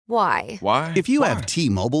Why? Why? If you have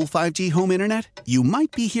T-Mobile 5G home internet, you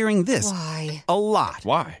might be hearing this Why? a lot.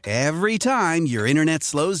 Why? Every time your internet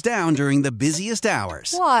slows down during the busiest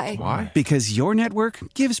hours. Why? Why? Because your network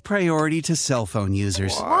gives priority to cell phone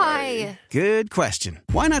users. Why? Good question.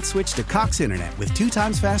 Why not switch to Cox Internet with 2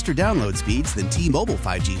 times faster download speeds than T-Mobile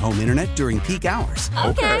 5G home internet during peak hours?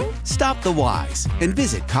 Okay. Stop the whys and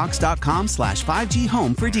visit cox.com/5G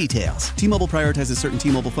home for details. T-Mobile prioritizes certain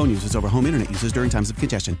T-Mobile phone users over home internet users during times of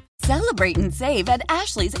congestion. Celebrate and save at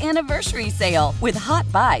Ashley's Anniversary Sale. With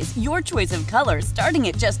Hot Buys, your choice of colors starting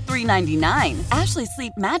at just $3.99. Ashley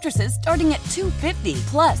Sleep mattresses starting at $2.50.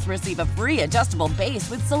 Plus, receive a free adjustable base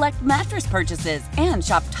with select mattress purchases. And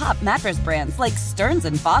shop top mattress brands like Stearns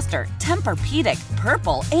 & Foster, Tempur-Pedic,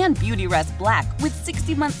 Purple, and Beautyrest Black with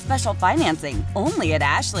 60-month special financing. Only at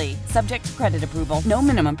Ashley. Subject to credit approval. No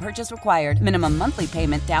minimum purchase required. Minimum monthly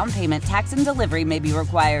payment, down payment, tax, and delivery may be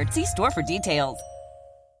required. See store for details.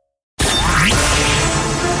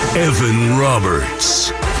 Evan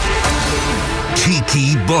Roberts.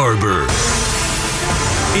 Tiki Barber.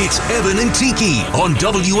 It's Evan and Tiki on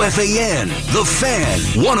WFAN, The Fan,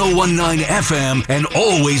 101.9 FM, and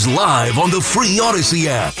always live on the free Odyssey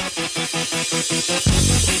app.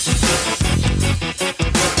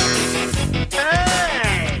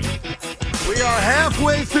 Hey! We are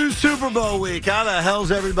halfway through Super Bowl week. How the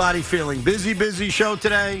hell's everybody feeling? Busy show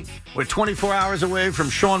today. We're 24 hours away from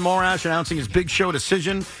Sean Morash announcing his big show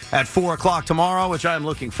decision at 4 o'clock tomorrow, which I am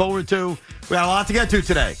looking forward to. We got a lot to get to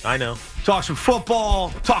today. I know. Talk some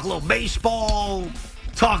football, talk a little baseball,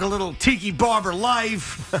 talk a little Tiki Barber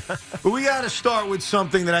life. But we got to start with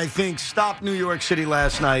something that I think stopped New York City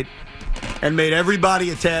last night and made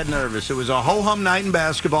everybody a tad nervous. It was a ho-hum night in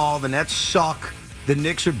basketball. The Nets suck. The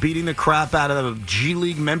Knicks are beating the crap out of the G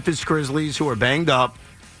League Memphis Grizzlies, who are banged up.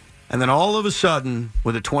 And then all of a sudden,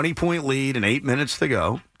 with a 20-point lead and 8 minutes to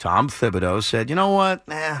go, Tom Thibodeau said, you know what?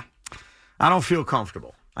 I don't feel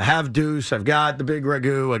comfortable. I have Deuce. I've got the big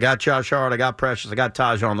Ragu. I got Josh Hart. I got Precious. I got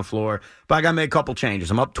Taj on the floor. But I got to make a couple changes.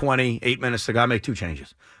 I'm up 20, 8 minutes to go. I make 2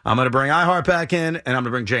 changes. I'm going to bring iHeart back in, and I'm going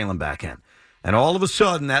to bring Jalen back in. And all of a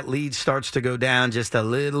sudden, that lead starts to go down just a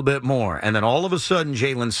little bit more. And then all of a sudden,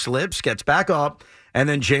 Jalen slips, gets back up, and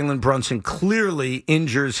then Jalen Brunson clearly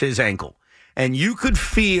injures his ankle. And you could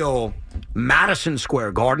feel Madison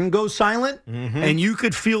Square Garden go silent, and you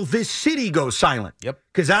could feel this city go silent. Yep.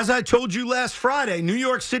 Because as I told you last Friday, New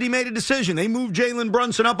York City made a decision. They moved Jalen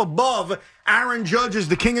Brunson up above Aaron Judge as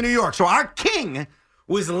the king of New York. So our king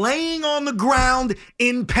was laying on the ground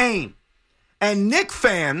in pain. And Knicks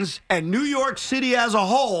fans and New York City as a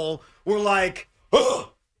whole were like, ugh.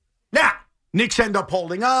 Now, Knicks end up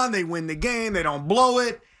holding on. They win the game. They don't blow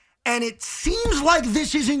it. And it seems like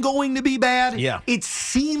this isn't going to be bad. Yeah. It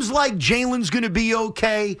seems like Jalen's going to be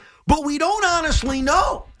okay. But we don't honestly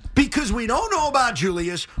know. Because we don't know about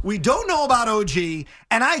Julius. We don't know about OG.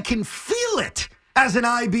 And I can feel it as an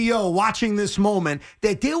IBO watching this moment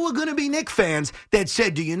that there were going to be Knicks fans that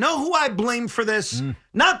said, do you know who I blame for this?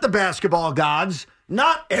 Not the basketball gods.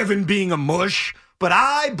 Not Evan being a mush. But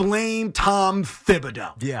I blame Tom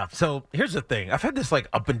Thibodeau. Yeah, so here's the thing. I've had this,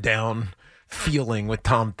 up and down feeling with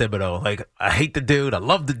Tom Thibodeau. I hate the dude. I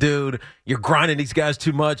love the dude. You're grinding these guys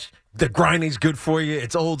too much. The grinding's good for you.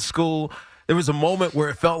 It's old school. There was a moment where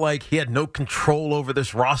it felt like he had no control over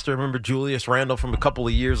this roster. I remember Julius Randle from a couple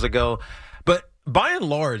of years ago. But by and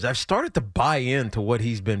large, I've started to buy into what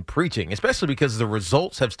he's been preaching, especially because the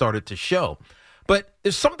results have started to show. But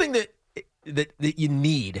there's something that you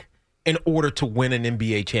need in order to win an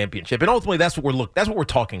NBA championship. And ultimately, that's what we're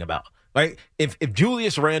talking about, right? If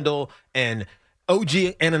Julius Randle and OG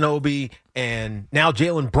Anunoby and now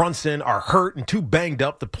Jalen Brunson are hurt and too banged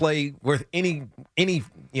up to play worth any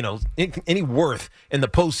worth in the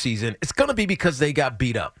postseason, it's going to be because they got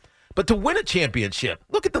beat up. But to win a championship,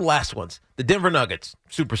 look at the last ones. The Denver Nuggets,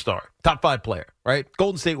 superstar, top 5 player, right?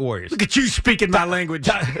 Golden State Warriors. Look at you speaking my language.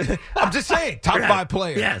 I'm just saying, top 5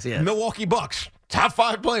 player. Yes. Milwaukee Bucks, top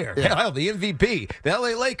 5 player. Yeah. Hell, the MVP. The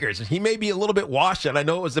LA Lakers. He may be a little bit washed, and I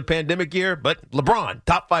know it was the pandemic year, but LeBron,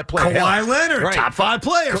 top 5 player. Kawhi Leonard, right. top 5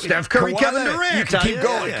 player. Steph Curry, Kawhi Kevin Leonard. Durant. You can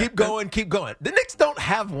keep going. The Knicks don't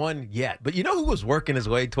have one yet, but you know who was working his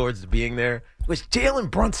way towards being there? It was Jalen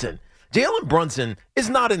Brunson. Jalen Brunson is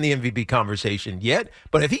not in the MVP conversation yet,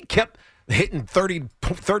 but if he kept hitting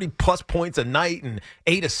 30-plus points a night and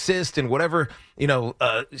 8 assists and whatever,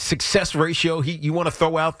 success ratio you want to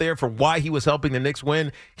throw out there for why he was helping the Knicks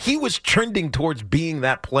win, he was trending towards being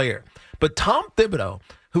that player. But Tom Thibodeau,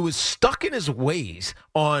 who is stuck in his ways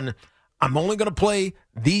on, I'm only going to play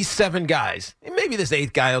these 7 guys, and maybe this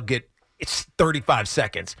 8th guy will get it's 35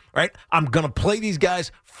 seconds, right? I'm going to play these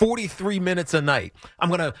guys 43 minutes a night. I'm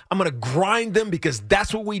going to grind them because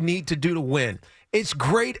that's what we need to do to win. It's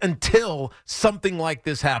great until something like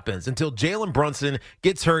this happens, until Jalen Brunson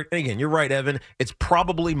gets hurt. And again, you're right, Evan. It's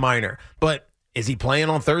probably minor, but is he playing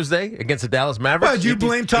on Thursday against the Dallas Mavericks? Do you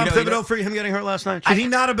blame Tom Thibodeau for him getting hurt last night? Should he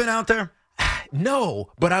not have been out there?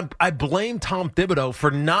 No, but I blame Tom Thibodeau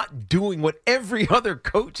for not doing what every other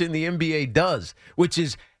coach in the NBA does, which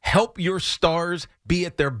is help your stars be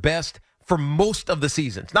at their best for most of the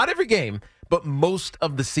seasons. Not every game, but most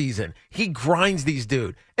of the season. He grinds these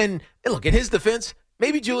dudes. And look, in his defense,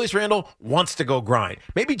 maybe Julius Randle wants to go grind.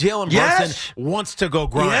 Maybe Jalen Brunson wants to go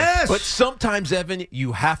grind. Yes. But sometimes, Evan,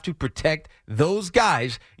 you have to protect those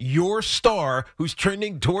guys, your star who's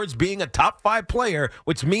trending towards being a top 5 player,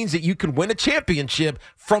 which means that you can win a championship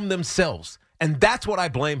from themselves. And that's what I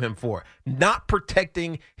blame him for, not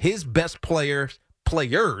protecting his best players,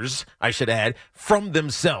 I should add, from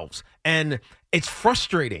themselves. And it's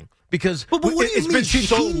frustrating. Because but what do you mean?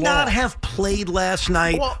 Should he not have played last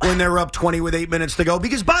night when they were up 20 with 8 minutes to go?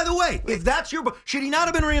 Because, by the way, if that's should he not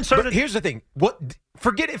have been reinserted? But here's the thing.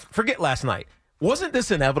 Forget last night. Wasn't this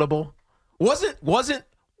inevitable? Wasn't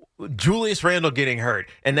Julius Randle getting hurt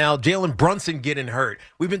and now Jalen Brunson getting hurt?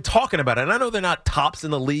 We've been talking about it. And I know they're not tops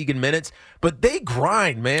in the league in minutes, but they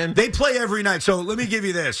grind, man. They play every night. So let me give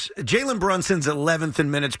you this. Jalen Brunson's 11th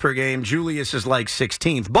in minutes per game. Julius is like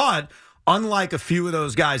 16th. But unlike a few of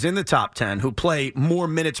those guys in the top 10 who play more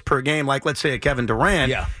minutes per game, like let's say a Kevin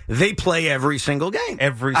Durant, they play every single game.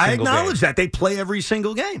 I acknowledge that. They play every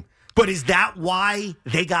single game. But is that why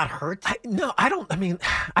they got hurt? No, I don't. I mean,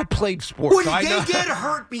 I played sports. Well, they get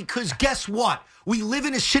hurt because guess what? We live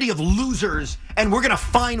in a city of losers, and we're going to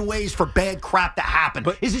find ways for bad crap to happen.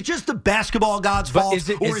 But is it just the basketball god's fault,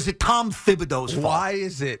 or is it Tom Thibodeau's fault? Why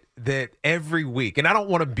is it that every week, and I don't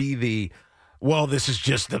want to be this is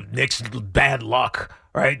just the Knicks' bad luck,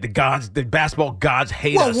 right? The basketball gods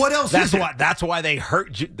hate us. Well, what else is it? That's why they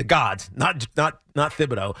hurt the gods, not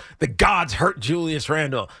Thibodeau. The gods hurt Julius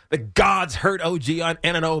Randle. The gods hurt OG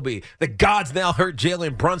Anunoby. The gods now hurt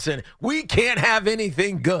Jalen Brunson. We can't have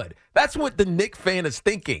anything good. That's what the Knicks fan is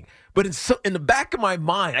thinking. But in the back of my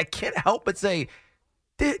mind, I can't help but say,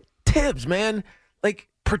 Tibbs, man,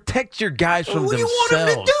 protect your guys from themselves. What do you want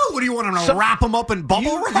him to do? What do you want him to wrap them up in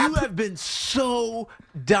bubble wrap? You have been so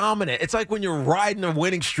dominant. It's like when you're riding a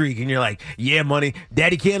winning streak and you're like, yeah, money,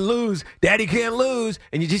 daddy can't lose,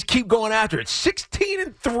 and you just keep going after it.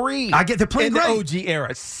 16-3. I get to play in the OG era.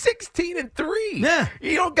 16-3. Yeah.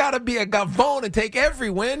 You don't got to be a gavone and take every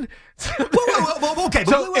win. Okay,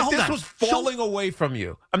 so if this was falling away from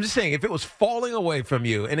you, I'm just saying, if it was falling away from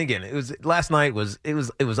you, and again, it was last night was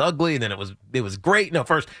ugly, and then it was great. No,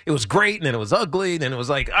 first it was great, and then it was ugly, and then it was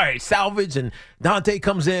like, all right, salvage, and Dante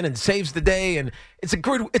comes in and saves the day, and it's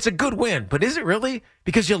a good win. But is it really?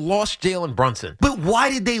 Because you lost Jalen Brunson. But why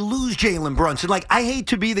did they lose Jalen Brunson? I hate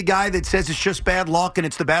to be the guy that says it's just bad luck and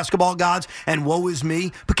it's the basketball gods and woe is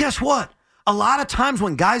me. But guess what? A lot of times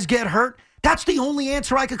when guys get hurt, that's the only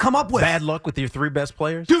answer I could come up with. Bad luck with your 3 best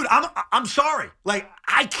players? Dude, I'm sorry.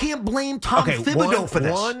 I can't blame Tom Thibodeau for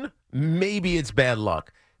this. 1, maybe it's bad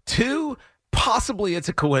luck. 2, possibly it's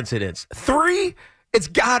a coincidence. 3, it's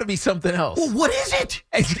got to be something else. Well, what is it?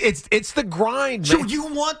 It's the grind, man. So you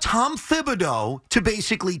want Tom Thibodeau to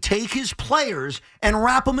basically take his players and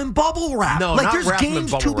wrap them in bubble wrap? No, not there's wrap games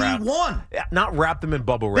them in bubble wrap. To be won. Not wrap them in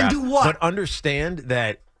bubble wrap. Then do what? But understand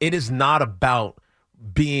that it is not about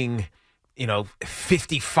being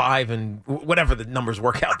 55 and whatever the numbers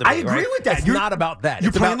work out to be. I agree with that. It's not about that.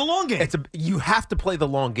 You're playing the long game. You have to play the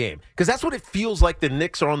long game because that's what it feels like the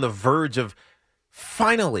Knicks are on the verge of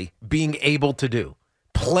finally being able to do.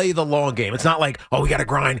 Play the long game. It's not like, we got to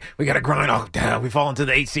grind. Oh, damn, we fall into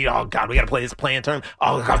the 8th seed. Oh, God, we got to play this play-in turn.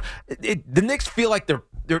 Oh, God. The Knicks feel like they're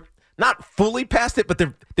not fully past it, but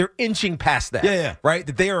they're inching past that. Yeah. Right?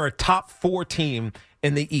 That they are a top 4 team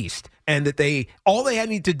in the East, and that all they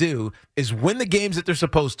need to do is win the games that they're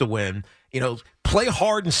supposed to win, play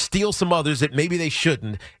hard and steal some others that maybe they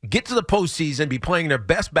shouldn't, get to the postseason, be playing their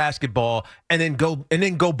best basketball, and then go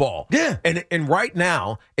ball. Yeah. And right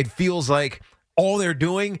now, it feels like all they're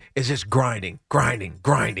doing is just grinding, and then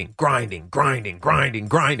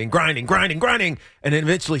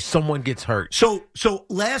eventually someone gets hurt. So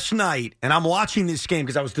last night, and I'm watching this game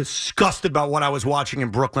because I was disgusted about what I was watching in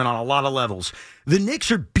Brooklyn on a lot of levels. The Knicks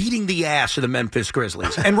are beating the ass of the Memphis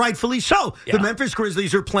Grizzlies, and rightfully so. Yeah. The Memphis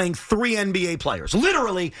Grizzlies are playing 3 NBA players.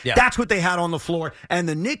 Literally, That's what they had on the floor, and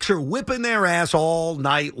the Knicks are whipping their ass all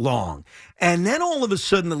night long. And then all of a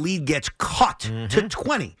sudden, the lead gets cut to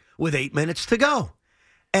 20 with 8 minutes to go.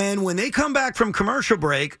 And when they come back from commercial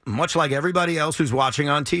break, much like everybody else who's watching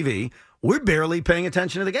on TV, we're barely paying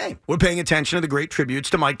attention to the game. We're paying attention to the great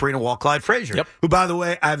tributes to Mike Breen and Walt Clyde Frazier, who, by the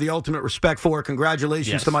way, I have the ultimate respect for.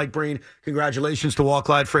 Congratulations to Mike Breen. Congratulations to Walt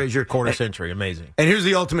Clyde Frazier. Quarter century. Amazing. And here's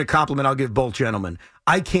the ultimate compliment I'll give both gentlemen.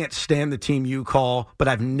 I can't stand the team you call, but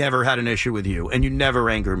I've never had an issue with you. And you never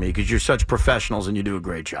anger me because you're such professionals and you do a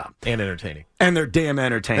great job. And entertaining. And they're damn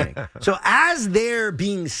entertaining. So as they're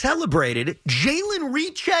being celebrated, Jalen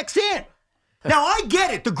Reed checks in. Now, I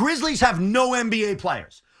get it. The Grizzlies have no NBA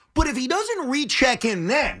players. But if he doesn't recheck in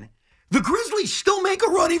then, the Grizzlies still make a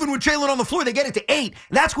run even with Jalen on the floor. They get it to 8.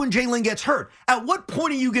 That's when Jalen gets hurt. At what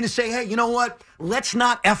point are you going to say, hey, you know what? Let's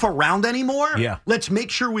not F around anymore. Yeah. Let's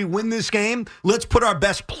make sure we win this game. Let's put our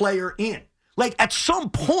best player in. Like, at some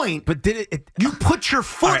point, but did it you put your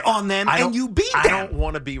foot on them and you beat them. I don't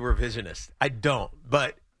want to be revisionist. I don't.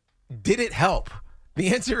 But did it help?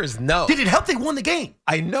 The answer is no. Did it help? They won the game.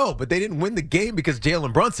 I know, but they didn't win the game because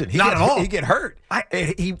Jalen Brunson. Not at all. He get hurt.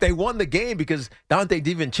 They won the game because Dante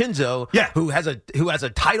DiVincenzo, who has a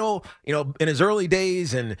title, in his early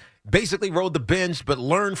days and basically rode the bench, but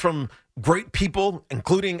learned from great people,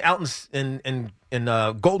 including out in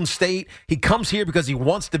Golden State. He comes here because he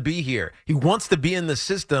wants to be here. He wants to be in the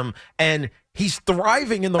system, and he's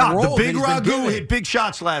thriving in the role. The big Ragu hit big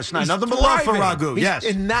shots last night. Nothing but love for Ragu. Yes,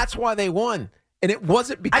 and that's why they won. And it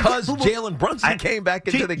wasn't because Jalen Brunson came back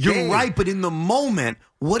into the game. You're right, but in the moment,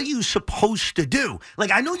 what are you supposed to do? Like,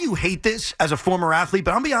 I know you hate this as a former athlete,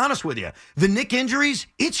 but I'll be honest with you. The Knick injuries,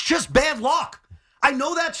 it's just bad luck. I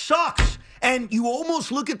know that sucks. And you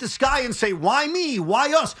almost look at the sky and say, why me?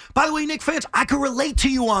 Why us? By the way, Knick fans, I can relate to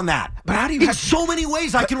you on that. But how do you? In so many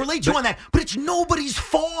ways, I can relate to you on that. But it's nobody's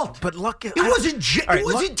fault. But luck is... It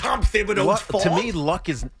wasn't Tom Thibodeau's fault. To me, luck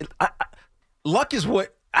is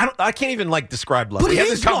what... I can't even describe luck. But we had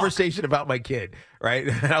this conversation about my kid, right?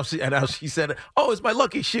 And how she said, "Oh, it's my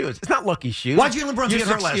lucky shoes." It's not lucky shoes. Why did Jalen Brunson get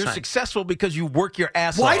hurt last night? You're successful because you work your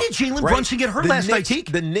ass off. Why did Jalen Brunson get hurt last night,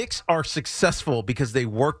 Teak? The Knicks are successful because they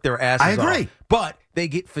work their asses off. I agree. But they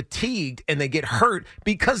get fatigued and they get hurt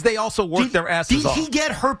because they also work their asses off. Did he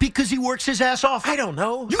get hurt because he works his ass off? I don't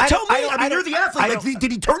know. You tell me. I mean, you're the athlete.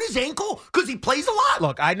 Did he turn his ankle? Because he plays a lot.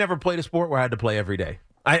 Look, I never played a sport where I had to play every day.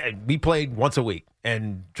 We played once a week,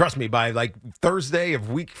 and trust me, by Thursday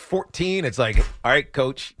of week 14, it's like, all right,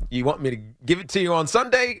 coach, you want me to give it to you on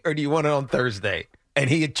Sunday, or do you want it on Thursday?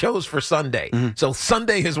 And he had chose for Sunday, so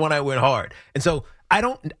Sunday is when I went hard. And so I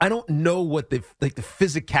don't know what the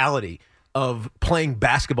physicality of playing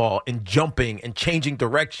basketball and jumping and changing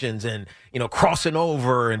directions and crossing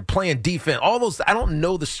over and playing defense. All those, I don't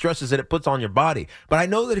know the stresses that it puts on your body, but I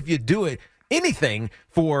know that if you do it. Anything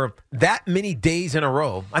for that many days in a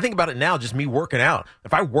row. I think about it now, just me working out.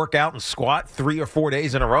 If I work out and squat 3 or 4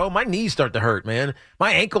 days in a row, my knees start to hurt, man.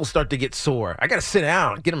 My ankles start to get sore. I got to sit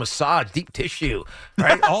down, get a massage, deep tissue,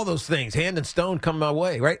 right? All those things, hand and stone come my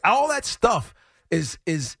way, right? All that stuff is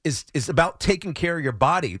about taking care of your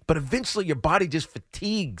body, but eventually your body just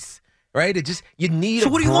fatigues. Right? You need So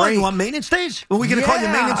a what do you break. want? You want maintenance days? Are we going to call you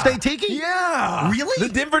maintenance day Tiki? Yeah. Really?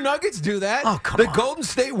 The Denver Nuggets do that. Oh, come on. The Golden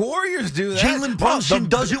State Warriors do that. Jalen Brunson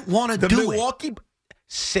doesn't want to do it. The Milwaukee...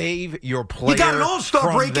 Save your player. He got an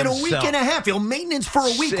all-star break themselves. in a week and a half. He'll maintenance for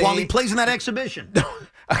a week while he plays in that exhibition.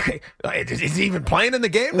 Okay. Is he even playing in the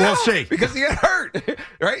game now? We'll see. Because he got hurt.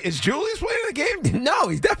 Right? Is Julius playing in the game? No,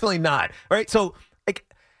 he's definitely not. Right? So,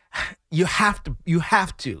 you have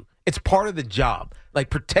to. It's part of the job.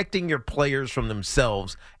 Protecting your players from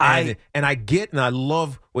themselves. And I get and I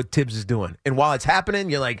love what Tibbs is doing. And while it's happening,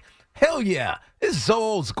 you're like, hell yeah, this is so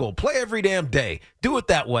old school. Play every damn day. Do it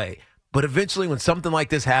that way. But eventually when something like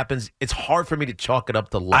this happens, it's hard for me to chalk it up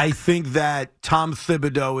to luck. I think that Tom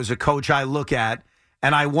Thibodeau is a coach I look at,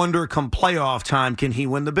 and I wonder come playoff time, can he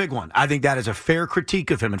win the big one? I think that is a fair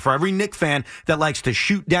critique of him. And for every Knick fan that likes to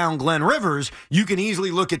shoot down Glenn Rivers, you can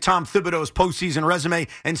easily look at Tom Thibodeau's postseason resume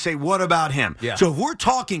and say, what about him? Yeah. So if we're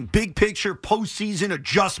talking big picture, postseason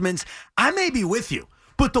adjustments, I may be with you.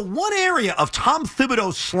 But the one area of Tom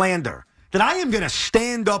Thibodeau's slander that I am going to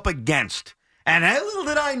stand up against, and little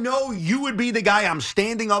did I know you would be the guy I'm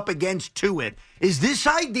standing up against to it, is this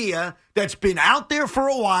idea that's been out there for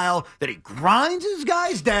a while that he grinds his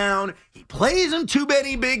guys down, he plays them too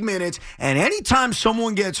many big minutes, and anytime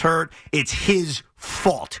someone gets hurt, it's his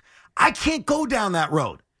fault. I can't go down that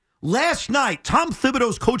road. Last night, Tom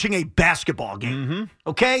Thibodeau's coaching a basketball game,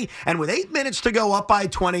 okay? And with 8 minutes to go up by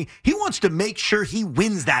 20, he wants to make sure he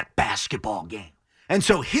wins that basketball game. And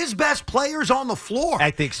so his best player's on the floor.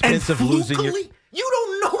 At the expense of losing your... You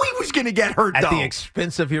don't know he was going to get hurt, At though. the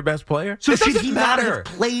expense of your best player? So it should he not matter. have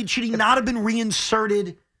played? Should he not have been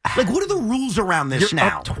reinserted? Like, what are the rules around this You're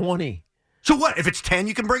now? up 20. So what? If it's 10,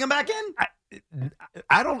 you can bring him back in?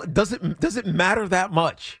 I don't. Does it matter that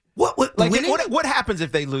much? What What happens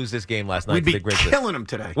if they lose this game last night? We'd to be the Grizzlies? killing them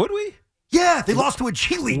today. Would we? Yeah, they lost to a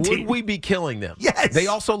G League team. Would we be killing them? Yes. They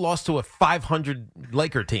also lost to a 500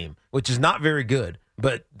 Laker team, which is not very good.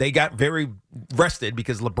 But they got very rested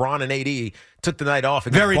because LeBron and AD took the night off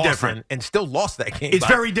against Very Boston different. and still lost that game. It's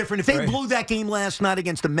very different. If they blew that game last night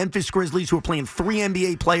against the Memphis Grizzlies, who were playing 3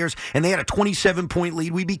 NBA players, and they had a 27-point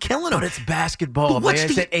lead, we'd be killing them. But it's basketball, man.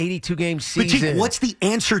 It's an 82-game season. But what's the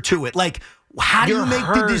answer to it? Like, how do you make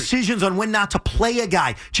the decisions on when not to play a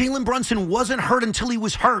guy? Jalen Brunson wasn't hurt until he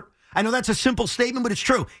was hurt. I know that's a simple statement, but it's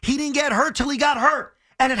true. He didn't get hurt till he got hurt.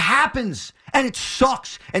 And it happens. And it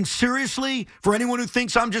sucks. And seriously, for anyone who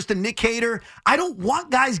thinks I'm just a Nick hater, I don't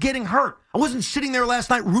want guys getting hurt. I wasn't sitting there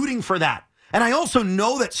last night rooting for that. And I also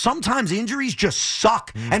know that sometimes injuries just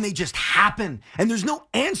suck and they just happen. And there's no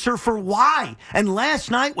answer for why. And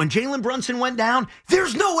last night when Jalen Brunson went down,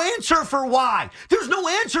 there's no answer for why. There's no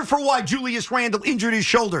answer for why Julius Randle injured his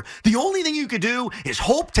shoulder. The only thing you could do is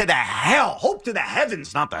hope to the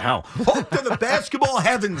heavens, not the hell, hope to the basketball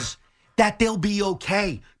heavens that they'll be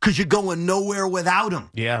okay because you're going nowhere without them.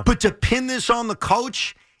 Yeah. But to pin this on the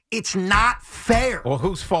coach, it's not fair. Well,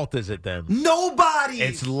 whose fault is it then? Nobody.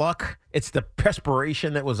 It's luck. It's the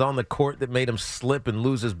perspiration that was on the court that made him slip and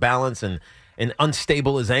lose his balance and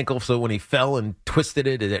unstable his ankle. So when he fell and twisted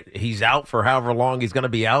it, he's out for however long he's going to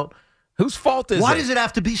be out. Whose fault is it? Why does it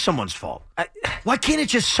have to be someone's fault? Why can't it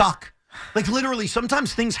just suck? Like, literally,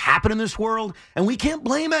 sometimes things happen in this world, and we can't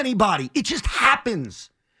blame anybody. It just happens.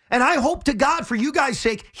 And I hope to God, for you guys'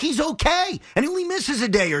 sake, he's okay. And he only misses a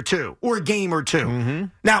day or two or a game or two. Mm-hmm.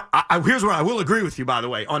 Now, here's where I will agree with you, by the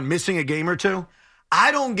way, on missing a game or two.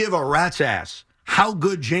 I don't give a rat's ass how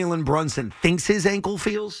good Jalen Brunson thinks his ankle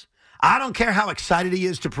feels. I don't care how excited he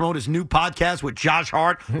is to promote his new podcast with Josh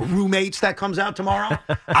Hart, Roommates, that comes out tomorrow.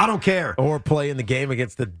 I don't care. Or play in the game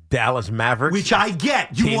against the Dallas Mavericks. Which I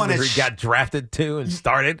get. You want to got drafted to and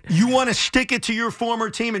started. You want to stick it to your former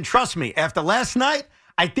team. And trust me, after last night,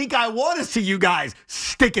 I think I want to see you guys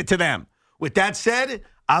stick it to them. With that said,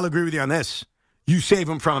 I'll agree with you on this. You save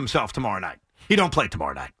him from himself tomorrow night. He don't play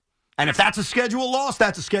tomorrow night. And if that's a schedule loss,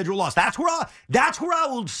 that's a schedule loss. That's where I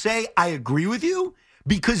will say I agree with you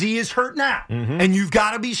because he is hurt now. Mm-hmm. And you've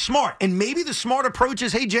got to be smart. And maybe the smart approach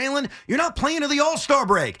is, hey, Jalen, you're not playing to the All-Star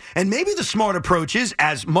break. And maybe the smart approach is,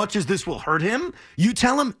 as much as this will hurt him, you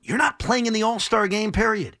tell him you're not playing in the All-Star game,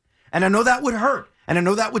 period. And I know that would hurt. And I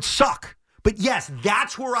know that would suck. But yes,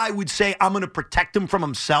 that's where I would say I'm going to protect him from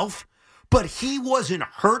himself. But he wasn't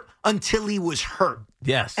hurt until he was hurt.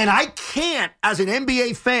 Yes. And I can't, as an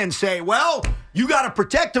NBA fan, say, well, you got to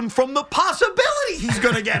protect him from the possibility he's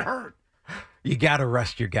going to get hurt. You got to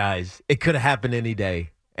rest your guys. It could have happened any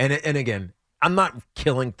day. And again, I'm not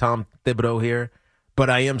killing Tom Thibodeau here, but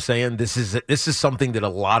I am saying this is something that a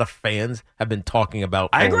lot of fans have been talking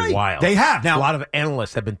about for a while. They have. Now, a lot of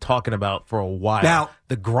analysts have been talking about for a while. Now,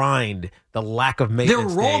 the grind, the lack of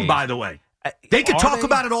maintenance. They're wrong, days. by the way. They could talk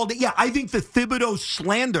about it all day. Yeah, I think the Thibodeau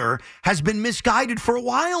slander has been misguided for a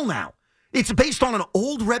while now. It's based on an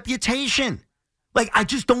old reputation. Like, I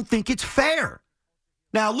just don't think it's fair.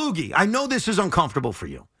 Now, Loogie, I know this is uncomfortable for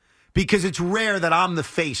you because it's rare that I'm the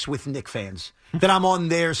face with Knick fans, that I'm on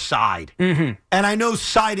their side. Mm-hmm. And I know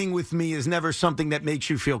siding with me is never something that makes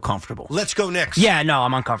you feel comfortable. Let's go Knicks. Yeah, no,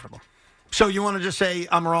 I'm uncomfortable. So you want to just say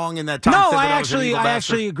I'm wrong in that Tom No, Thibodeau I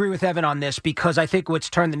actually agree with Evan on this because I think what's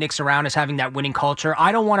turned the Knicks around is having that winning culture.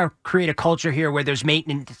 I don't want to create a culture here where there's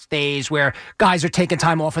maintenance days, where guys are taking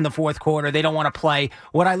time off in the fourth quarter. They don't want to play.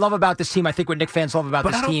 What I love about this team, I think what Knick fans love about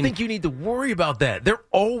this team. But I don't think you need to worry about that. They're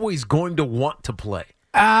always going to want to play.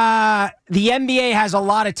 The NBA has a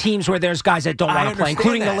lot of teams where there's guys that don't want to play,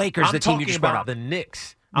 including the Lakers, the team you just brought up. The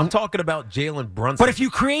Knicks. I'm talking about Jalen Brunson. But if you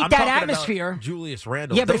create that atmosphere, Julius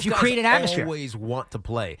Randle. Yeah, but if you create an atmosphere, always want to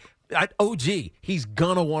play. OG, he's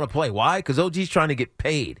gonna want to play. Why? Because OG's trying to get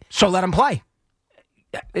paid. So let him play.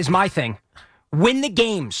 Is my thing. Win the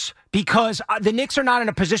games because the Knicks are not in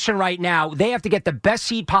a position right now. They have to get the best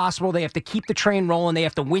seed possible. They have to keep the train rolling. They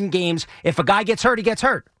have to win games. If a guy gets hurt, he gets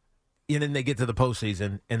hurt. And then they get to the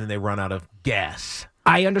postseason, and then they run out of gas.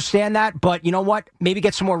 I understand that, but you know what? Maybe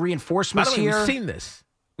get some more reinforcements here. We've seen this.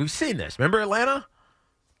 We've seen this. Remember Atlanta?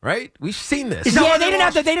 Right? We've seen this. Yeah, they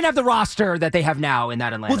didn't have the roster that they have now in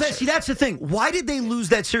that Atlanta. Well, see, that's the thing. Why did they lose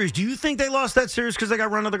that series? Do you think they lost that series because they got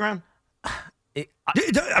run to the ground?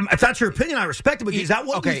 If that's your opinion, I respect it. But is that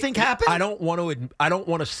what you think happened? I don't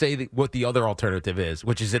want to say what the other alternative is,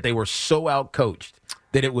 which is that they were so outcoached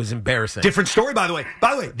that it was embarrassing. Different story, by the way.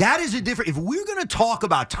 By the way, that is a different. If we're going to talk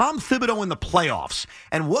about Tom Thibodeau in the playoffs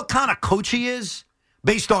and what kind of coach he is,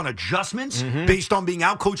 based on adjustments, based on being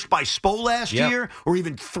outcoached by Spo last year or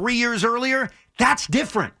even 3 years earlier, that's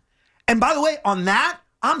different. And by the way, on that,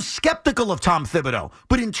 I'm skeptical of Tom Thibodeau.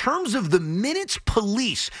 But in terms of the minutes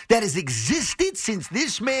police that has existed since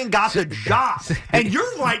this man got the job, and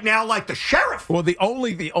you're right now like the sheriff. Well, the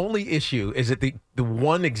only issue is that the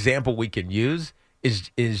one example we can use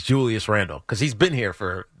is Julius Randle, because he's been here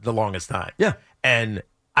for the longest time. Yeah. And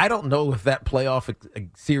I don't know if that playoff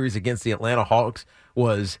series against the Atlanta Hawks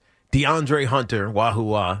was DeAndre Hunter,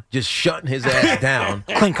 Wahoo, just shutting his ass down.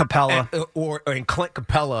 Clint Capella. And Clint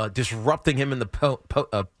Capella disrupting him in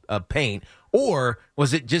the paint. Or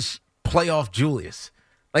was it just playoff Julius?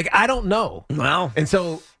 Like, I don't know. Well. And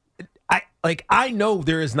so, I know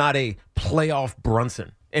there is not a playoff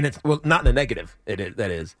Brunson. And it's, well, not in the negative, that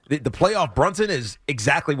is. The playoff Brunson is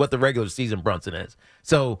exactly what the regular season Brunson is.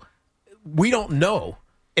 So, we don't know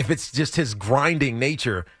if it's just his grinding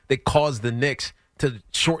nature that caused the Knicks to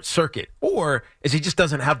short circuit, or is he just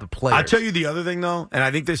doesn't have the players? I'll tell you the other thing, though, and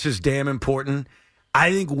I think this is damn important.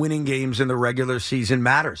 I think winning games in the regular season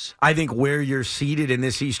matters. I think where you're seated in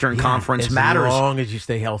this Eastern Conference matters. As long as you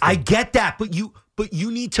stay healthy. I get that, but you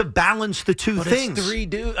need to balance the two things. It's three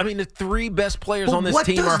dudes. I mean, the three best players on this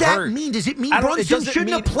team are hurt. What does that mean? Does it mean Brunson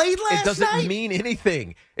shouldn't have played last night? It doesn't mean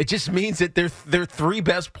anything. It just means that their three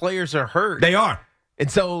best players are hurt. They are.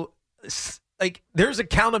 And so, like, there's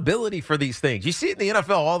accountability for these things. You see it in the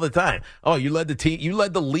NFL all the time. Oh, you led the team, you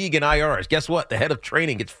led the league in IRs. Guess what? The head of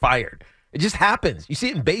training gets fired. It just happens. You see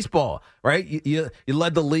it in baseball, right? You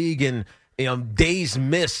led the league in days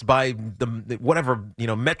missed by the whatever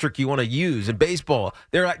metric you want to use in baseball.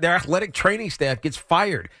 Their athletic training staff gets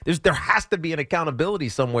fired. There has to be an accountability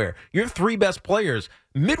somewhere. Your three best players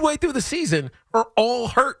midway through the season are all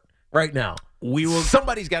hurt right now.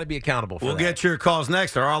 Somebody's got to be accountable for that. We'll get your calls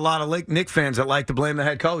next. There are a lot of Knick fans that like to blame the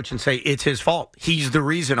head coach and say it's his fault. He's the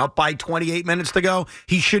reason. Up by 28 minutes to go,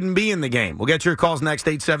 he shouldn't be in the game. We'll get your calls next,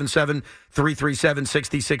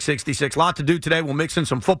 877-337-6666. A lot to do today. We'll mix in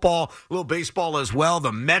some football, a little baseball as well.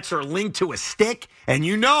 The Mets are linked to a stick, and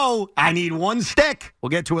I need one stick.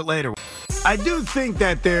 We'll get to it later. I do think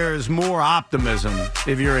that there's more optimism,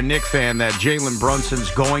 if you're a Knick fan, that Jalen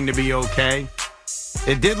Brunson's going to be okay.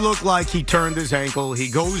 It did look like he turned his ankle. He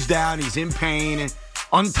goes down. He's in pain.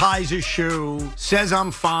 Unties his shoe. Says,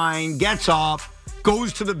 I'm fine. Gets up.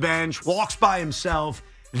 Goes to the bench. Walks by himself.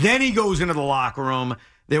 Then he goes into the locker room.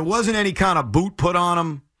 There wasn't any kind of boot put on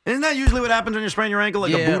him. Isn't that usually what happens when you sprain your ankle?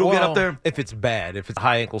 Like a boot will get up there? If it's bad. If it's a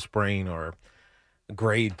high ankle sprain or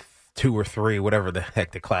grade 2 or 3, whatever the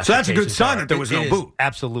heck the classifications So that's a good sign that there was no boot.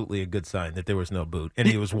 Absolutely a good sign that there was no boot. And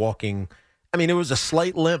he was walking. I mean, it was a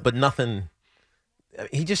slight limp, but nothing.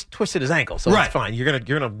 He just twisted his ankle, so it's fine. You're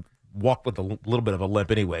gonna walk with a little bit of a limp,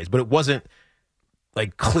 anyways. But it wasn't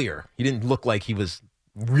like clear. He didn't look like he was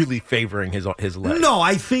really favoring his leg. No,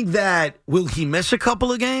 I think that will he miss a couple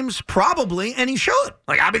of games? Probably, and he should.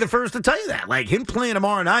 Like, I'll be the first to tell you that. Like, him playing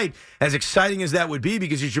tomorrow night, as exciting as that would be,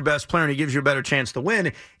 because he's your best player and he gives you a better chance to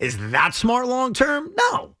win. Is that smart long term?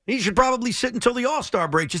 No, he should probably sit until the All-Star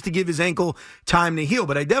break just to give his ankle time to heal.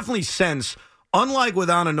 But I definitely sense, unlike with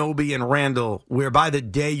Anunoby and Randall, where by the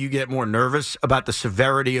day you get more nervous about the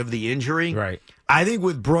severity of the injury, right? I think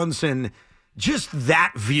with Brunson, just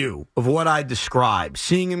that view of what I described,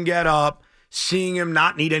 seeing him get up, seeing him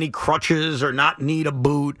not need any crutches or not need a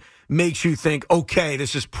boot, makes you think, okay,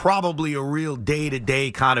 this is probably a real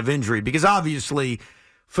day-to-day kind of injury. Because obviously,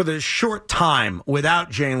 for the short time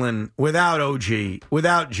without Jalen, without OG,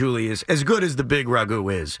 without Julius, as good as the big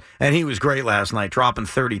Ragu is, and he was great last night, dropping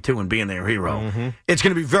 32 and being their hero, it's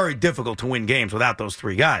going to be very difficult to win games without those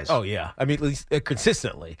three guys. Oh, yeah. I mean, at least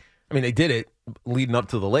consistently. I mean, they did it leading up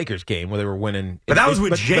to the Lakers game where they were winning. But that was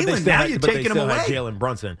with Jalen. Now you're taking him away. Had Jalen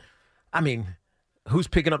Brunson. I mean, who's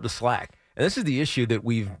picking up the slack? And this is the issue that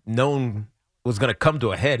we've known was going to come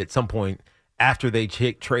to a head at some point after they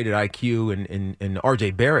traded IQ and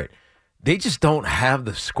RJ Barrett. They just don't have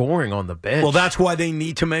the scoring on the bench. Well, that's why they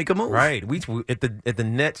need to make a move. Right. We at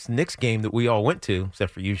the Knicks game that we all went to,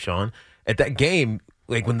 except for you, Sean, at that game,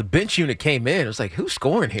 like when the bench unit came in, it was like, who's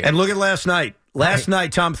scoring here? And look at last night. Last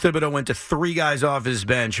night, Tom Thibodeau went to 3 guys off his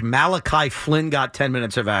bench. Malachi Flynn got 10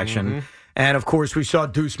 minutes of action. And, of course, we saw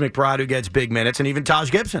Deuce McBride, who gets big minutes, and even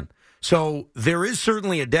Taj Gibson. So there is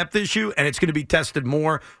certainly a depth issue, and it's going to be tested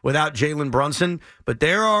more without Jalen Brunson. But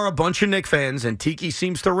there are a bunch of Knicks fans, and Tiki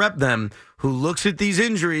seems to rep them, who looks at these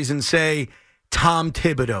injuries and say, Tom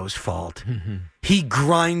Thibodeau's fault. He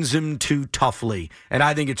grinds him too toughly. And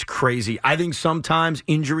I think it's crazy. I think sometimes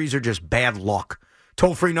injuries are just bad luck.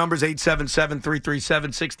 Toll-free numbers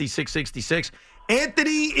 877-337-6666.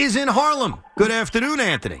 Anthony is in Harlem. Good afternoon,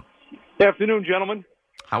 Anthony. Good afternoon, gentlemen.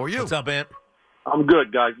 How are you? What's up, Ant? I'm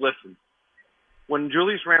good, guys. Listen, when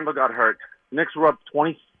Julius Randle got hurt, the Knicks were up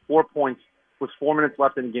 24 points with 4 minutes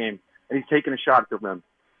left in the game, and he's taking a shot at them.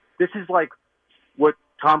 This is like what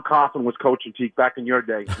Tom Coughlin was coaching Teague back in your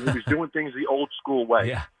day. He was doing things the old school way.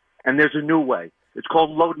 Yeah. And there's a new way. It's called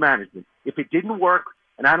load management. If it didn't work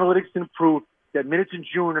and analytics didn't prove that minutes in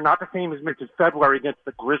June are not the same as minutes in February against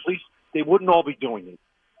the Grizzlies, they wouldn't all be doing it.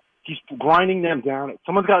 He's grinding them down.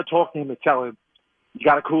 Someone's got to talk to him and tell him, you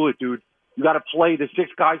got to cool it, dude. You got to play the 6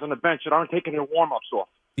 guys on the bench that aren't taking their warm-ups off.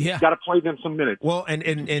 Yeah. You got to play them some minutes. Well, and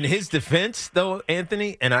in his defense, though,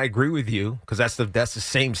 Anthony, and I agree with you because that's the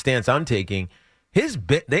same stance I'm taking. He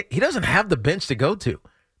doesn't have the bench to go to.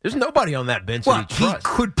 There's nobody on that bench that he trusts.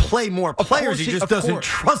 He could play more players. He just doesn't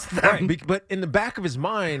trust them. Right. But in the back of his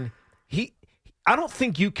mind, I don't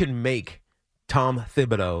think you can make Tom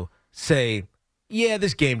Thibodeau say, yeah,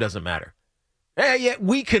 this game doesn't matter. Yeah,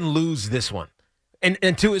 we can lose this one.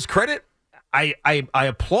 And to his credit, I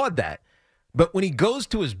applaud that. But when he goes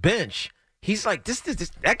to his bench, he's like,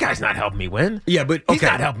 that guy's not helping me win. Yeah, but he's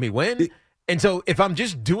not helping me win. And so if I'm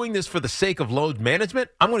just doing this for the sake of load management,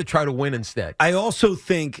 I'm going to try to win instead. I also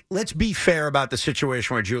think, let's be fair about the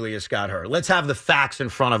situation where Julius got hurt. Let's have the facts in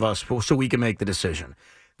front of us so we can make the decision.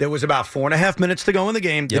 There was about 4.5 minutes to go in the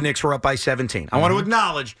game. The Knicks were up by 17. I want to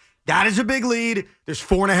acknowledge that is a big lead. There's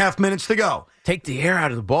 4.5 minutes to go. Take the air out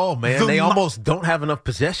of the ball, man. They almost don't have enough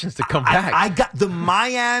possessions to come back. I got the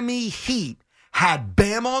Miami Heat had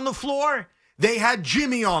Bam on the floor. They had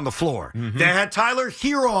Jimmy on the floor. Mm-hmm. They had Tyler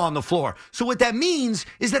Hero on the floor. So what that means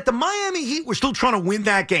is that the Miami Heat were still trying to win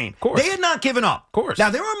that game. They had not given up. Of course. Now,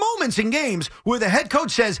 there are moments in games where the head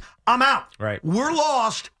coach says, I'm out. Right. We're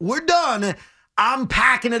lost. We're done. I'm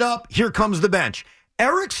packing it up. Here comes the bench.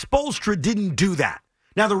 Eric Spoelstra didn't do that.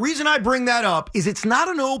 Now, the reason I bring that up is it's not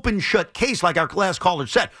an open shut case like our last caller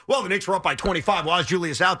said. Well, the Knicks were up by 25. Why is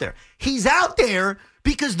Julius out there? He's out there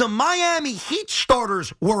because the Miami Heat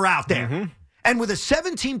starters were out there. Mm-hmm. And with a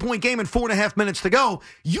 17-point game and 4.5 minutes to go,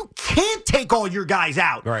 you can't take all your guys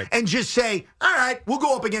out and just say, all right, we'll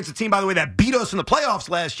go up against a team, by the way, that beat us in the playoffs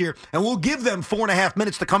last year, and we'll give them 4.5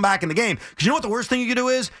 minutes to come back in the game. Because you know what the worst thing you can do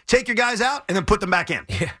is? Take your guys out and then put them back in.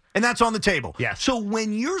 Yeah. And that's on the table. Yes. So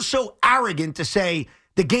when you're so arrogant to say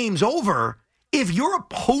the game's over, if your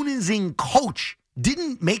opposing coach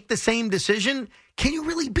didn't make the same decision, can you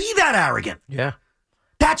really be that arrogant? Yeah.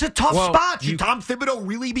 That's a tough spot. Should Tom Thibodeau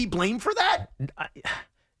really be blamed for that?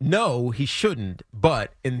 No, he shouldn't.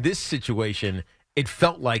 But in this situation, it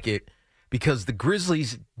felt like it because the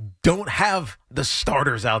Grizzlies don't have the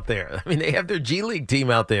starters out there. I mean, they have their G League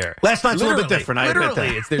team out there. Last night's a little bit different. I admit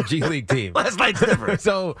that. It's their G League team. Last night's different.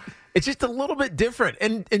 So it's just a little bit different.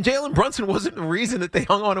 And Jalen Brunson wasn't the reason that they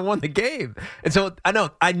hung on and won the game. And so I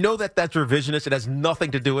know that that's revisionist. It has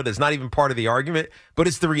nothing to do with it. It's not even part of the argument. But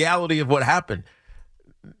it's the reality of what happened.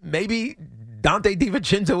 Maybe Dante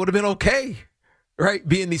DiVincenzo would have been okay, right?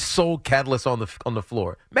 Being the sole catalyst on the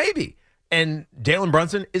floor. Maybe. And Jalen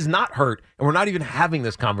Brunson is not hurt, and we're not even having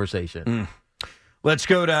this conversation. Let's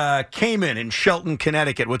go to Cayman in Shelton,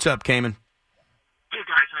 Connecticut. What's up, Cayman? Hey,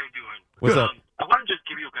 guys. How you doing? What's up? I want to just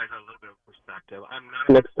give you guys a little bit of perspective. I'm not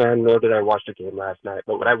a Knicks fan, nor did I watch the game last night.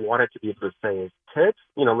 But what I wanted to be able to say is, Tibbs,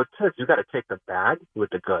 with Tibbs, you got to take the bad with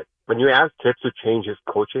the good. When you ask Tibbs to change his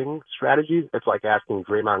coaching strategies, it's like asking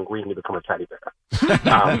Draymond Green to become a teddy bear.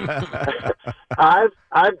 I've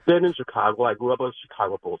been in Chicago. I grew up a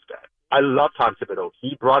Chicago Bulls fan. I love Tom Thibodeau.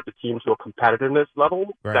 He brought the team to a competitiveness level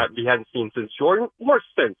that we hadn't seen since Jordan or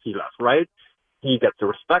since he left, right? He gets the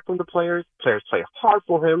respect from the players. Players play hard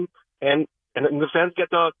for him. And the fans get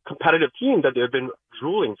the competitive team that they've been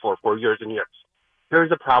drooling for years and years. Here's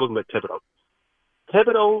the problem with Thibodeau.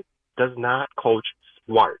 Thibodeau does not coach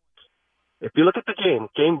smart. If you look at the game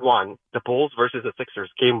 1, the Bulls versus the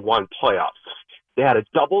Sixers, game 1 playoffs, they had a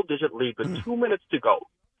double-digit lead with 2 minutes to go.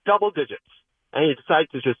 Double digits. And he decided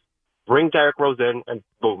to just bring Derrick Rose in, and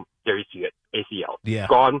boom, there you see it. ACL. Yeah.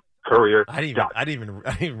 Gone. Career. I didn't even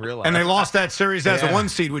realize. And they lost that series as a 1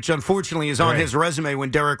 seed, which unfortunately is on his resume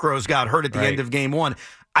when Derrick Rose got hurt at the end of game 1.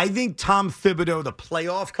 I think Tom Thibodeau, the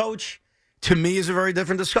playoff coach, to me is a very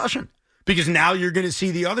different discussion because now you're going to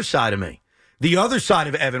see the other side of me. The other side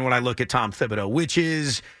of Evan when I look at Tom Thibodeau, which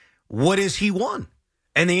is, what has he won?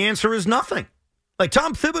 And the answer is nothing. Like,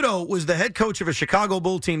 Tom Thibodeau was the head coach of a Chicago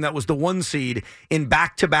Bull team that was the 1 seed in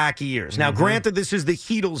back-to-back years. Now, granted, this is the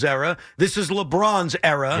Heatles era. This is LeBron's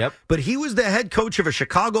era. But he was the head coach of a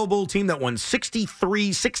Chicago Bull team that won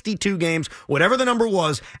 63, 62 games, whatever the number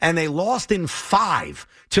was, and they lost in 5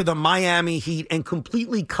 to the Miami Heat and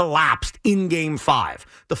completely collapsed in Game 5.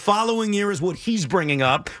 The following year is what he's bringing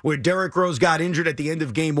up, where Derrick Rose got injured at the end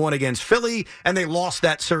of Game 1 against Philly, and they lost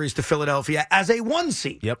that series to Philadelphia as a 1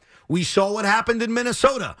 seed. We saw what happened in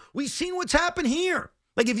Minnesota. We've seen what's happened here.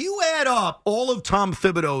 Like, if you add up all of Tom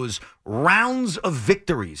Thibodeau's rounds of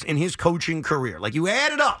victories in his coaching career, like, you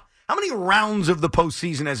add it up, how many rounds of the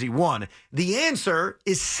postseason has he won? The answer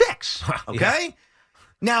is 6, okay?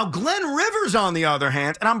 Now, Glenn Rivers, on the other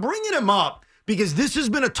hand, and I'm bringing him up because this has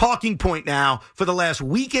been a talking point now for the last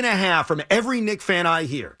week and a half from every Knick fan I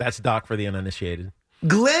hear. That's Doc for the uninitiated.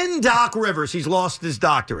 Glenn Doc Rivers, he's lost his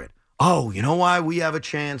doctorate. Oh, you know why we have a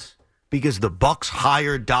chance? Because the Bucks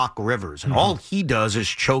hired Doc Rivers, and all he does is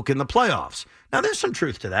choke in the playoffs. Now, there's some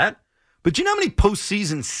truth to that. But do you know how many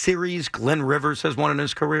postseason series Glenn Rivers has won in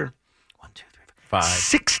his career? 1, 2, 3, 4, 5.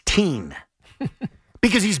 16.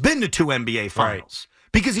 Because he's been to 2 NBA finals.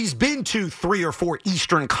 Because he's been to 3 or 4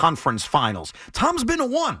 Eastern Conference finals. Tom's been to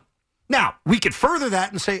 1. Now, we could further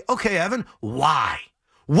that and say, okay, Evan, why?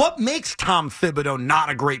 What makes Tom Thibodeau not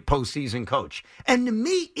a great postseason coach? And to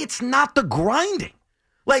me, it's not the grinding.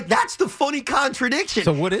 Like, that's the funny contradiction.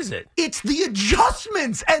 So what is it? It's the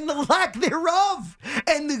adjustments and the lack thereof.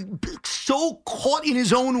 And so caught in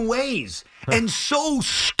his own ways and so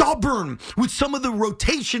stubborn with some of the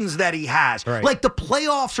rotations that he has. Like, the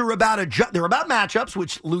playoffs are about they're about matchups,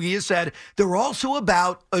 which Louis has said. They're also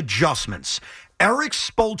about adjustments. Eric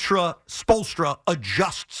Spoelstra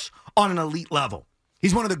adjusts on an elite level.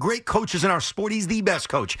 He's one of the great coaches in our sport. He's the best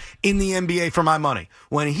coach in the NBA for my money.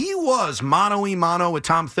 When he was mano-a-mano with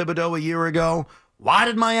Tom Thibodeau a year ago, why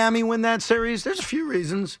did Miami win that series? There's a few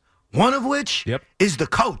reasons, one of which is the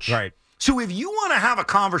coach. So if you want to have a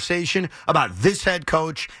conversation about this head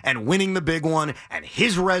coach and winning the big one and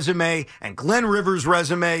his resume and Glenn Rivers'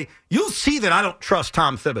 resume, you'll see that I don't trust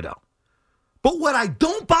Tom Thibodeau. But what I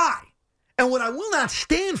don't buy and what I will not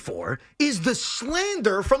stand for is the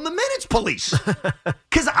slander from the minutes police.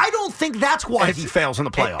 Because I don't think that's why he fails in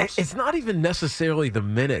the playoffs. It's not even necessarily the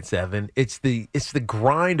minutes, Evan. It's the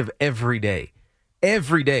grind of every day.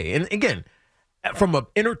 Every day. And again, from an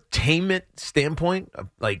entertainment standpoint,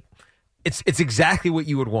 like, it's exactly what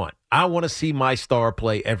you would want. I want to see my star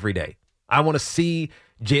play every day. I want to see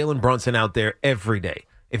Jalen Brunson out there every day.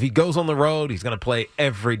 If he goes on the road, he's going to play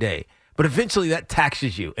every day. But eventually that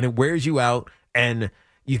taxes you, and it wears you out, and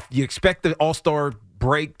you expect the all-star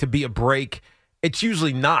break to be a break. It's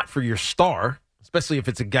usually not for your star, especially if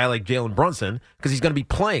it's a guy like Jalen Brunson, because he's going to be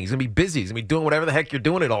playing. He's going to be busy. He's going to be doing whatever the heck you're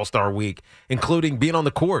doing at All-Star Week, including being on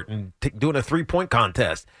the court and doing a three-point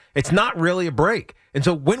contest. It's not really a break. And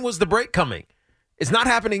so when was the break coming? It's not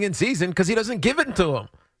happening in season because he doesn't give it to him.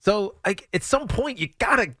 So at some point, you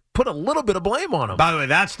got to put a little bit of blame on him. By the way,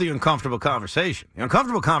 that's the uncomfortable conversation. The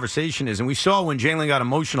uncomfortable conversation is, and we saw when Jalen got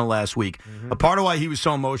emotional last week, a part of why he was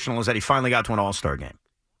so emotional is that he finally got to an All-Star game.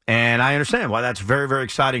 And I understand why that's very, very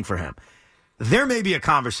exciting for him. There may be a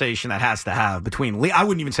conversation that has to have between, I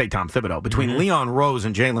wouldn't even say Tom Thibodeau, between Leon Rose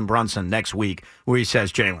and Jalen Brunson next week, where he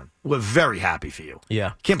says, Jalen, we're very happy for you.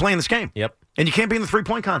 Yeah. Can't play in this game. Yep. And you can't be in the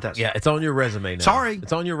three-point contest. Yeah, it's on your resume now. Sorry.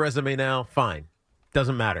 It's on your resume now. Fine.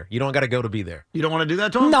 Doesn't matter. You don't got to go to be there. You don't want to do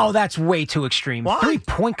that to him? No, that's way too extreme. Why?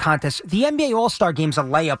 3-point contest. The NBA All-Star Game's a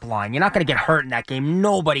layup line. You're not going to get hurt in that game.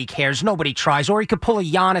 Nobody cares. Nobody tries. Or he could pull a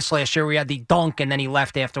Giannis last year where he had the dunk and then he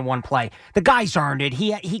left after one play. The guy's earned it.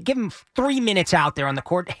 He give him 3 minutes out there on the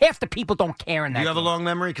court. Half the people don't care in that Do you have game. a long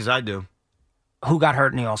memory? Because I do. Who got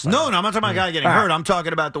hurt in the All-Star? No, I'm not talking about a guy getting hurt. I'm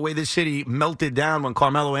talking about the way this city melted down when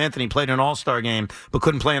Carmelo Anthony played an All-Star game but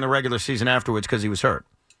couldn't play in the regular season afterwards because he was hurt.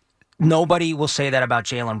 Nobody will say that about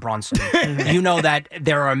Jalen Brunson. You know that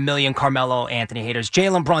there are a million Carmelo Anthony haters.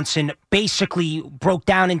 Jalen Brunson basically broke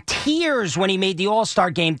down in tears when he made the All-Star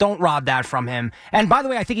game. Don't rob that from him. And by the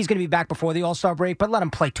way, I think he's going to be back before the All-Star break, but let him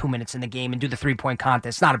play 2 minutes in the game and do the 3-point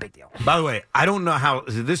contest. Not a big deal. By the way, I don't know how,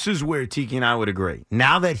 this is where Tiki and I would agree.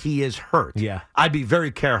 Now that he is hurt, I'd be very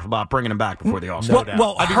careful about bringing him back before the All-Star.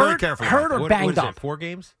 Well, I'd be very careful. Hurt or banged up? 4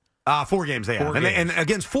 games? 4 games they have. And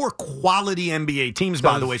against 4 quality NBA teams,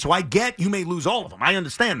 by the way. So I get you may lose all of them. I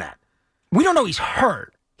understand that. We don't know he's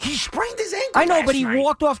hurt. He sprained his ankle. I know, but he last night.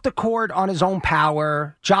 walked off the court on his own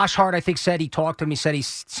power. Josh Hart, I think, said he talked to him. He said he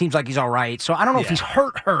seems like he's all right. So I don't know if he's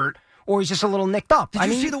hurt, or he's just a little nicked up. Did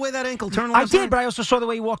you see the way that ankle turned? I did, but I also saw the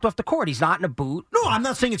way he walked off the court. He's not in a boot. No, I'm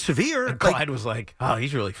not saying it's severe. And Clyde was like, "Oh,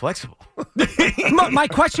 he's really flexible." My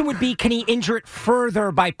question would be, can he injure it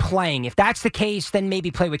further by playing? If that's the case, then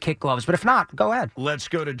maybe play with kid gloves. But if not, go ahead. Let's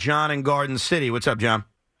go to John in Garden City. What's up, John?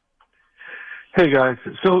 Hey, guys.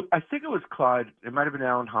 So I think it was Clyde. It might have been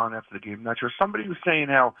Alan Hahn after the game. I'm not sure. Somebody was saying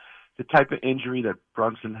how the type of injury that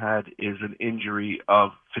Brunson had is an injury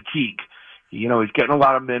of fatigue. He's getting a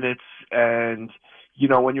lot of minutes, and,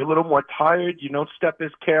 when you're a little more tired, you don't step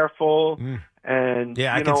as careful. And,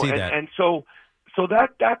 yeah, I can see that. And so that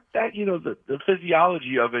the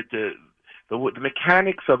physiology of it, the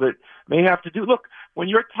mechanics of it may have to do. Look, when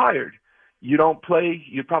you're tired, you don't play,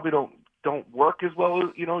 you probably don't work as well,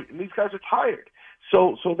 and these guys are tired.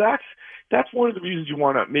 So that's one of the reasons you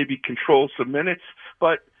want to maybe control some minutes.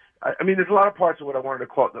 But, I mean, there's a lot of parts of what I wanted to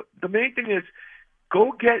call it. The main thing is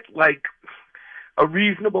go get, a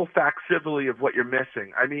reasonable facsimile of what you're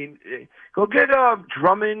missing. I mean, go get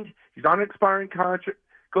Drummond. He's on an expiring contract.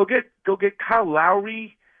 Go get Kyle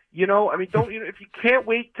Lowry. If you can't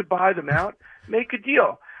wait to buy them out, make a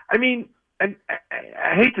deal. I mean, and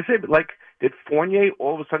I hate to say it, but did Fournier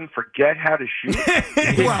all of a sudden forget how to shoot?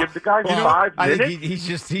 Give the guy 5 minutes. I think he's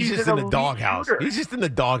just in the doghouse. He's just in the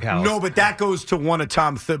doghouse. No, but that goes to one of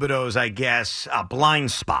Tom Thibodeau's, I guess, blind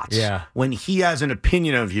spots. Yeah. When he has an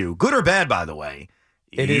opinion of you, good or bad, by the way.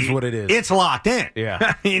 It is what it is. It's locked in. Yeah.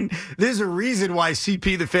 I mean, there's a reason why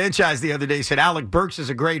CP the franchise the other day said Alec Burks is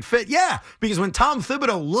a great fit. Yeah, because when Tom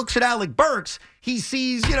Thibodeau looks at Alec Burks, he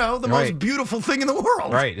sees, the most beautiful thing in the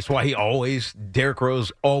world. Right. It's why Derrick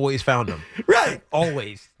Rose always found him. Right.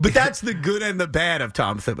 Always. But that's the good and the bad of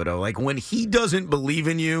Tom Thibodeau. When he doesn't believe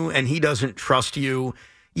in you and he doesn't trust you,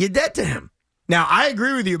 you're dead to him. Now, I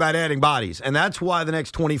agree with you about adding bodies, and that's why the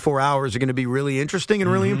next 24 hours are going to be really interesting and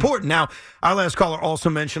really important. Now, our last caller also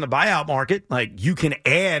mentioned the buyout market. You can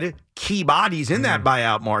add key bodies in that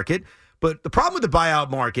buyout market, but the problem with the buyout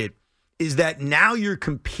market is that now you're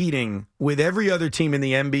competing with every other team in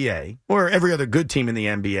the NBA, or every other good team in the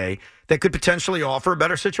NBA, that could potentially offer a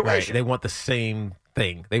better situation. Right. They want the same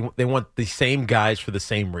thing. They want the same guys for the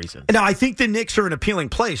same reason. Now, I think the Knicks are an appealing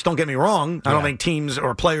place. Don't get me wrong. I don't think teams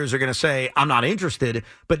or players are going to say, I'm not interested.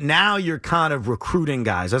 But now you're kind of recruiting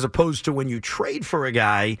guys, as opposed to when you trade for a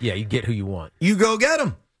guy. Yeah, you get who you want. You go get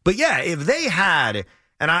him. But yeah, if they had,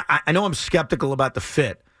 and I know I'm skeptical about the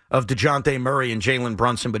fit of DeJounte Murray and Jalen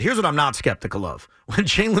Brunson, but here's what I'm not skeptical of. When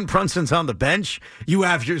Jalen Brunson's on the bench, you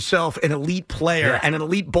have yourself an elite player and an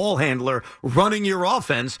elite ball handler running your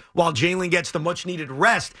offense while Jalen gets the much-needed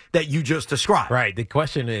rest that you just described. Right. The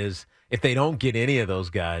question is, if they don't get any of those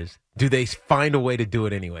guys, do they find a way to do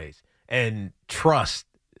it anyways and trust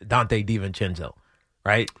Dante DiVincenzo,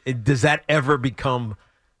 right? Does that ever become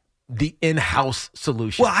the in-house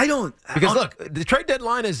solution? Well, I don't. Because, look, the trade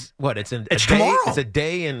deadline is what? It's tomorrow. It's a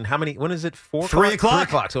day and how many? When is it? 4 o'clock? 3 o'clock. 3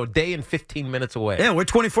 o'clock. So a day and 15 minutes away. Yeah, we're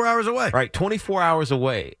 24 hours away. Right, 24 hours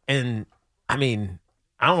away. And, I mean,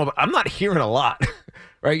 I don't know. I'm not hearing a lot,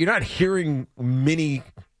 right? You're not hearing many,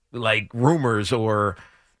 rumors or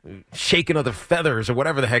shaking of the feathers or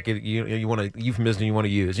whatever the heck you want to, euphemism you want to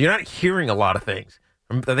use. You're not hearing a lot of things.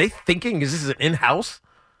 Are they thinking, is this an in-house?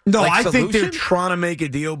 No, I think they're trying to make a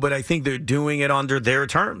deal, but I think they're doing it under their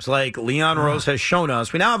terms. Leon Rose has shown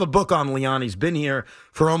us. We now have a book on Leon. He's been here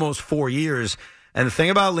for almost 4 years. And the thing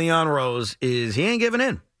about Leon Rose is he ain't giving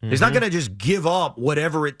in. He's not going to just give up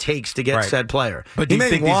whatever it takes to get said player. But do you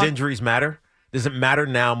think these injuries matter? Does it matter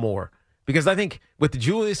now more? Because I think with the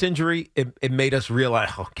Julius injury, it made us realize,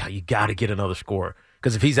 oh, God, you got to get another scorer.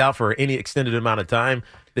 Because if he's out for any extended amount of time,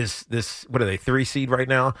 this what are they, 3 seed right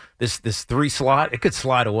now? This 3 slot, it could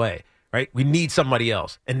slide away, right? We need somebody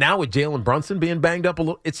else. And now with Jalen Brunson being banged up a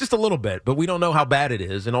little, it's just a little bit, but we don't know how bad it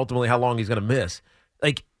is and ultimately how long he's going to miss.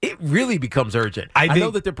 It really becomes urgent. I know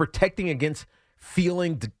that they're protecting against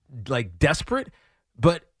feeling desperate,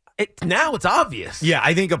 but now it's obvious. Yeah,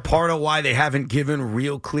 I think a part of why they haven't given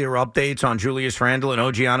real clear updates on Julius Randle and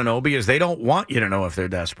OG Anunoby is they don't want you to know if they're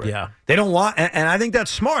desperate. Yeah. They don't want, and I think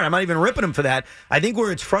that's smart. I'm not even ripping them for that. I think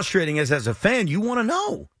where it's frustrating is as a fan, you want to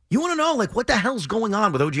know. You want to know, what the hell's going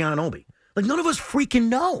on with OG Anunoby? None of us freaking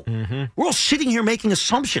know. Mm-hmm. We're all sitting here making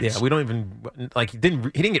assumptions. Yeah, we don't even, he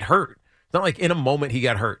didn't get hurt. It's not like in a moment he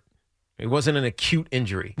got hurt. It wasn't an acute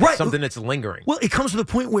injury. Right. It's something that's lingering. Well, it comes to the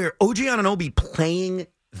point where OG Anunoby playing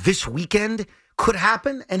this weekend could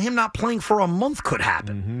happen, and him not playing for a month could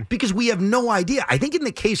happen because we have no idea. I think in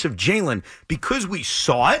the case of Jalen, because we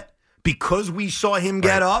saw it, because we saw him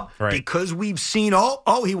get up, because we've seen,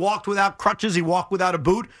 he walked without crutches, he walked without a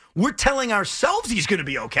boot. We're telling ourselves he's going to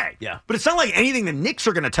be okay. Yeah. But it's not like anything the Knicks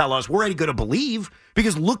are going to tell us we're already going to believe,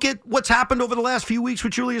 because look at what's happened over the last few weeks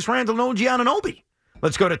with Julius Randle and OG Anunoby.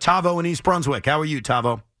 Let's go to Tavo in East Brunswick. How are you,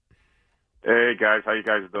 Tavo? Hey, guys. How you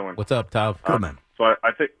guys doing? What's up, Tav? Good, man. So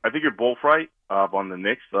I think you're both right on the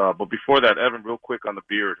Knicks. But before that, Evan, real quick on the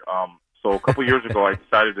beard. So a couple years ago, I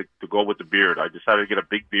decided to go with the beard. I decided to get a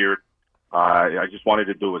big beard. I just wanted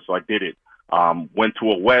to do it, so I did it. Went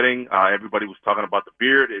to a wedding. Everybody was talking about the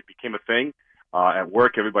beard. It became a thing. At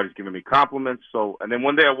work, everybody's giving me compliments. And then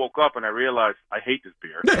one day I woke up and I realized I hate this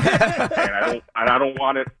beard, and I don't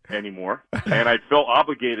want it anymore. And I felt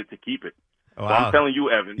obligated to keep it. Wow. So I'm telling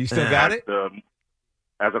you, Evan, You still got it?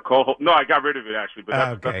 As a co-host, no, I got rid of it actually.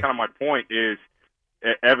 But that's kind of my point. Is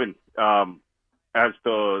Evan, as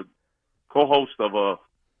the co-host of a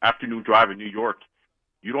afternoon drive in New York,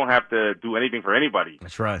 you don't have to do anything for anybody.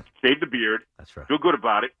 That's right. Shave the beard. That's right. Feel good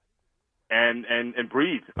about it, and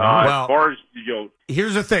breathe. Well, as far as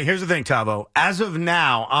here's the thing, Tavo. As of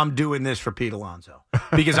now, I'm doing this for Pete Alonso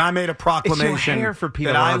because I made a proclamation It's your hair for Pete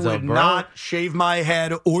that Alonso, I would bro. not shave my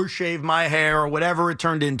head or shave my hair or whatever it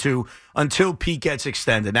turned into until Pete gets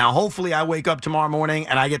extended. Now, hopefully, I wake up tomorrow morning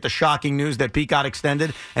and I get the shocking news that Pete got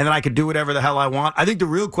extended, and then I could do whatever the hell I want. I think the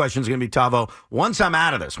real question is going to be, Tavo, once I'm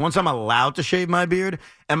out of this, once I'm allowed to shave my beard,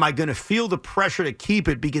 am I going to feel the pressure to keep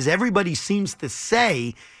it? Because everybody seems to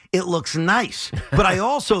say it looks nice. But I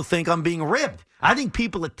also think I'm being ribbed. I think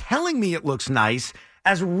people are telling me it looks nice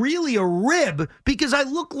as really a rib because I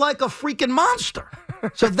look like a freaking monster.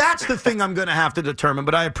 So that's the thing I'm going to have to determine.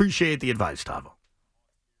 But I appreciate the advice, Tavo.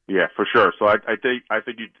 Yeah, for sure. So I think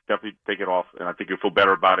you definitely take it off, and I think you'll feel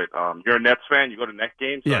better about it. You're a Nets fan. You go to Nets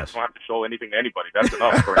games, so Yes. you don't have to show anything to anybody. That's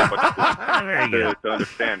enough for everybody to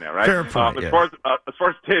understand that, right? Fair point, as far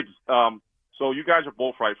as Tibbs, so you guys are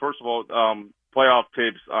both right. First of all, playoff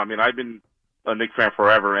Tibbs. I mean, I've been a Knicks fan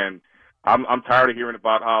forever, and I'm tired of hearing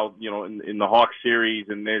about how in the Hawks series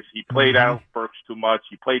and this he played Allen Burks too much.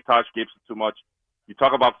 He played Taj Gibson too much. You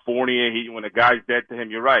talk about Fournier, when a guy's dead to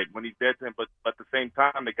him, you're right. When he's dead to him, but at the same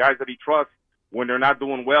time, the guys that he trusts, when they're not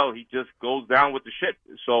doing well, he just goes down with the shit.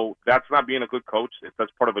 So that's not being a good coach.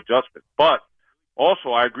 That's part of adjustment. But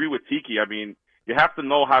also, I agree with Tiki. I mean, you have to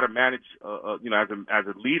know how to manage, as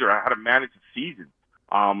a leader, how to manage the season,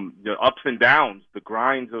 the ups and downs, the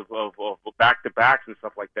grinds of back-to-backs and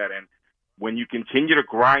stuff like that. And when you continue to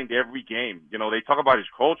grind every game, they talk about his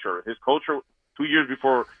culture. His culture 2 years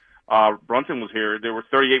before Brunson was here, there were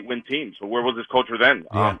 38-win teams. So where was his culture then?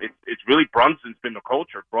 Yeah. It's really Brunson's been the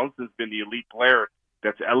culture. Brunson's been the elite player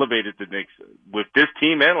that's elevated the Knicks with this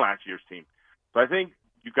team and last year's team. So I think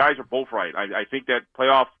you guys are both right. I think that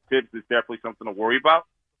playoff Tibbs is definitely something to worry about.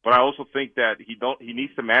 But I also think that he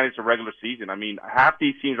needs to manage the regular season. I mean, half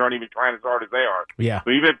these teams aren't even trying as hard as they are. Yeah.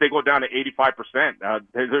 So even if they go down to 85%,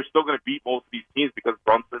 they're still going to beat most of these teams because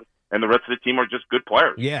Brunson and the rest of the team are just good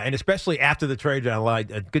players. Yeah, and especially after the trade deadline,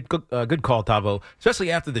 good call, Tavo. Especially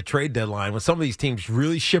after the trade deadline, when some of these teams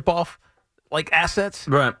really ship off like assets.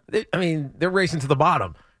 Right. They're racing to the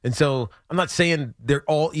bottom, and so I'm not saying they're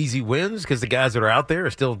all easy wins because the guys that are out there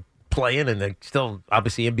are still playing and they're still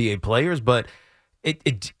obviously NBA players, but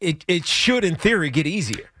it should in theory get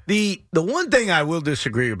easier. The one thing I will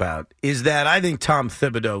disagree about is that I think Tom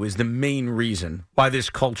Thibodeau is the main reason why this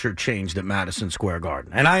culture changed at Madison Square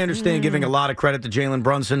Garden. And I understand giving a lot of credit to Jalen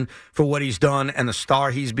Brunson for what he's done and the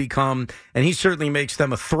star he's become, and he certainly makes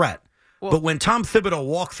them a threat. But when Tom Thibodeau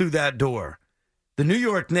walked through that door, the New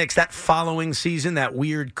York Knicks, that following season, that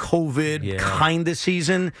weird COVID kind of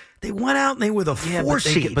season, they went out and they were the 4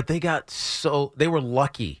 seed. But they were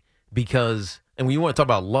lucky because, and when you want to talk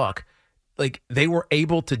about luck, like they were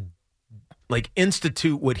able to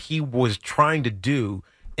institute what he was trying to do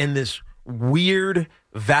in this weird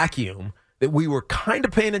vacuum that we were kind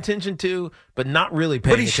of paying attention to, but not really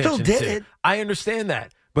paying attention to. But he still did it. I understand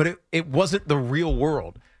that, but it wasn't the real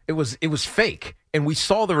world. It was fake. And we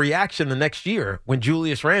saw the reaction the next year when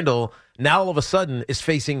Julius Randle now all of a sudden is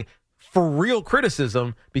facing for real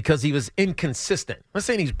criticism because he was inconsistent. I'm not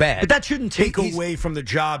saying he's bad. But that shouldn't take away from the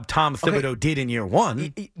job Tom Thibodeau did in year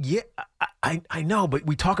one. Yeah, I know, but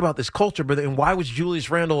we talk about this culture, but then why was Julius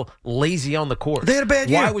Randle lazy on the court? They had a bad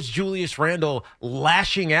year. Why was Julius Randle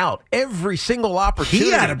lashing out every single opportunity?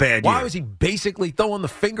 He had a bad year. Why was he basically throwing the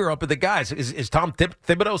finger up at the guys? Is Tom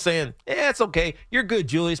Thibodeau saying, it's okay, you're good,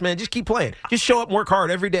 Julius, man, just keep playing. Just show up and work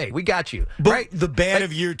hard every day. We got you. But right? the bad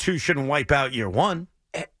of year two shouldn't wipe out year one.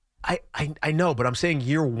 I know, but I'm saying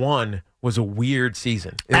year one was a weird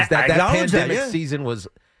season. I That acknowledge pandemic that, yeah. season was.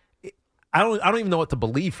 I don't even know what to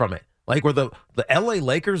believe from it. Like, were the L.A.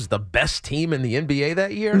 Lakers the best team in the NBA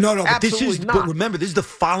that year? No, but Absolutely not. But remember, this is the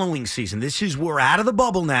following season. We're out of the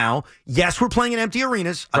bubble now. Yes, we're playing in empty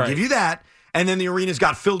arenas. I'll give you that. And then the arenas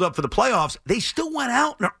got filled up for the playoffs. They still went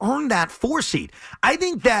out and earned that 4 seed. I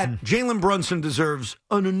think that Jalen Brunson deserves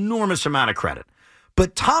an enormous amount of credit.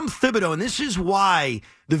 But Tom Thibodeau, and this is why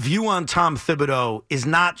the view on Tom Thibodeau is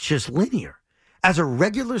not just linear. As a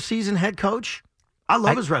regular season head coach, I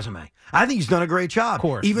love his resume. I think he's done a great job. Of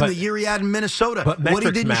course. Even the year he had in Minnesota, what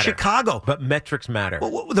he did in Chicago. But metrics matter.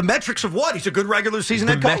 Well, the metrics of what? He's a good regular season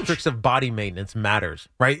head coach. The metrics of body maintenance matters,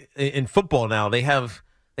 right? In football now, they have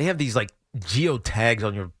these like geotags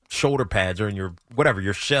on your shoulder pads or in your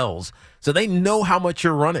your shells, so they know how much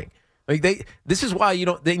you're running. Like this is why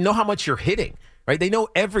they know how much you're hitting. Right? They know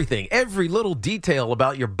everything, every little detail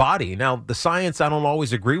about your body. Now, the science I don't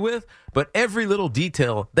always agree with, but every little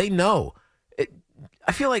detail they know.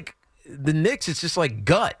 I feel like the Knicks, it's just like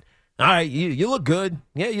gut. All right, you look good.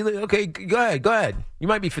 Yeah, you look okay. Go ahead. You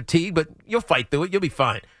might be fatigued, but you'll fight through it. You'll be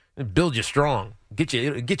fine. Build you strong. Get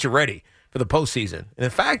you ready for the postseason. And in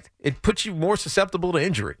fact, it puts you more susceptible to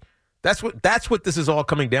injury. That's what this is all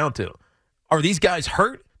coming down to. Are these guys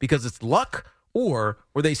hurt because it's luck? Or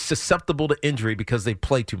were they susceptible to injury because they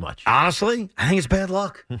play too much? Honestly, I think it's bad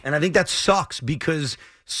luck. And I think that sucks because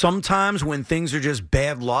sometimes when things are just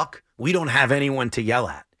bad luck, we don't have anyone to yell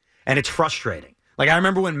at. And it's frustrating. Like, I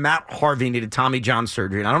remember when Matt Harvey needed Tommy John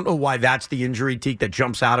surgery, and I don't know why that's the injury, Teak, that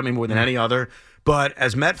jumps out at me more than any other. But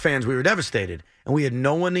as Met fans, we were devastated, and we had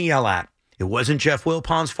no one to yell at. It wasn't Jeff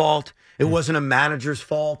Wilpon's fault. It wasn't a manager's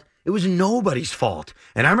fault. It was nobody's fault.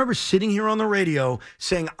 And I remember sitting here on the radio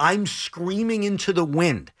saying, I'm screaming into the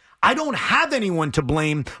wind. I don't have anyone to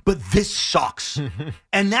blame, but this sucks.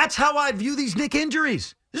 And that's how I view these Knick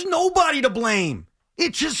injuries. There's nobody to blame.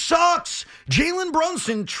 It just sucks. Jalen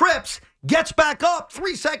Brunson trips, gets back up,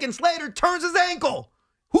 3 seconds later, turns his ankle.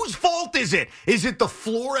 Whose fault is it? Is it the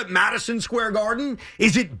floor at Madison Square Garden?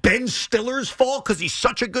 Is it Ben Stiller's fault because he's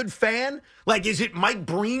such a good fan? Like, is it Mike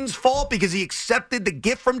Breen's fault because he accepted the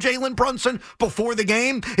gift from Jalen Brunson before the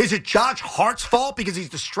game? Is it Josh Hart's fault because he's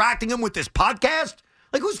distracting him with this podcast?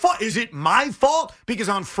 Like, whose fault? Is it my fault because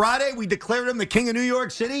on Friday we declared him the king of New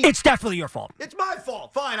York City? It's definitely your fault. It's my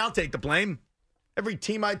fault. Fine, I'll take the blame. Every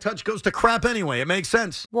team I touch goes to crap anyway. It makes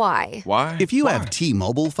sense. Why? If you have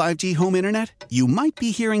T-Mobile 5G home internet, you might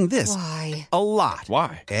be hearing this Why? a lot.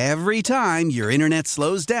 Why? Every time your internet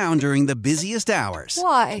slows down during the busiest hours.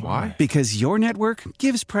 Why? Because your network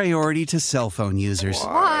gives priority to cell phone users.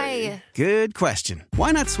 Why? Good question.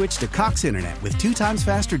 Why not switch to Cox Internet with 2 times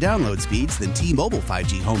faster download speeds than T-Mobile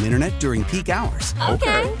 5G home internet during peak hours?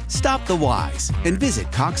 Okay. Stop the whys and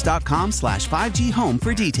visit cox.com/5G home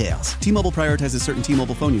for details. T-Mobile prioritizes certain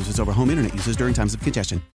T-Mobile phone users over home internet users during times of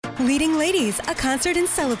congestion. Leading Ladies, a concert in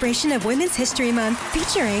celebration of Women's History Month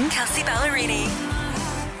featuring Kelsey Ballerini,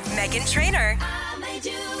 Meghan Trainor,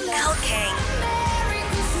 Elle King,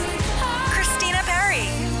 Christina Perri.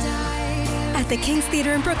 At the King's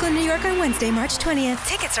Theater in Brooklyn, New York on Wednesday, March 20th.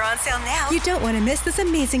 Tickets are on sale now. You don't want to miss this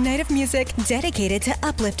amazing night of music dedicated to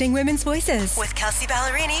uplifting women's voices. With Kelsey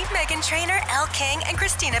Ballerini, Meghan Trainor, Elle King, and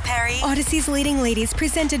Christina Perri. Odyssey's Leading Ladies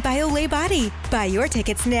presented by Olay Body. Buy your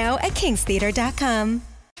tickets now at kingstheater.com.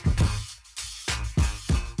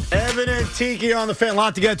 Evan and Tiki on the fan. A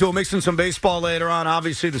lot to get to. We'll mix in some baseball later on.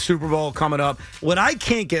 Obviously, the Super Bowl coming up. What I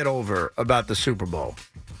can't get over about the Super Bowl,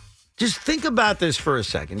 just think about this for a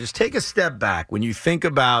second. Just take a step back when you think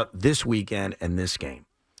about this weekend and this game.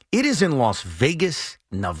 It is in Las Vegas,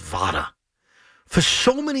 Nevada. For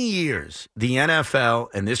so many years, the NFL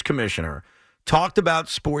and this commissioner talked about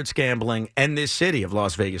sports gambling and this city of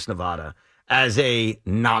Las Vegas, Nevada as a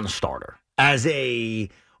non-starter, as a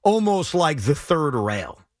almost like the third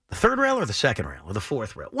rail. The third rail or the second rail or the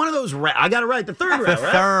fourth rail? One of those rail. I got it right. The third rail, The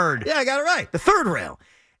right? third. Yeah, I got it right. The third rail.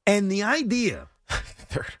 And the idea...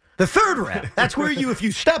 The third rail. That's where if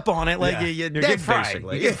you step on it, like you're dead, get fried.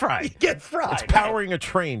 basically. You get fried. You get fried. It's powering a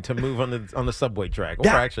train to move on the subway track, or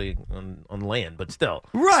actually on land, but still.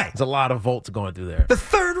 Right. There's a lot of volts going through there. The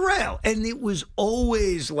third rail. And it was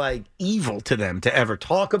always like evil to them to ever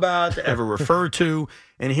talk about, to ever refer to.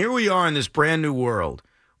 And here we are in this brand new world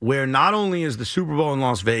where not only is the Super Bowl in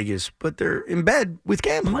Las Vegas, but they're in bed with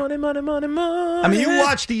gambling. Money, money, money, money. I mean, you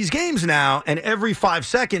watch these games now, and every 5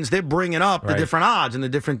 seconds they're bringing up the different odds and the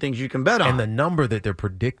different things you can bet on. And the number that they're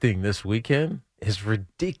predicting this weekend is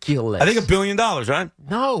ridiculous. I think $1 billion, right?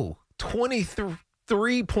 No,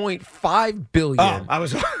 23.5 billion. Oh, I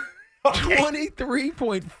was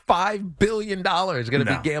 $23.5 billion going to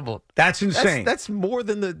be gambled. That's insane. That's more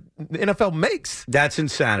than the NFL makes. That's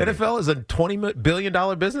insanity. NFL is a $20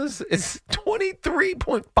 billion business. It's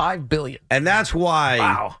 $23.5 billion. And that's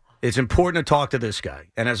why it's important to talk to this guy.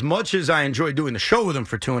 And as much as I enjoyed doing the show with him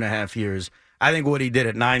for 2.5 years, I think what he did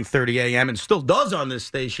at 9:30 a.m. and still does on this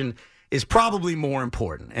station is probably more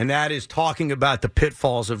important. And that is talking about the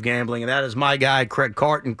pitfalls of gambling. And that is my guy, Craig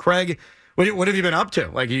Carton. Craig, what have you been up to?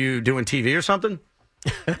 Like, are you doing TV or something?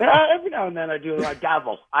 Every now and then I do. I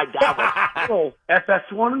dabble. Oh,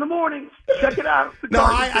 FS1 in the morning. Check it out. No,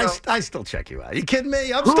 I still check you out. Are you kidding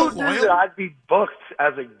me? I'm still loyal. I'd be booked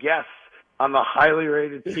as a guest on the highly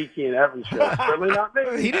rated Tiki and Evan show. Certainly not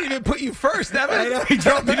me. He didn't even put you first, Evan. I know, he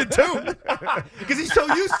dropped me to 2 because he's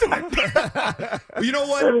so used to it. You know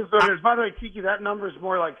what? By the way, Tiki, that number is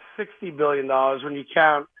more like $60 billion when you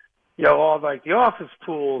count, all like the office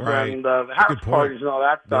pools and the house parties and all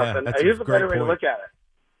that stuff. Yeah, and here's a better way to look at it.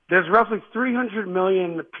 There's roughly 300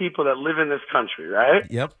 million people that live in this country, right?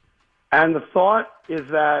 Yep. And the thought is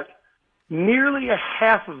that nearly a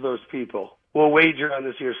half of those people will wager on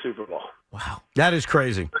this year's Super Bowl. Wow. That is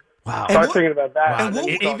crazy. Wow. Start thinking about that. Wow.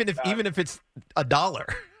 Even if it's $1.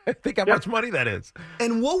 Think how much money that is.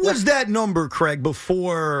 And what was that number, Craig,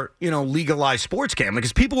 before, legalized sports gambling?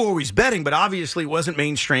 Because people were always betting, but obviously it wasn't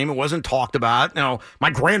mainstream. It wasn't talked about.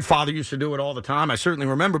 My grandfather used to do it all the time. I certainly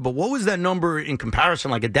remember. But what was that number in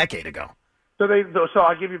comparison like a decade ago? So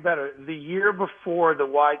I'll give you better. The year before the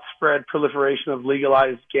widespread proliferation of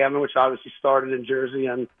legalized gambling, which obviously started in Jersey,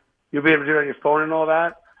 and you'll be able to do it on your phone and all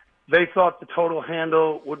that, they thought the total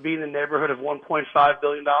handle would be in the neighborhood of $1.5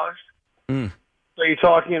 billion. So you're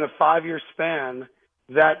talking in a 5-year span,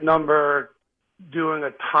 that number doing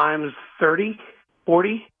a times 30,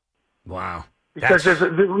 40. Wow. Because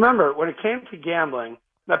remember, when it came to gambling,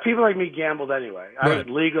 now people like me gambled anyway. I was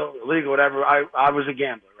legal, illegal, whatever. I was a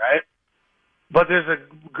gambler, right? But there's a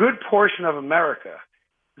good portion of America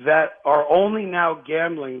that are only now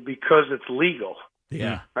gambling because it's legal.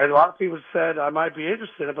 Yeah. Right? A lot of people said, I might be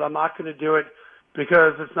interested in it, but I'm not going to do it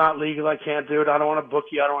because it's not legal. I can't do it. I don't want to book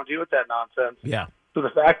you. I don't want to deal with that nonsense. Yeah. So the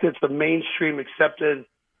fact that it's the mainstream accepted,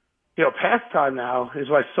 pastime now is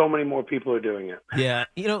why so many more people are doing it. Yeah.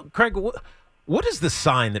 Craig, what is the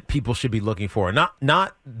sign that people should be looking for?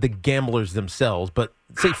 Not the gamblers themselves, but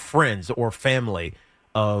say friends or family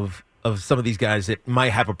of some of these guys that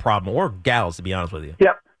might have a problem, or gals, to be honest with you.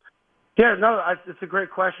 Yep. Yeah, no, it's a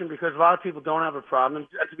great question because a lot of people don't have a problem.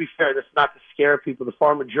 And to be fair, that's not to scare people. The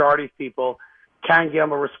far majority of people can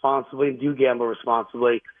gamble responsibly and do gamble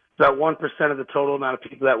responsibly. About 1% of the total amount of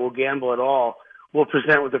people that will gamble at all will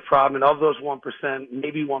present with a problem. And of those 1%,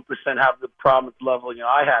 maybe 1% have the problem at the level,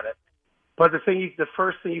 I had it. But the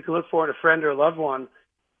first thing you can look for in a friend or a loved one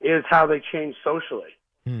is how they change socially.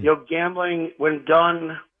 Gambling, when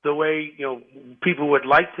done the way, people would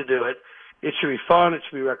like to do it, it should be fun. It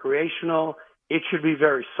should be recreational. It should be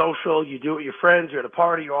very social. You do it with your friends. You're at a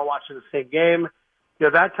party. You're all watching the same game.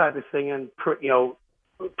 That type of thing. And,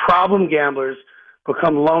 problem gamblers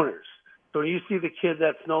become loners. So when you see the kid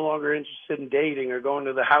that's no longer interested in dating or going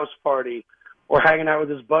to the house party or hanging out with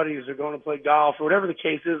his buddies or going to play golf or whatever the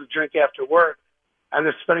case is, a drink after work, and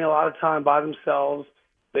they're spending a lot of time by themselves,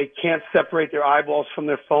 they can't separate their eyeballs from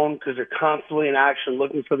their phone because they're constantly in action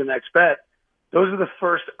looking for the next bet. Those are the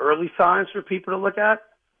first early signs for people to look at.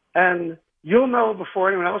 And you'll know before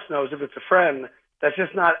anyone else knows if it's a friend that's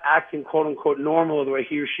just not acting, quote-unquote, normal the way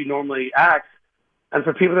he or she normally acts. And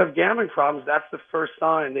for people that have gambling problems, that's the first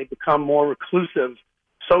sign. They become more reclusive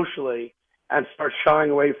socially and start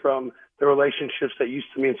shying away from the relationships that used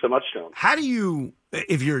to mean so much to them. How do you,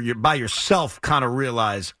 if you're by yourself, kind of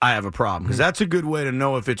realize I have a problem? Because that's a good way to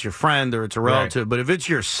know if it's your friend or it's a relative. Right. But if it's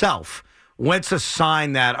yourself, what's a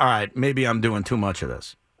sign that, all right, maybe I'm doing too much of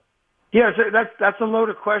this? Yeah, so that's a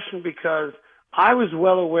loaded question because I was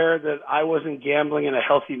well aware that I wasn't gambling in a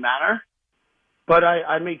healthy manner, but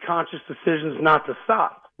I made conscious decisions not to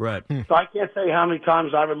stop. Right. So I can't say how many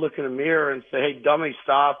times I would look in a mirror and say, hey, dummy,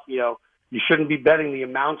 stop. You shouldn't be betting the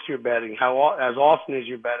amounts you're betting, as often as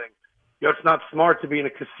you're betting. It's not smart to be in a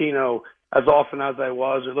casino as often as I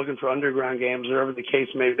was or looking for underground games or whatever the case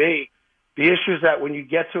may be. The issue is that when you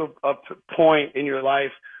get to a point in your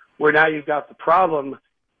life where now you've got the problem,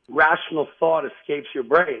 rational thought escapes your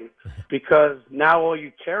brain because now all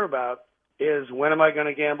you care about is when am I going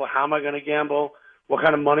to gamble, how am I going to gamble, what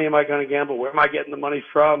kind of money am I going to gamble, where am I getting the money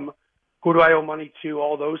from, who do I owe money to,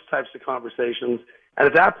 all those types of conversations. And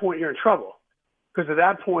at that point, you're in trouble because at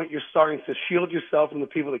that point, you're starting to shield yourself from the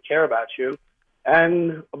people that care about you.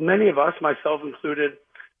 And many of us, myself included,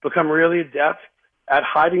 become really adept at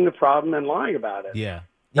hiding the problem and lying about it. Yeah.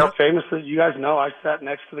 Famously, you guys know, I sat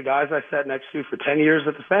next to the guys I sat next to for 10 years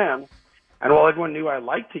at the Fan, and while everyone knew I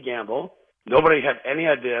liked to gamble, nobody had any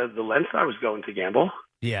idea the length I was going to gamble.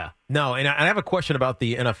 Yeah. No, and I have a question about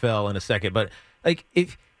the NFL in a second, but like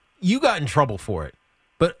if you got in trouble for it,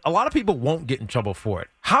 but a lot of people won't get in trouble for it.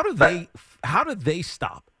 How do they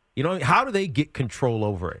stop? You know, how do they get control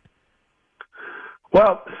over it?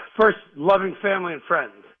 Well, first, loving family and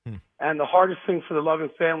friends. And the hardest thing for the loving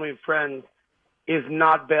family and friends is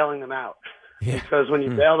not bailing them out. Yeah. Because when you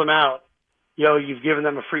bail them out, you've given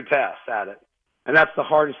them a free pass at it. And that's the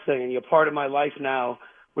hardest thing. And part of my life now,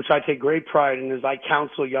 which I take great pride in, is I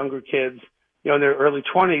counsel younger kids, in their early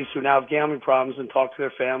 20s who now have gambling problems and talk to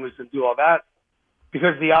their families and do all that.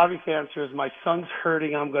 Because the obvious answer is, my son's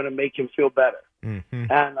hurting, I'm going to make him feel better.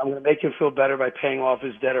 Mm-hmm. And I'm going to make him feel better by paying off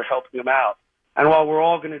his debt or helping him out. And while we're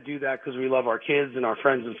all going to do that because we love our kids and our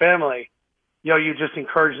friends and family, you just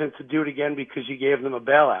encourage them to do it again because you gave them a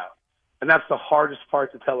bailout. And that's the hardest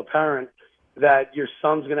part to tell a parent, that your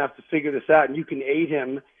son's going to have to figure this out, and you can aid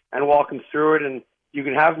him and walk him through it, and you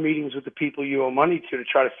can have meetings with the people you owe money to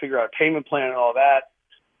try to figure out a payment plan and all that.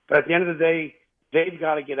 But at the end of the day, they've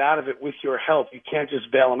got to get out of it with your help. You can't just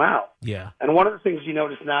bail them out. Yeah. And one of the things you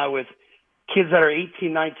notice now with kids that are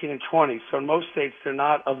 18, 19, and 20, so in most states they're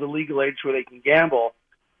not of the legal age where they can gamble,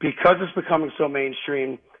 because it's becoming so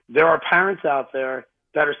mainstream, there are parents out there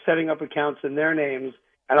that are setting up accounts in their names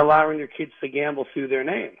and allowing their kids to gamble through their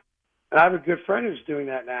name. And I have a good friend who's doing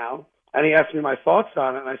that now, and he asked me my thoughts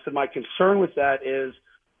on it, and I said my concern with that is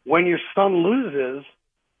when your son loses,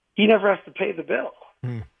 he never has to pay the bill.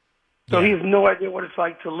 So he has no idea what it's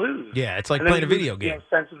like to lose. Yeah, it's like playing a video game.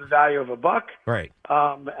 Sense of the value of a buck. Right.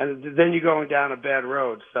 And then you're going down a bad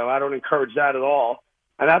road. So I don't encourage that at all.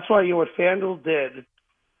 And that's why, what FanDuel did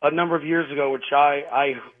a number of years ago, which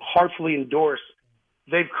I heartfully endorse,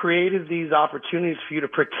 they've created these opportunities for you to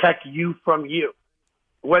protect you from you,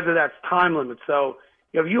 whether that's time limits. So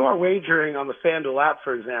if you are wagering on the FanDuel app,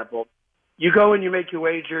 for example, you go and you make your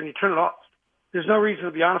wager and you turn it off. There's no reason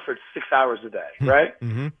to be on it for 6 hours a day, right?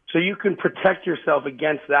 Mm-hmm. So you can protect yourself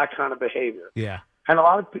against that kind of behavior. Yeah. And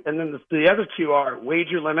then the other two are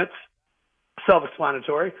wager limits,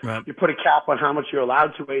 self-explanatory. Right. You put a cap on how much you're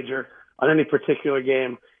allowed to wager on any particular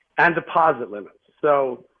game, and deposit limits.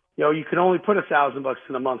 So, you can only put $1,000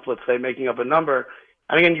 in a month, let's say, making up a number.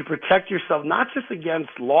 And again, you protect yourself not just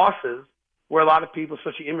against losses, where a lot of people,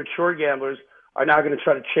 especially immature gamblers, are now going to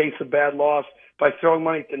try to chase a bad loss by throwing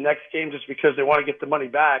money at the next game just because they want to get the money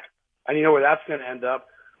back, and you know where that's going to end up,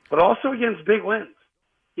 but also against big wins.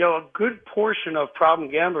 A good portion of problem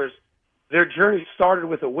gamblers, their journey started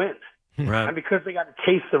with a win. Right. And because they got a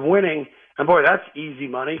taste of winning, and boy, that's easy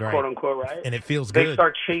money, right, quote unquote, right? And it feels good. They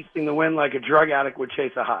start chasing the win like a drug addict would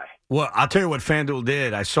chase a high. Well, I'll tell you what FanDuel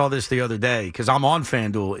did. I saw this the other day because I'm on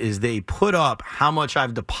FanDuel, is they put up how much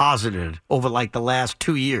I've deposited over like the last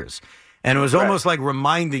 2 years. And it was almost like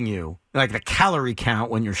reminding you, like the calorie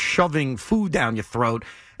count when you're shoving food down your throat.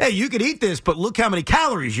 Hey, you could eat this, but look how many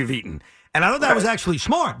calories you've eaten. And I thought that was actually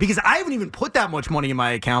smart because I haven't even put that much money in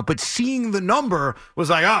my account, but seeing the number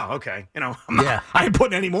was like, oh, okay. I ain't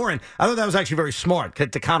putting any more in. I thought that was actually very smart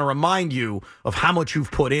to kind of remind you of how much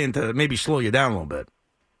you've put in to maybe slow you down a little bit.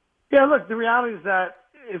 Yeah, look, the reality is that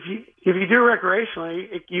if you do recreationally,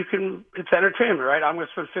 it's entertainment, right? I'm going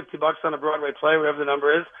to spend $50 on a Broadway play, whatever the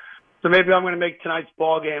number is. So maybe I'm going to make tonight's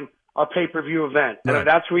ball game a pay-per-view event. And if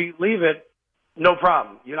that's where you leave it, no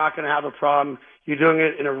problem. You're not going to have a problem. You're doing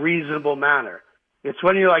it in a reasonable manner. It's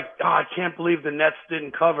when you're like, oh, I can't believe the Nets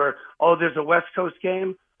didn't cover. Oh, there's a West Coast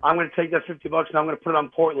game. I'm going to take that $50 and I'm going to put it on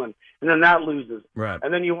Portland. And then that loses. Right.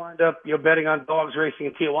 And then you wind up betting on dogs racing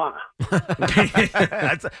in Tijuana.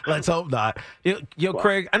 Let's hope not.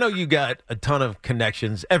 Craig, I know you got a ton of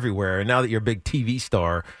connections everywhere. And now that you're a big TV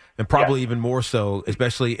star, and probably even more so,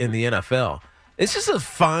 especially in the NFL. It's just a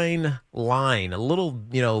fine line, a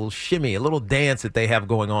little, shimmy, a little dance that they have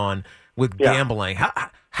going on with gambling.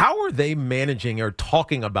 How are they managing or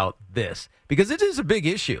talking about this? Because it is a big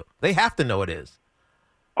issue. They have to know it is.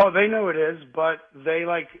 Oh, they know it is, but they,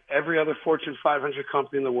 like every other Fortune 500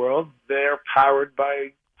 company in the world, they're powered by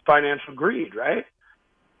financial greed, right?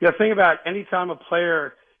 Think about any time a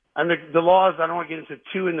player, and the laws, I don't want to get into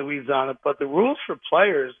too in the weeds on it, but the rules for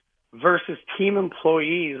players versus team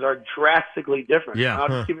employees are drastically different. Yeah. And I'll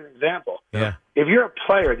just give you an example. Yeah. If you're a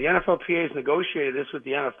player, the NFLPA has negotiated this with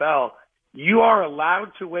the NFL, you are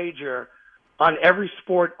allowed to wager on every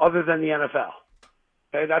sport other than the NFL.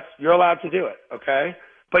 Okay, you're allowed to do it, okay?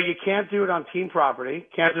 But you can't do it on team property,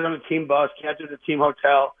 can't do it on a team bus, can't do it at the team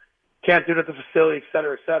hotel, can't do it at the facility, et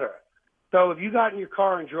cetera, et cetera. So if you got in your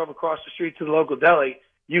car and drove across the street to the local deli,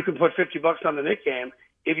 you can put $50 on the Knicks game,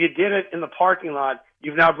 If you did it in the parking lot,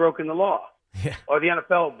 you've now broken the law. Yeah. Or the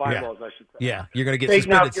NFL bylaws, I should say. Yeah, you're going to get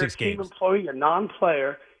Now, suspended you're 6 a team games. employee, a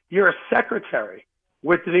non-player. You're a secretary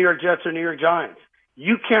with the New York Jets or New York Giants.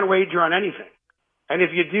 You can't wager on anything. And if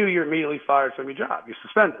you do, you're immediately fired from your job. You're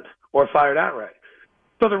suspended or fired outright.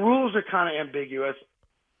 So the rules are kind of ambiguous.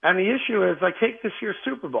 And the issue is, like, take this year's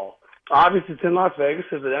Super Bowl. Obviously, it's in Las Vegas.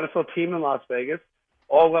 There's an NFL team in Las Vegas.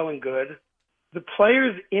 All well and good. The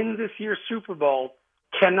players in this year's Super Bowl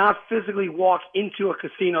cannot physically walk into a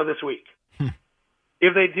casino this week.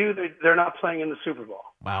 If they do, they're not playing in the Super Bowl.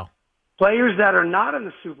 Wow. Players that are not in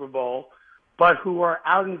the Super Bowl, but who are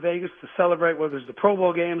out in Vegas to celebrate, whether it's the Pro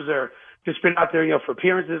Bowl games or just been out there, for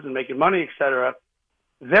appearances and making money, et cetera,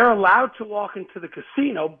 they're allowed to walk into the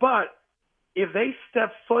casino, but if they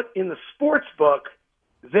step foot in the sports book,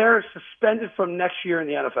 they're suspended from next year in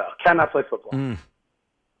the NFL. Cannot play football.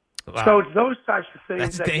 Wow. So it's those types of things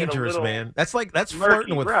That's that dangerous, get a little man. That's murky,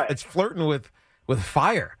 flirting with right. it's flirting with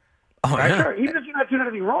fire. Oh, Right, yeah. sure. Even if you're not doing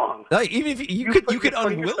anything wrong. Like, even if you You're could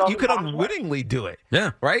putting yourself in harm's way. unwittingly do it.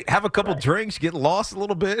 Yeah. Right? Have a couple drinks, get lost a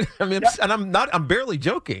little bit. I mean, I'm barely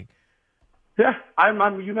joking. Yeah, you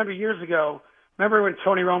remember years ago. Remember when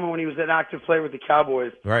Tony Romo, when he was an active player with the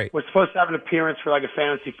Cowboys, Right. was supposed to have an appearance for like a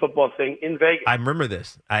fantasy football thing in Vegas. I remember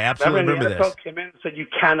this. I absolutely remember the NFL this. came in and said you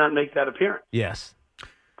cannot make that appearance. Yes.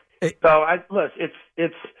 So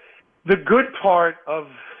it's the good part of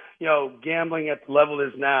gambling at the level it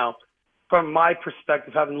is now, from my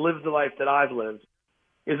perspective, having lived the life that I've lived,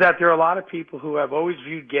 is that there are a lot of people who have always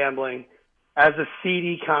viewed gambling as a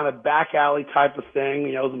seedy kind of back alley type of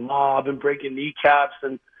thing, the mob and breaking kneecaps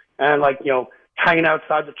and hanging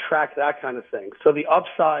outside the track, that kind of thing. So the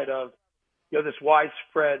upside of this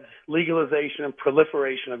widespread legalization and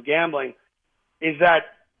proliferation of gambling is that,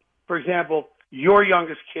 for example, your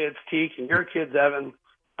youngest kids, Teak, and your kids, Evan,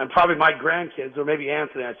 and probably my grandkids, or maybe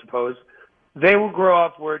Anthony, I suppose, they will grow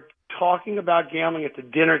up where talking about gambling at the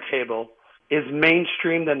dinner table is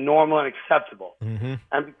mainstream and normal and acceptable. Mm-hmm.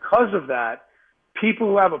 And because of that, people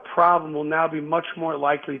who have a problem will now be much more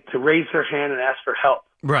likely to raise their hand and ask for help.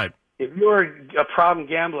 Right. If you're a problem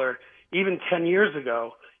gambler, even 10 years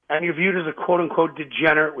ago, and you're viewed as a quote-unquote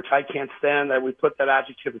degenerate, which I can't stand, that we put that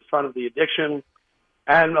adjective in front of the addiction,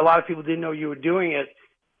 and a lot of people didn't know you were doing it,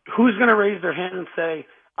 who's going to raise their hand and say,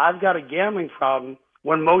 I've got a gambling problem,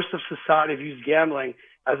 when most of society views gambling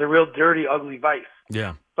as a real dirty, ugly vice?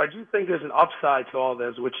 Yeah. So I do think there's an upside to all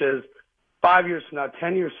this, which is 5 years from now,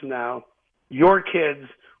 10 years from now, your kids,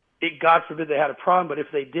 God forbid they had a problem, but if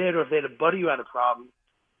they did, or if they had a buddy who had a problem,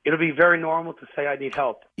 it'll be very normal to say, I need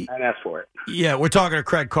help, and ask for it. Yeah, we're talking to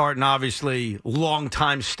Craig Carton, obviously,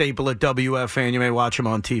 longtime staple at WFAN. You may watch him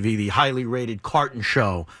on TV, the highly rated Carton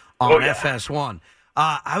Show on FS1.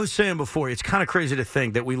 I was saying before, it's kind of crazy to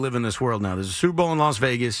think that we live in this world now. There's a Super Bowl in Las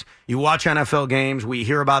Vegas. You watch NFL games. We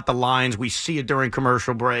hear about the lines. We see it during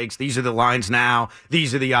commercial breaks. These are the lines now.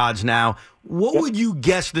 These are the odds now. What would you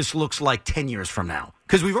guess this looks like 10 years from now?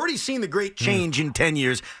 Because we've already seen the great change in 10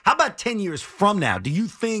 years. How about 10 years from now? Do you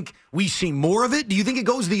think we see more of it? Do you think it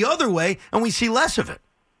goes the other way and we see less of it?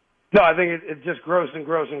 No, I think it just grows and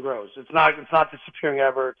grows and grows. It's not disappearing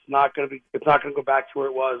ever. It's not going to go back to where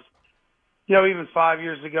it was. Even 5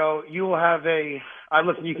 years ago, you will have you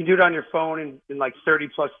can do it on your phone in like 30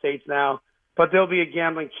 plus states now, but there'll be a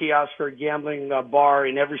gambling kiosk or a gambling bar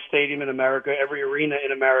in every stadium in America, every arena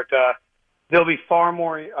in America. There'll be far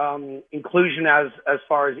more inclusion as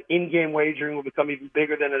far as in-game wagering will become even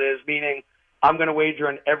bigger than it is, meaning I'm going to wager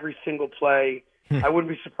on every single play. I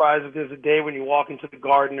wouldn't be surprised if there's a day when you walk into the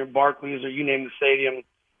Garden or Barclays or you name the stadium,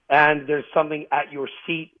 and there's something at your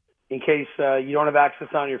seat in case you don't have access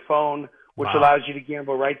on your phone, which allows you to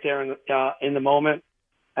gamble right there in the moment.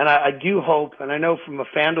 And I do hope, and I know from a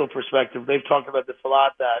FanDuel perspective, they've talked about this a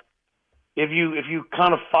lot, that if you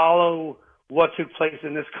kind of follow what took place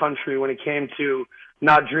in this country when it came to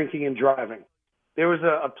not drinking and driving, there was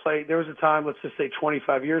a time, let's just say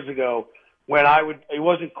 25 years ago, when it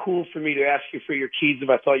wasn't cool for me to ask you for your keys if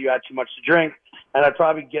I thought you had too much to drink, and I'd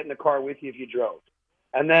probably get in the car with you if you drove.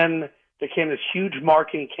 And then there came this huge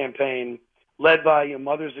marketing campaign led by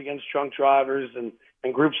Mothers Against Drunk Drivers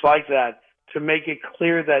and groups like that to make it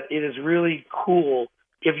clear that it is really cool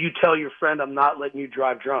if you tell your friend, I'm not letting you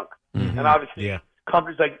drive drunk. Mm-hmm. And obviously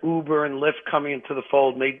companies like Uber and Lyft coming into the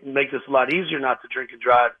fold make this a lot easier not to drink and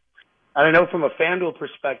drive. And I know from a FanDuel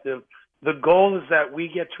perspective, the goal is that we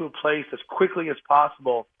get to a place as quickly as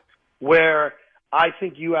possible where I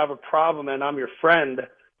think you have a problem and I'm your friend,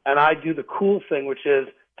 and I do the cool thing, which is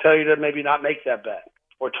tell you to maybe not make that bet,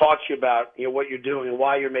 or talk to you about what you're doing and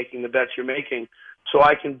why you're making the bets you're making, so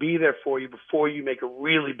I can be there for you before you make a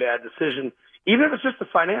really bad decision, even if it's just a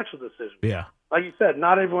financial decision. Yeah. Like you said,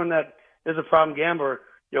 not everyone that is a problem gambler,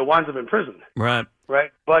 winds up in prison. Right.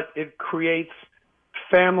 Right. But it creates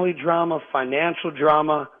family drama, financial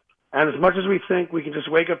drama. And as much as we think we can just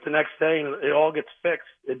wake up the next day and it all gets fixed,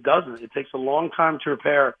 it doesn't. It takes a long time to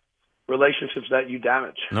repair relationships that you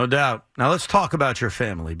damage. No doubt. Now let's talk about your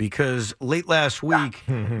family, because late last week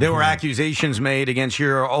there were accusations made against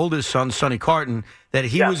your oldest son, Sonny Carton, that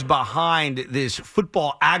he was behind this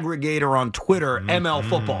football aggregator on Twitter, ML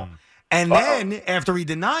Football. And then after he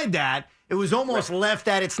denied that, it was almost left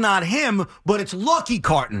that it's not him, but it's Lucky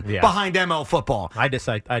Carton behind ML Football. I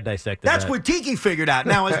dissected That's that. what Tiki figured out.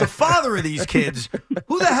 Now, as the father of these kids,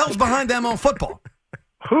 who the hell's behind ML Football?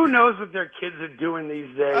 Who knows what their kids are doing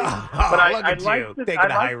these days? But I like the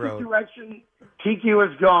direction Tiki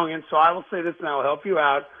was going, and so I will say this, and I will help you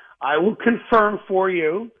out. I will confirm for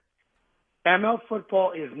you, ML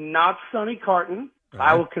Football is not Sonny Carton.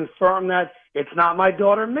 I will confirm that it's not my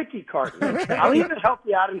daughter, Mickey Carton. I'll even help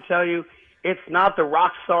you out and tell you it's not the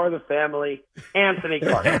rock star of the family, Anthony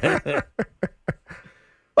Carton.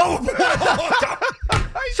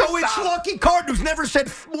 So it's Lucky Carton, who's never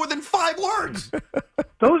said more than 5 words.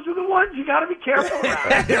 Those are the ones you got to be careful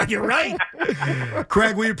around. You're right.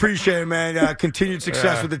 Craig, we appreciate it, man. Continued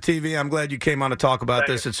success with the TV. I'm glad you came on to talk about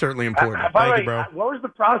this. It's certainly important. By the way, bro. What was the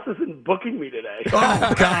process in booking me today?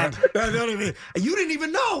 Oh, God. You didn't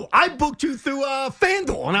even know. I booked you through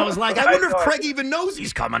FanDuel, and I was like, I wonder if Craig even knows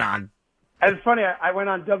he's coming on. And it's funny, I went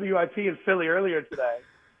on WIP in Philly earlier today.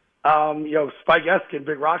 Spike Eskin,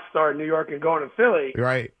 big rock star in New York, and going to Philly.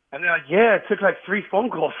 Right. And they're like, yeah, it took like 3 phone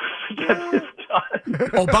calls to get this done.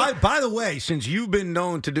 Oh, by the way, since you've been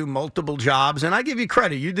known to do multiple jobs, and I give you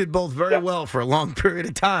credit, you did both very well for a long period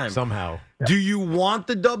of time. Somehow. Do you want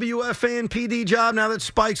the WFA and PD job now that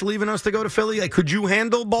Spike's leaving us to go to Philly? Like, could you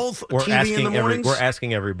handle both TV in the mornings? We're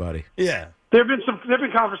asking everybody. Yeah. There have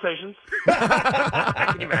been conversations. I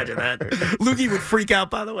can imagine that. Lukey would freak out,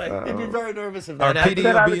 by the way. He'd be very nervous if that happened.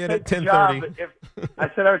 Our PD will be in at 10:30.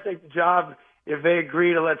 I said I would take the job if they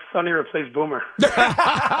agree to let Sonny replace Boomer.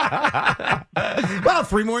 Well,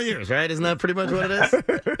 3 more years, right? Isn't that pretty much what it is?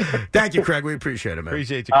 Thank you, Craig. We appreciate it, man.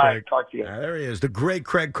 Appreciate you, Craig. All right, talk to you. There he is, the great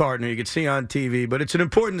Craig Carton, you can see on TV. But it's an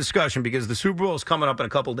important discussion because the Super Bowl is coming up in a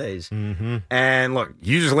couple days. Mm-hmm. And look,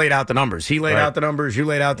 you just laid out the numbers. He laid out the numbers. You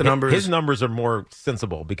laid out the numbers. His numbers are more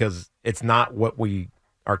sensible because it's not what we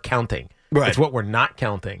are counting. Right. It's what we're not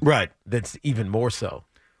counting. Right. That's even more so.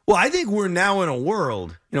 Well, I think we're now in a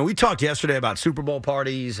world, we talked yesterday about Super Bowl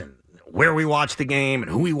parties and where we watch the game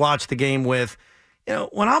and who we watch the game with.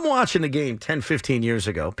 When I'm watching the game 10, 15 years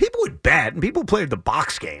ago, people would bet and people played the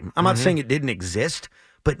box game. I'm not saying it didn't exist,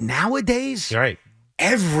 but nowadays,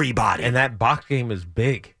 everybody. And that box game is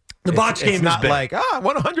big. The box game is not big. Like, I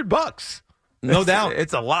won $100. No doubt.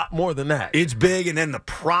 It's a lot more than that. It's big, and then the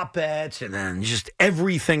prop bets, and then just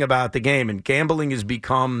everything about the game. And gambling has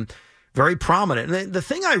become very prominent. And the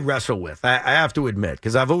thing I wrestle with, I have to admit,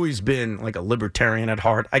 because I've always been like a libertarian at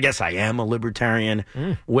heart. I guess I am a libertarian,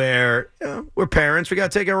 where we're parents. We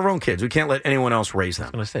got to take care of our own kids. We can't let anyone else raise them. I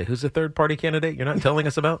was going to say, who's the third-party candidate you're not telling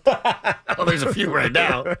us about? Well, there's a few right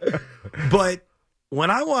now. But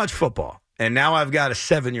when I watch football, and now I've got a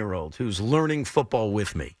 7-year-old who's learning football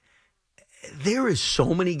with me, there is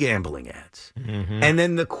so many gambling ads. Mm-hmm. And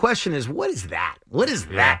then the question is, what is that? What does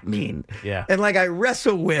that mean? Yeah. And I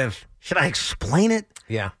wrestle with, should I explain it?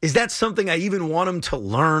 Yeah. Is that something I even want him to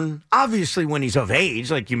learn? Obviously, when he's of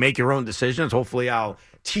age, you make your own decisions. Hopefully, I'll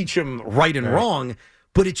teach him right and wrong.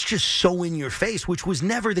 But it's just so in your face, which was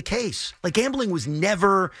never the case. Gambling was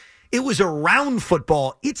never... It was around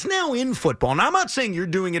football. It's now in football. And I'm not saying you're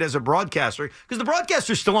doing it as a broadcaster, because the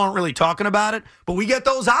broadcasters still aren't really talking about it, but we get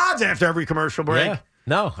those odds after every commercial break. Yeah.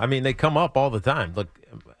 No, they come up all the time. Look,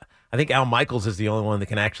 I think Al Michaels is the only one that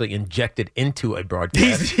can actually inject it into a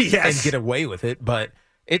broadcast and get away with it, but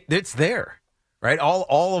it's there, right?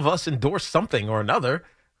 All of us endorse something or another.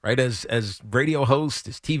 Right, as radio host,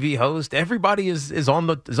 as TV host, everybody is on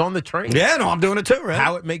the train. Yeah, no, I'm doing it too. Right?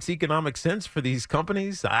 How it makes economic sense for these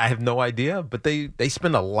companies, I have no idea. But they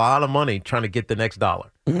spend a lot of money trying to get the next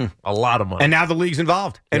dollar. Mm-hmm. A lot of money, and now the league's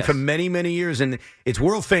involved. And for many, many years, and it's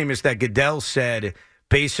world famous that Goodell said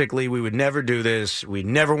basically we would never do this. We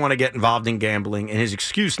never want to get involved in gambling. And his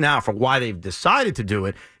excuse now for why they've decided to do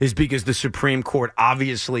it is because the Supreme Court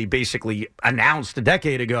obviously basically announced a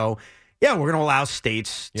decade ago, yeah, we're going to allow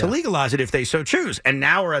states to legalize it if they so choose. And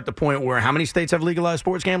now we're at the point where how many states have legalized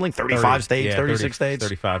sports gambling? 35 states, 36 states?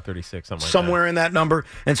 35, 36, something like somewhere in that number.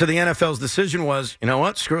 And so the NFL's decision was, you know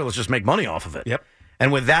what, screw it, let's just make money off of it. Yep.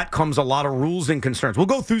 And with that comes a lot of rules and concerns. We'll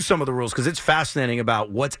go through some of the rules because it's fascinating about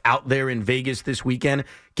what's out there in Vegas this weekend,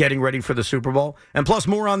 getting ready for the Super Bowl, and plus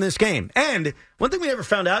more on this game. And one thing we never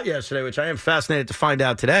found out yesterday, which I am fascinated to find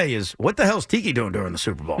out today, is what the hell's Tiki doing during the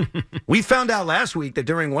Super Bowl? We found out last week that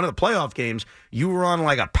during one of the playoff games, you were on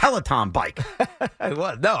like a Peloton bike. I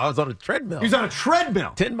was. No, I was on a treadmill. He was on a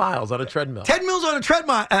treadmill. 10 miles on a treadmill. 10 miles on a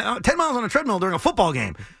treadmill. 10 miles on a treadmill during a football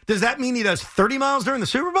game. Does that mean he does 30 miles during the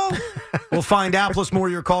Super Bowl? We'll find out. Plus more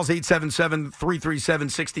of your calls,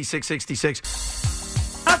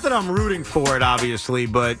 877-337-6666. Not that I'm rooting for it, obviously,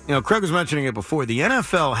 but Craig was mentioning it before. The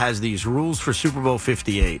NFL has these rules for Super Bowl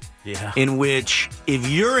 58, in which if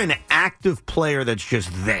you're an active player that's just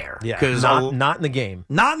there, not in the game,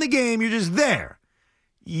 you're just there,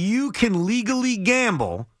 you can legally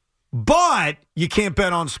gamble, but you can't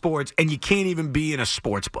bet on sports, and you can't even be in a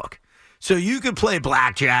sports book. So you could play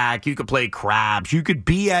blackjack, you could play craps, you could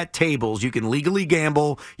be at tables, you can legally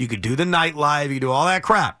gamble, you could do the nightlife, you could do all that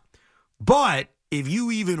crap. But if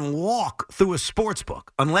you even walk through a sports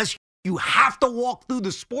book, unless you have to walk through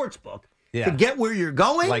the sports book to get where you're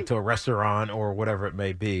going, like to a restaurant or whatever it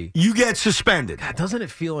may be, you get suspended. God, doesn't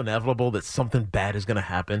it feel inevitable that something bad is going to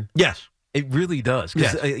happen? Yes. It really does.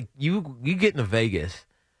 Because you get into Vegas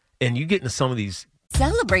and you get into some of these.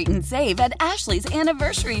 Celebrate and save at Ashley's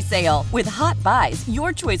Anniversary Sale. With Hot Buys,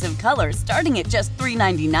 your choice of colors starting at just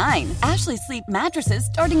 $3.99. Ashley Sleep mattresses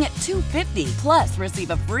starting at $2.50. Plus,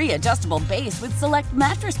 receive a free adjustable base with select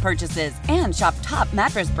mattress purchases. And shop top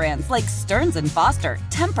mattress brands like Stearns & Foster,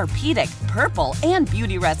 Tempur-Pedic, Purple, and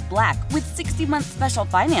Beautyrest Black with 60-month special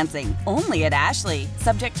financing. Only at Ashley.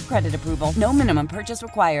 Subject to credit approval. No minimum purchase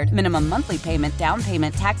required. Minimum monthly payment, down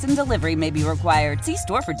payment, tax, and delivery may be required. See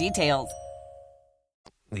store for details.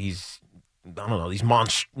 These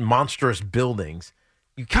monstrous buildings.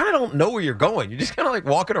 You kind of don't know where you're going. You're just kind of like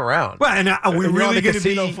walking around. Well, and are we really going to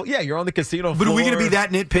be? You're on the casino But floor. are we going to be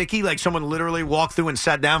that nitpicky? Like someone literally walked through and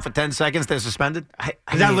sat down for 10 seconds, they're suspended?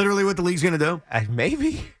 Is that literally what the league's going to do?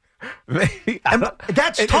 Maybe.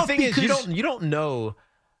 That's tough. The thing is, you don't know.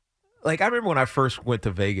 Like I remember when I first went to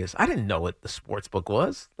Vegas, I didn't know what the sports book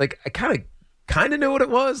was. Like I kind of knew what it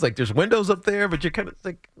was. Like there's windows up there, but you're kind of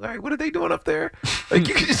like, all right, what are they doing up there? Like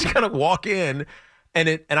you can just kind of walk in,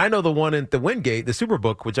 and I know the one at the Wingate, the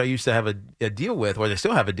Superbook, which I used to have a deal with, or I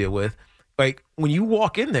still have a deal with. Like when you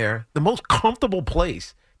walk in there, the most comfortable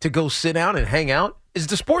place to go sit down and hang out is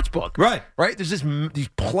the sports book. Right. There's these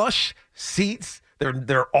plush seats.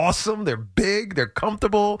 They're awesome. They're big. They're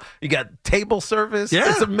comfortable. You got table service.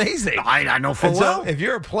 Yeah. It's amazing. I know full well. So if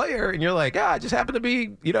you're a player and you're like, I just happen to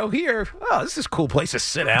be, here. Oh, this is a cool place to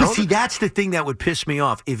sit down. But see, that's the thing that would piss me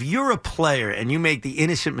off. If you're a player and you make the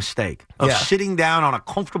innocent mistake of sitting down on a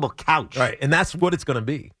comfortable couch. Right, and that's what it's going to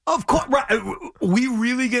be. Of course. Right. Are we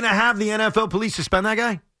really going to have the NFL police suspend that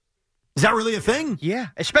guy? Is that really a thing? Yeah,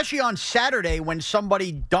 especially on Saturday when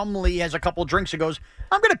somebody dumbly has a couple drinks and goes,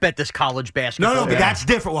 I'm going to bet this college basketball. No, but that's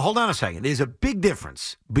different. Well, hold on a second. There's a big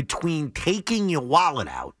difference between taking your wallet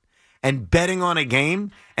out and betting on a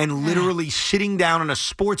game and literally sitting down in a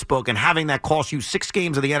sports book and having that cost you 6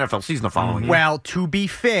 games of the NFL season the following year. Well, to be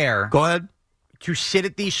fair. Go ahead. To sit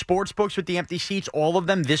at these sports books with the empty seats, all of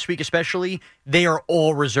them, this week especially, they are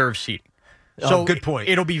all reserve seating. So good point.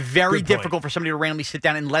 It'll be very difficult for somebody to randomly sit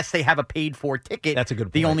down unless they have a paid-for ticket. That's a good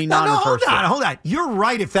point. The only non-reverse. Hold on. You're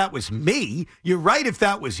right if that was me. You're right if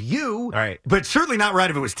that was you. All right. But certainly not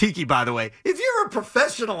right if it was Tiki, by the way. If you're a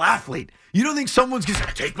professional athlete, you don't think someone's going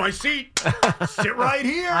to take my seat, sit right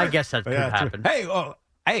here? I guess that could happen.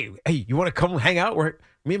 Hey, you want to come hang out?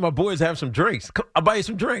 Me and my boys have some drinks. I'll buy you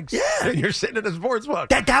some drinks. Yeah. And you're sitting in a sports book.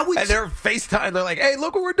 That would... And they're FaceTime. They're like, hey,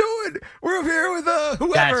 look what we're doing. We're up here with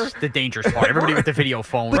whoever. That's the dangerous part. Everybody with the video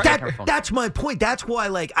phone. But that's my point. That's why,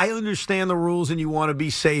 I understand the rules and you want to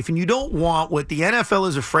be safe and you don't want what the NFL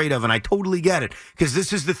is afraid of, and I totally get it, because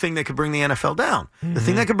this is the thing that could bring the NFL down. Mm-hmm. The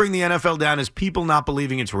thing that could bring the NFL down is people not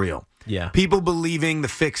believing it's real. Yeah. People believing the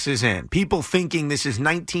fix is in. People thinking this is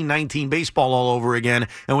 1919 baseball all over again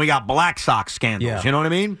and we got Black Sox scandals. Yeah. You know what I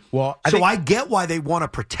mean? Well, I get why they want to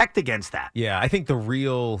protect against that. Yeah, I think the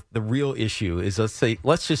real issue is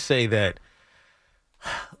let's just say that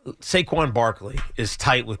Saquon Barkley is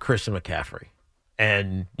tight with Christian McCaffrey.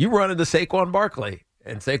 And you run into Saquon Barkley.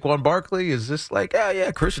 And Saquon Barkley is just like,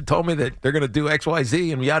 Christian told me that they're going to do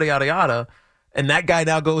XYZ and yada, yada, yada. And that guy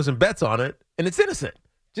now goes and bets on it, and it's innocent.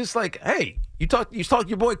 Just like, hey, you talked to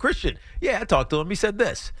your boy Christian. Yeah, I talked to him. He said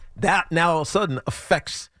this. That now all of a sudden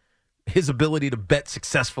affects his ability to bet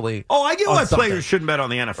successfully. Oh, I get why players shouldn't bet on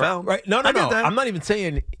the NFL. Right? No. I'm not even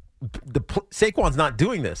saying Saquon's not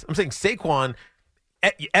doing this. I'm saying Saquon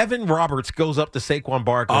Evan Roberts goes up to Saquon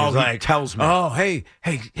Barkley. Oh, and he like, tells me. Oh, hey,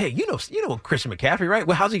 you know Christian McCaffrey, right?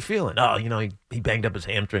 Well, how's he feeling? Oh, he banged up his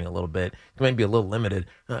hamstring a little bit. He may be a little limited.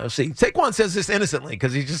 See, Saquon says this innocently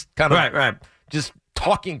because he's just kind of right. just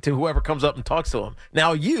talking to whoever comes up and talks to him.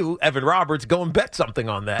 Now you, Evan Roberts, go and bet something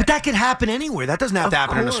on that. But that could happen anywhere. That doesn't have to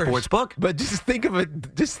happen in a sports book. But just think of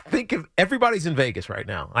it. Just think of everybody's in Vegas right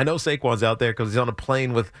now. I know Saquon's out there because he's on a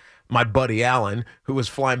plane with my buddy Alan, who was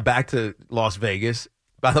flying back to Las Vegas.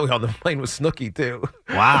 By the way, on the plane was Snooki, too.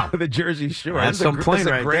 Wow. The Jersey Shore. That's some plane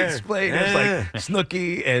right great there. plane. Yeah. It's like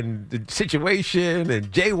Snooki and The Situation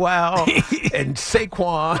and JWoww and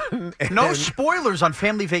Saquon. And, No spoilers on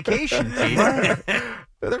Family Vacation, Pete.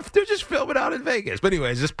 They're just filming out in Vegas. But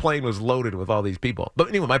anyways, this plane was loaded with all these people. But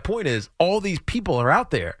anyway, my point is, all these people are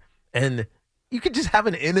out there. And you could just have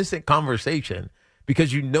an innocent conversation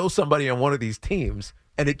because you know somebody on one of these teams,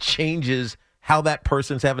 and it changes how that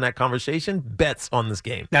person's having that conversation, bets on this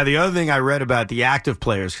game. Now, the other thing I read about the active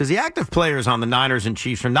players, because the active players on the Niners and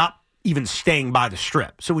Chiefs are not even staying by the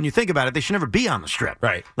Strip. So when you think about it, they should never be on the Strip.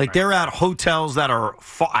 Right. Like they're at hotels that are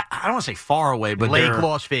far, I don't want to say far away, but Lake they're...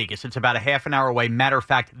 Las Vegas. It's about a half an hour away. Matter of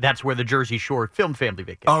fact, that's where the Jersey Shore film Family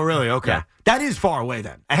Vacation. Oh, really? Okay. Yeah. That is far away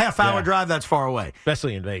then. A half-hour drive, that's far away.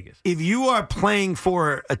 Especially in Vegas. If you are playing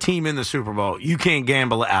for a team in the Super Bowl, you can't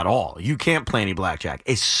gamble at all. You can't play any blackjack.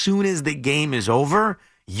 As soon as the game is over,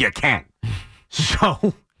 you can.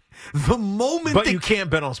 So the moment... But you can't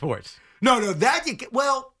bet on sports. No, that you can...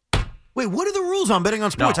 Well... Wait, what are the rules on betting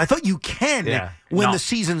on sports? No. I thought you can when the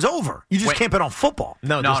season's over. You just can't bet on football.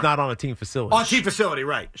 No, just not on a team facility. On team facility,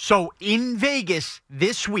 right. So in Vegas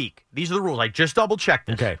this week, these are the rules. I just double-checked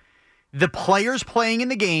this. Okay. The players playing in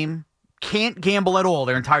the game can't gamble at all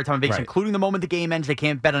their entire time in Vegas, Right. including the moment the game ends. They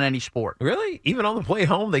can't bet on any sport. Really? Even on the play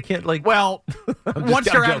home, they can't, like... Well,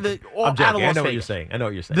 once they're out of joking. the I'm joking. out of Las I know what Vegas. you're saying. I know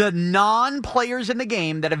what you're saying. The non-players in the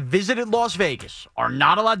game that have visited Las Vegas are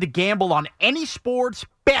not allowed to gamble on any sports,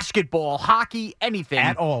 basketball, hockey, anything.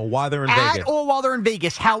 At all, while they're in At Vegas. all while they're in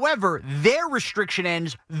Vegas. However, their restriction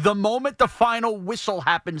ends the moment the final whistle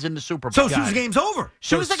happens in the Super Bowl. So as soon as the game's over.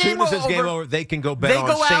 So as as the game soon as this over, game over, they can go bet they on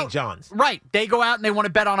go St. out- John's. Right. They go out and they want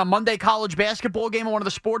to bet on a Monday college basketball game on one of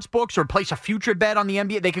the sports books or place a future bet on the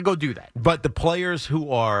NBA. They could go do that. But the players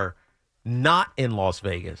who are not in Las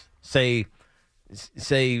Vegas, say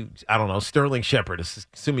I don't know, Sterling Shepard,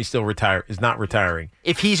 assume he's still is not retiring.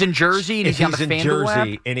 If he's in Jersey and If he's on the in FanDuel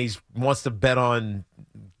Jersey app, and he wants to bet on,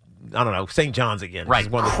 I don't know, St. John's again. right,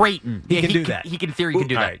 He's one of the- Creighton. He Yeah, can do that. He can, in theory, can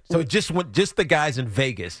do All that. right. So just the guys in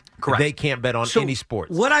Vegas, Correct. they can't bet on any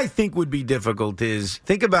sports. What I think would be difficult is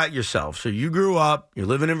think about yourself. So you grew up, you're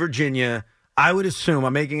living in Virginia. I would assume,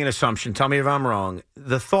 I'm making an assumption, tell me if I'm wrong,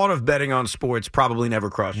 the thought of betting on sports probably never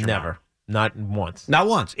crossed your mind. Never. Not once. Not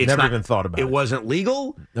once. It's Never not, even thought about it. It wasn't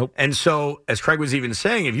legal. Nope. And so, as Craig was even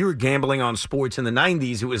saying, if you were gambling on sports in the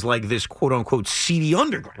 90s, it was like this quote-unquote seedy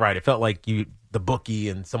underground. Right. It felt like the bookie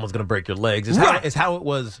and someone's going to break your legs. It's how it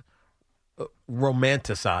was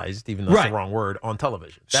romanticized, even though it's the wrong word, on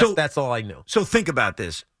television. That's all I knew. So think about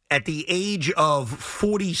this. At the age of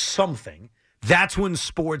 40-something, that's when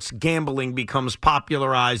sports gambling becomes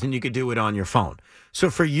popularized and you could do it on your phone. So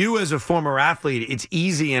for you as a former athlete, it's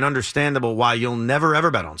easy and understandable why you'll never, ever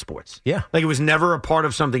bet on sports. Yeah. Like it was never a part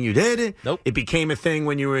of something you did. Nope. It became a thing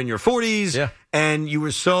when you were in your 40s. Yeah. And you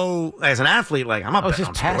were so, as an athlete, like, I'm not I was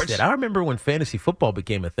betting just on past sports. it. I remember when fantasy football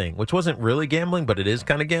became a thing, which wasn't really gambling, but it is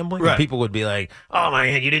kind of gambling. Right. And people would be like, "Oh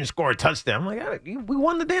man, you didn't score a touchdown." I'm like, "We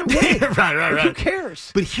won the damn game." right. Who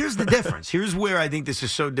cares? But here's the difference. Here's where I think this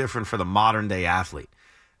is so different for the modern day athlete.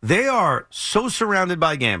 They are so surrounded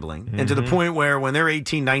by gambling, and to the point where when they're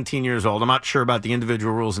 18, 19 years old, I'm not sure about the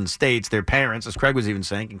individual rules in states, their parents, as Craig was even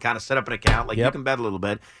saying, can kind of set up an account, like you can bet a little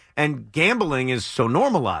bit. And gambling is so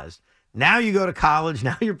normalized. Now you go to college,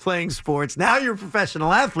 now you're playing sports, now you're a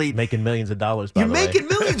professional athlete. Making millions of dollars, by You're the way. making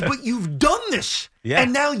millions, but you've done this. Yeah.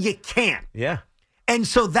 And now you can't. Yeah. And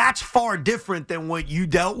so that's far different than what you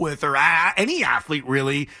dealt with, or any athlete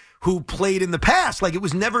really, who played in the past. Like, it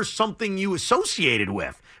was never something you associated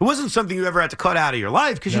with. It wasn't something you ever had to cut out of your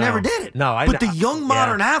life because you never did it. No, But the young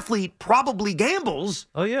modern athlete probably gambles.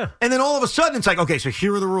 Oh, yeah. And then all of a sudden it's like, okay, so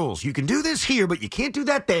here are the rules. You can do this here, but you can't do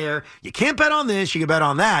that there. You can't bet on this. You can bet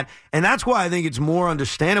on that. And that's why I think it's more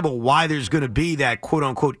understandable why there's going to be that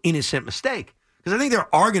quote-unquote innocent mistake. Because I think there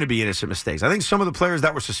are going to be innocent mistakes. I think some of the players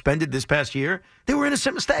that were suspended this past year, they were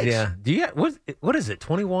innocent mistakes. Yeah. Do you? What is it?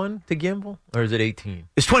 21 to gamble, or is it 18?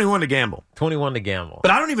 It's 21 to gamble. 21 to gamble. But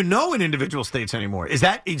I don't even know in individual states anymore. Is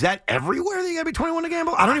that everywhere that you got to be 21 to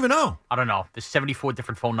gamble? I don't even know. I don't know. There's 74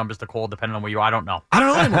 different phone numbers to call depending on where you are. I don't know. I don't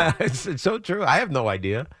know anymore. It's so true. I have no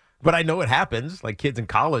idea, but I know it happens. Like kids in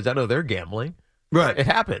college, I know they're gambling. Right. It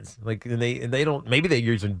happens. Like, and they don't. Maybe they're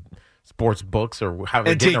using sports books or how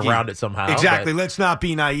they're getting around it somehow. Exactly. Let's not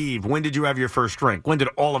be naive. When did you have your first drink? When did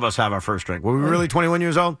all of us have our first drink? Were we really 21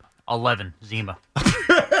 years old? 11, Zima.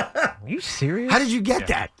 Are you serious? How did you get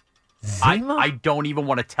that? I don't even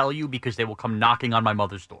want to tell you because they will come knocking on my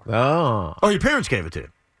mother's door. Oh, your parents gave it to you?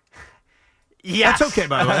 Yes. That's okay,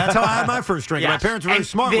 by the way. That's how I had my first drink. Yes. My parents were very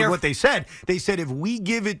smart with what they said. They said, if we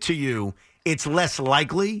give it to you, it's less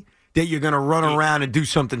likely that you're going to run around and do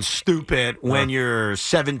something stupid when you're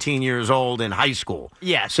 17 years old in high school.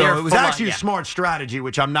 Yeah. So it was actually a smart strategy,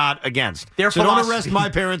 which I'm not against. So don't arrest my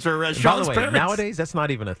parents or arrest Sean's parents. Nowadays, that's not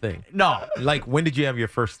even a thing. No. Like, when did you have your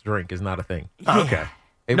first drink is not a thing. Oh, okay.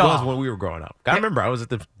 It was when we were growing up. I remember I was at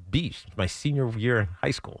the beach my senior year in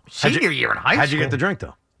high school. How'd you get the drink,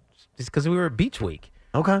 though? Just because we were at beach week.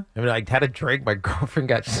 Okay. I mean, I had a drink. My girlfriend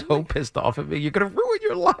got so pissed off at me. You're going to ruin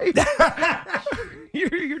your life.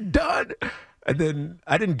 You're done. And then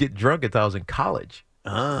I didn't get drunk until I was in college.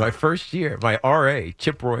 My first year, my RA,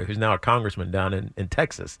 Chip Roy, who's now a congressman down in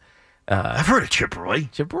Texas. I've heard of Chip Roy.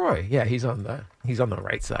 Chip Roy, yeah, he's on the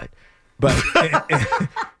right side. But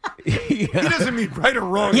he doesn't mean right or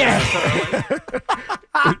wrong. Yeah.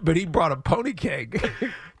 But he brought a pony keg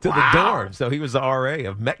to the dorm. So he was the RA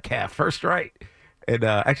of Metcalf, first right. And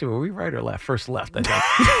actually, were we right or left? First left, I think.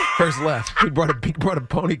 First left. He brought a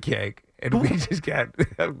pony keg. And we just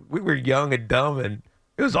we were young and dumb, and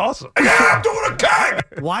it was awesome. Yeah, I'm doing a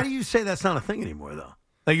keg! Why do you say that's not a thing anymore, though?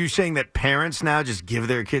 Like, you're saying that parents now just give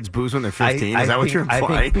their kids booze when they're 15? Is that what you're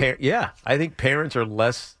implying? I think parents are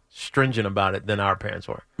less stringent about it than our parents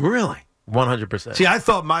were. Really? 100%. See, I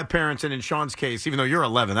thought my parents, and in Sean's case, even though you're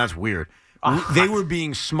 11, that's weird. They were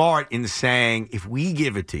being smart in saying, if we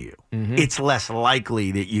give it to you, it's less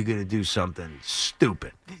likely that you're going to do something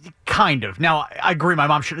stupid. Kind of. Now, I agree my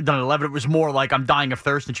mom should have done it at 11. It was more like I'm dying of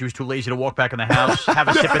thirst and she was too lazy to walk back in the house, have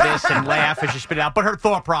a sip of this, and laugh as she spit it out. But her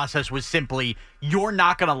thought process was simply, you're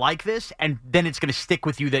not going to like this, and then it's going to stick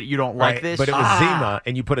with you that you don't like this. But it was Zima,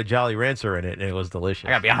 and you put a Jolly Rancher in it, and it was delicious.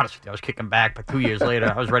 I got to be honest with you. I was kicking back, but 2 years later,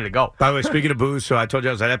 I was ready to go. By the way, speaking of booze, so I told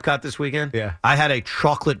you I was at Epcot this weekend. Yeah. I had a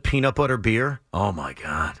chocolate peanut butter beer. Oh, my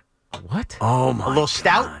God. What? Oh, my God. A little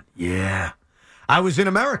stout? Yeah. I was in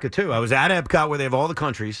America, too. I was at Epcot where they have all the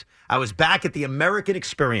countries. I was back at the American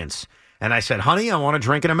Experience. And I said, honey, I want to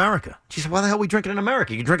drink in America. She said, why the hell are we drinking in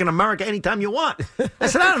America? You can drink in America anytime you want. I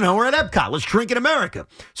said, I don't know. We're at Epcot. Let's drink in America.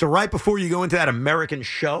 So right before you go into that American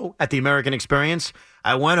show at the American Experience,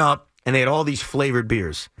 I went up and they had all these flavored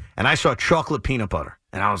beers. And I saw chocolate peanut butter.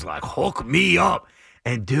 And I was like, hook me up.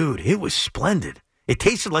 And, dude, it was splendid. It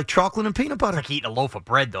tasted like chocolate and peanut butter. It's like eating a loaf of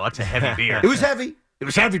bread, though. That's a heavy beer. It was heavy. It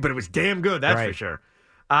was heavy, but it was damn good, that's for sure.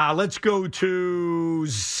 Let's go to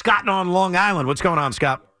Scott on Long Island. What's going on,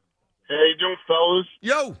 Scott? Hey, how you doing, fellas?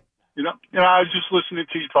 Yo. You know, I was just listening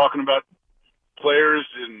to you talking about players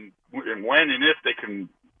and when and if they can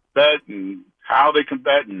bet and how they can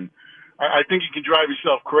bet, and I think you can drive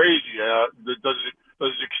yourself crazy.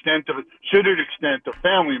 Should it extend to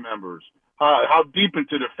family members? How deep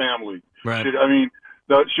into the family? Right.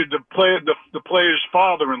 Should the player's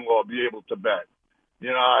father-in-law be able to bet? You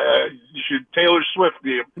know, should Taylor Swift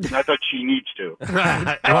be able? Not that she needs to.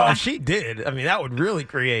 Well, if she did, I mean, that would really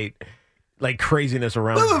create like craziness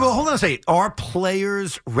around. Wait, hold on a second. Are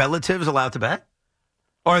players' relatives allowed to bet?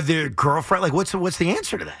 Are their girlfriend? Like, what's the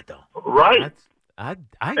answer to that, though? Right. I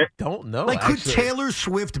don't know. Like, could Taylor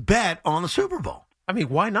Swift bet on the Super Bowl? I mean,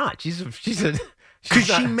 why not? She's because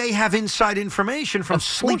she may have inside information from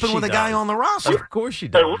sleeping with a guy on the roster. Of course she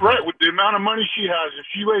does. Right. With the amount of money she has, if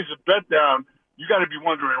she lays a bet down, you got to be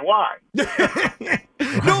wondering why.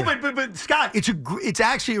 No, but Scott, it's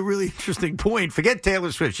actually a really interesting point. Forget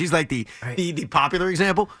Taylor Swift; she's like the popular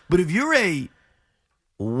example. But if you're a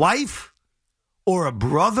wife or a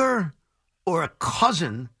brother or a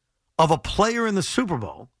cousin of a player in the Super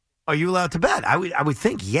Bowl, are you allowed to bet? I would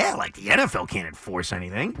think, yeah. Like the NFL can't enforce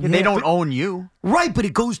anything. Yeah, they don't own you, right? But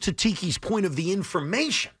it goes to Tiki's point of the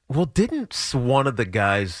information. Well, didn't one of the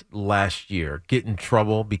guys last year get in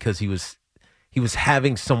trouble because he was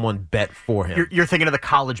having someone bet for him? You're thinking of the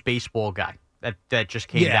college baseball guy that just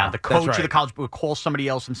came down. The coach of the college would call somebody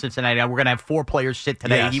else in Cincinnati. We're going to have 4 players sit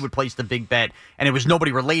today. Yes. He would place the big bet, and it was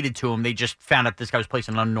nobody related to him. They just found out this guy was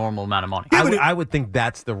placing an unnormal amount of money. I would think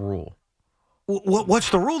that's the rule.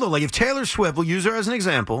 What's the rule, though? Like, if Taylor Swift, we'll use her as an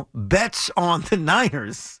example, bets on the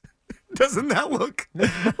Niners, doesn't that look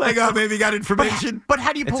like, maybe got information? But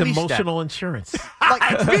how do you police It's emotional insurance.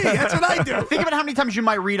 That's me. That's what I do. Think about how many times you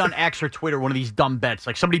might read on X or Twitter one of these dumb bets.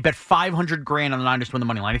 Like somebody bet $500,000 on the Niners to win the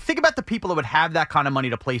money line. And think about the people that would have that kind of money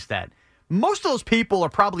to place that. most of those people are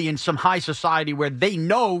probably in some high society where they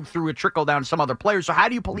know through a trickle down to some other players. So how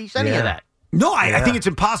do you police any of that? No, I think it's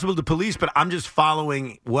impossible to police, but I'm just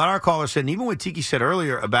following what our caller said, and even what Tiki said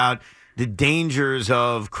earlier about the dangers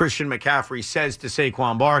of Christian McCaffrey says to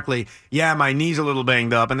Saquon Barkley, yeah, my knee's a little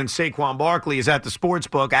banged up, and then Saquon Barkley is at the sports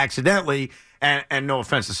book accidentally, and no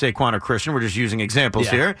offense to Saquon or Christian, we're just using examples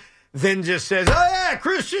here, then just says, oh, yeah,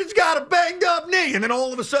 Christian's got a banged up knee, and then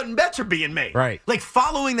all of a sudden bets are being made. Right. Like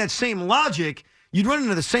following that same logic, you'd run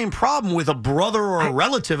into the same problem with a brother or a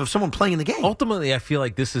relative of someone playing the game. Ultimately, I feel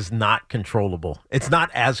like this is not controllable. It's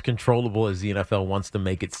not as controllable as the NFL wants to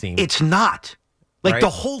make it seem. It's not. Like Right? the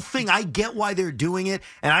whole thing, I get why they're doing it,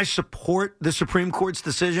 and I support the Supreme Court's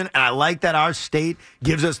decision, and I like that our state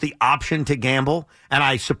gives us the option to gamble, and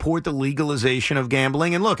I support the legalization of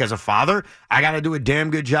gambling. And look, as a father, I got to do a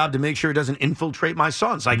damn good job to make sure it doesn't infiltrate my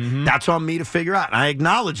sons. Like, that's on me to figure out, and I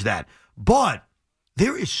acknowledge that. But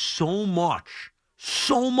there is so much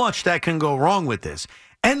that can go wrong with this,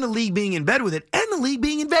 and the league being in bed with it, and the league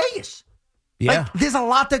being in Vegas. Yeah. Like, there's a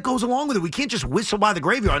lot that goes along with it. We can't just whistle by the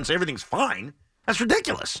graveyard and say everything's fine. That's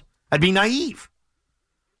ridiculous. I'd be naive.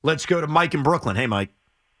 Let's go to Mike in Brooklyn. Hey, Mike.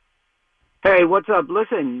 Hey, what's up?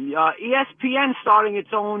 Listen, ESPN starting its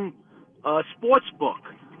own sports book,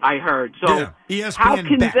 I heard. So ESPN how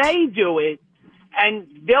can Bet. they do it? And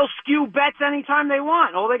they'll skew bets anytime they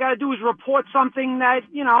want. All they got to do is report something that,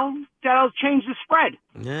 that'll change the spread.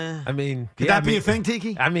 Yeah. I mean, Could that be a thing,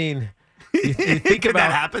 Tiki? I mean, you think Could about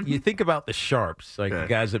that happen? You think about the sharps, like the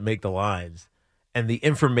guys that make the lines, and the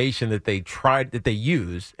information that they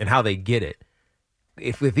use and how they get it.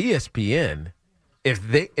 If with ESPN,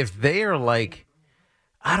 if they're like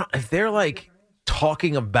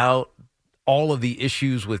talking about all of the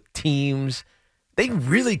issues with teams, they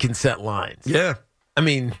really can set lines. Yeah. I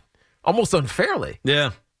mean, almost unfairly.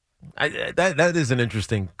 Yeah. That is an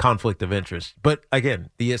interesting conflict of interest. But again,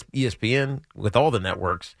 the ESPN, with all the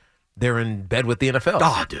networks, they're in bed with the NFL.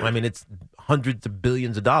 Oh, dude. I mean, it's hundreds of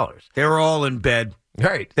billions of dollars. They're all in bed.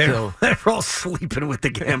 Right. They're all sleeping with the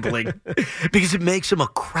gambling because it makes them a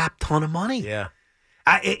crap ton of money. Yeah.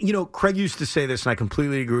 Craig used to say this, and I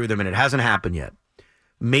completely agree with him, and it hasn't happened yet.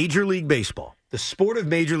 Major League Baseball, the sport of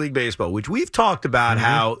Major League Baseball, which we've talked about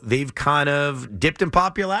how they've kind of dipped in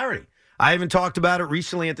popularity. I even talked about it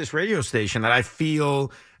recently at this radio station that I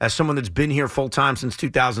feel, as someone that's been here full time since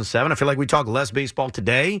 2007, I feel like we talk less baseball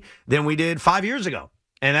today than we did 5 years ago.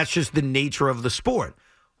 And that's just the nature of the sport.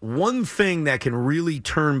 One thing that can really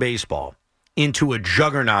turn baseball into a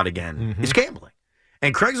juggernaut again is gambling.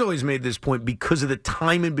 And Craig's always made this point because of the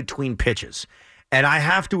time in between pitches. And I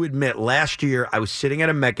have to admit, last year I was sitting at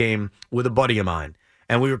a Met game with a buddy of mine,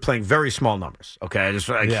 and we were playing very small numbers. Okay,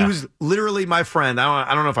 he was literally my friend.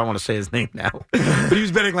 I don't know if I want to say his name now, but he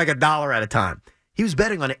was betting like $1 at a time. He was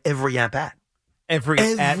betting on every at bat. Every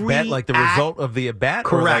at bat, like the result of the at bat,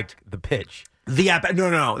 correct? Or like the pitch. The at bat.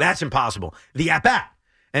 No, that's impossible. The at bat,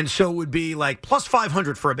 and so it would be like plus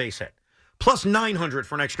 500 for a base hit, plus 900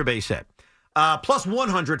 for an extra base hit, plus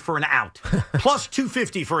 100 for an out, plus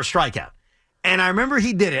 250 for a strikeout. And I remember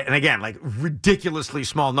he did it, and again, like ridiculously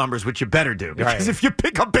small numbers, which you better do, because if you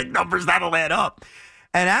pick up big numbers, that'll add up.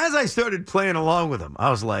 And as I started playing along with him,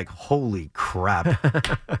 I was like, holy crap,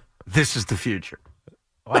 this is the future.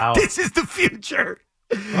 Wow. This is the future.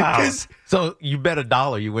 Wow. So you bet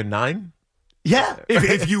 $1, you win 9? Yeah,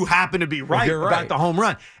 if you happen to be right You're about the home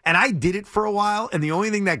run. And I did it for a while, and the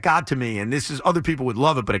only thing that got to me, and this is other people would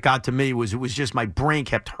love it, but it got to me, was it was just my brain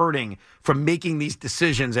kept hurting from making these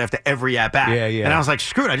decisions after every at-bat. Yeah. And I was like,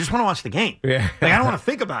 screw it, I just want to watch the game. Yeah. Like, I don't want to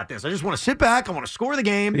think about this. I just want to sit back, I want to score the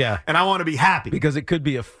game, and I want to be happy. Because it could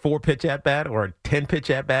be a 4-pitch at-bat or a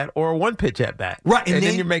 10-pitch at-bat or a 1-pitch at-bat. Right. And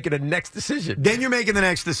then you're making the next decision. Then you're making the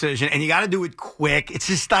next decision, and you got to do it quick. It's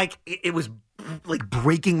just like, it was like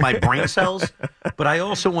breaking my brain cells, but I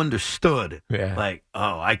also understood, like,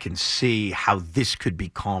 oh, I can see how this could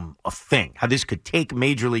become a thing, how this could take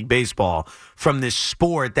Major League Baseball from this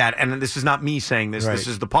sport that, and this is not me saying this, this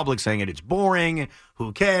is the public saying it, it's boring,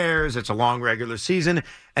 who cares, it's a long regular season,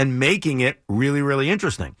 and making it really, really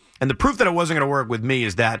interesting. And the proof that it wasn't going to work with me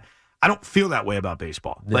is that I don't feel that way about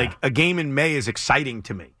baseball. Yeah. Like, a game in May is exciting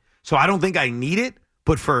to me. So I don't think I need it,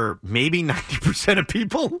 but for maybe 90% of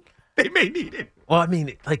people, they may need it. Well, I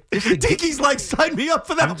mean, like, Dickie's like, sign me up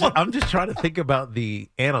for that one. I'm just trying to think about the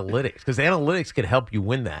analytics, because analytics could help you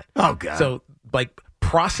win that. Oh, God. So, like,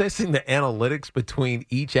 processing the analytics between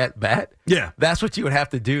each at bat. Yeah. That's what you would have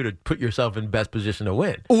to do to put yourself in best position to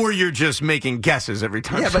win. Or you're just making guesses every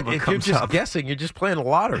time But someone if you're comes just up. guessing, you're just playing a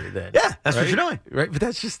lottery then. Yeah, that's what right? you're doing. Right? But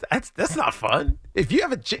that's not fun. If you have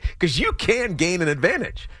because you can gain an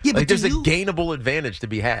advantage. Yeah, but there's a gainable advantage to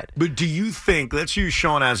be had. But do you think, let's use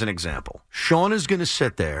Sean as an example. Sean is going to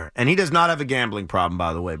sit there, and he does not have a gambling problem,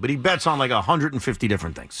 by the way, but he bets on like 150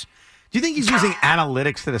 different things. Do you think he's using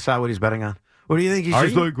analytics to decide what he's betting on? Or do you think he's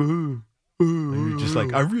just like, you're just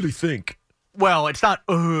like, I really think. Well, it's not.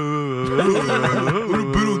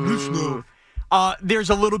 There's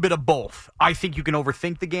a little bit of both. I think you can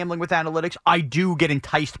overthink the gambling with analytics. I do get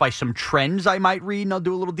enticed by some trends I might read, and I'll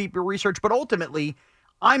do a little deeper research. But ultimately,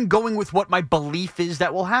 I'm going with what my belief is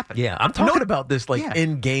that will happen. Yeah, I'm talking about this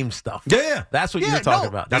in-game stuff. Yeah. That's what you're talking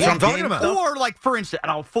about. That's what I'm talking about. Or like, for instance,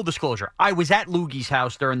 and full disclosure, I was at Loogie's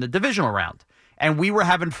house during the divisional round, and we were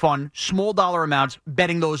having fun, small dollar amounts,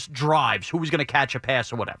 betting those drives, who was going to catch a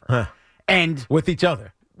pass or whatever. Huh. And with each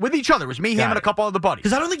other. With each other. It was me, him, and a couple other buddies.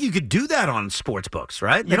 Because I don't think you could do that on sports books,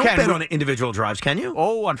 right? You don't bet on individual drives, can you?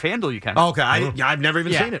 Oh, on FanDuel you can. Okay, I've never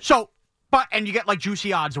even seen it. So, and you get like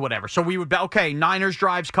juicy odds or whatever. So we would bet, okay, Niners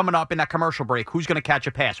drives coming up in that commercial break. Who's going to catch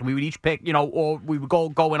a pass? And we would each pick, or we would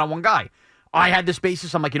go in on one guy. I had this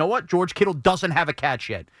basis. I'm like, you know what? George Kittle doesn't have a catch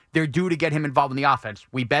yet. They're due to get him involved in the offense.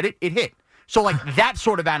 We bet it. It hit. So, like, that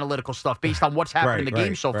sort of analytical stuff based on what's happened in the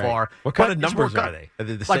game so far. What kind of numbers are they? Are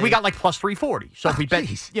they the like, we same? got like plus 340. So if we bet,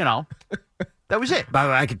 that was it. By the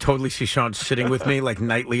way, I could totally see Sean sitting with me like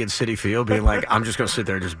nightly at Citi Field being like, I'm just going to sit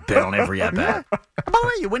there and just bet on every at-bat. By the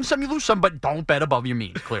way, you win some, you lose some, but don't bet above your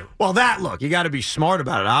means, clearly. Well, look, you got to be smart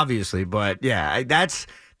about it, obviously. But, yeah, that's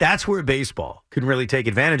where baseball can really take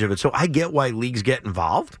advantage of it. So I get why leagues get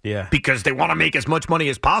involved. Yeah. Because they want to make as much money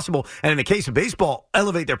as possible. And in the case of baseball,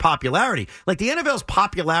 elevate their popularity. Like the NFL's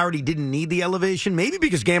popularity didn't need the elevation, maybe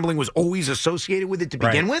because gambling was always associated with it to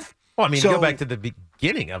begin with. Well, I mean, go back to the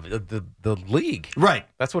beginning of the league. Right.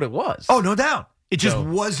 That's what it was. Oh, no doubt. It just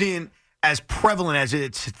wasn't as prevalent as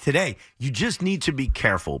it's today. You just need to be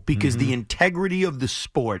careful because the integrity of the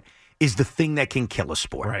sport is the thing that can kill a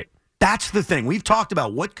sport. Right. That's the thing. We've talked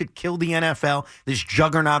about what could kill the NFL, this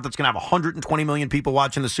juggernaut that's going to have 120 million people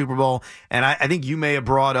watching the Super Bowl. And I think you may have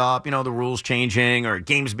brought up, the rules changing or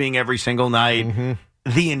games being every single night. Mm-hmm.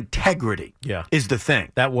 The integrity is the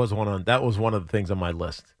thing. That was one of the things on my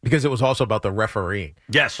list because it was also about the refereeing.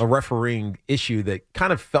 Yes. A refereeing issue that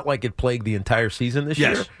kind of felt like it plagued the entire season this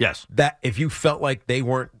year. Yes. That if you felt like they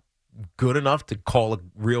weren't good enough to call a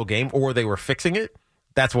real game or they were fixing it,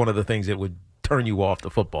 that's one of the things that would turn you off to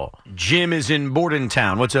football. Jim is in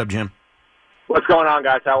Bordentown. What's up, Jim? What's going on,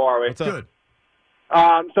 guys? How are we? What's up? Good.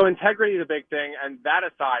 So integrity is a big thing, and that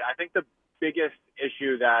aside, I think the biggest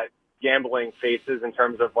issue that gambling faces in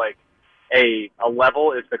terms of like a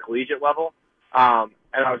level is the collegiate level. And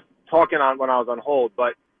I was talking on when I was on hold,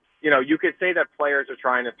 but you could say that players are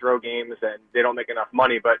trying to throw games and they don't make enough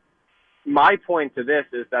money, but my point to this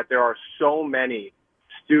is that there are so many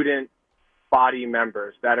student body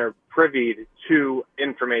members that are privy to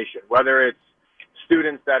information, whether it's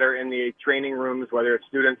students that are in the training rooms, whether it's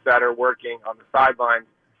students that are working on the sidelines.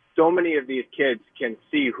 So many of these kids can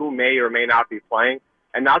see who may or may not be playing,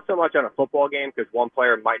 and not so much on a football game because one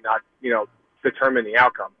player might not, determine the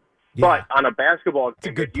outcome. Yeah. But on a basketball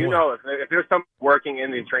game, if there's someone working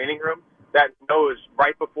in the training room that knows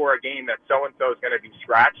right before a game that so-and-so is going to be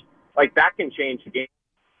scratched, like that can change the game.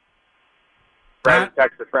 Friend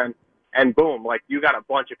text a friend. And boom, like you got a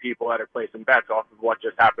bunch of people that are placing bets off of what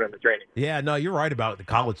just happened in the training. Yeah, no, you're right about the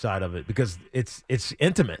college side of it because it's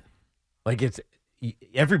intimate. Like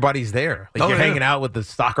everybody's there. Like you're hanging out with the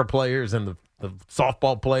soccer players and the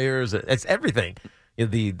softball players. It's everything.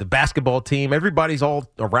 The basketball team, everybody's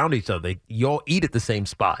all around each other. You all eat at the same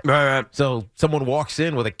spot. Right. So someone walks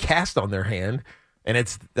in with a cast on their hand. And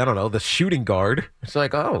it's, I don't know, the shooting guard. It's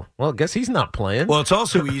like, oh, well, I guess he's not playing. Well, it's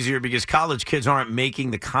also easier because college kids aren't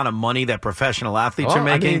making the kind of money that professional athletes are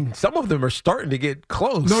making. I mean, some of them are starting to get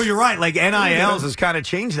close. No, you're right. Like NILs has kind of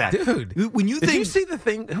changed that. Dude, when you did you see the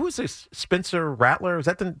thing? Who was this? Spencer Rattler? Is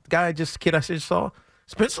that the guy I just saw?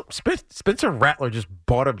 Spencer Rattler just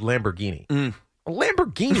bought a Lamborghini. A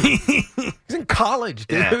Lamborghini. He's in college,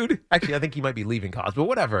 dude. Yeah. Actually, I think he might be leaving college, but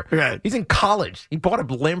whatever. Right. He's in college. He bought a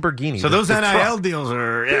Lamborghini. So those NIL truck. deals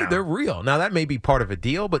are, Dude, they're real. Now, that may be part of a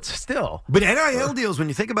deal, but still. But NIL deals, when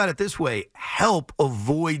you think about it this way, help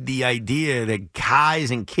avoid the idea that guys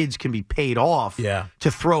and kids can be paid off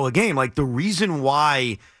to throw a game. Like the reason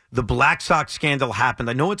why the Black Sox scandal happened,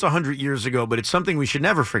 I know it's 100 years ago, but it's something we should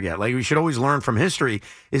never forget. Like we should always learn from history,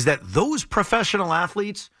 is that those professional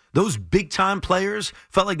athletes those big-time players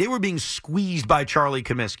felt like they were being squeezed by Charlie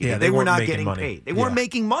Comiskey. Yeah, they were weren't not making getting money. paid. They weren't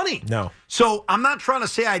making money. No. So I'm not trying to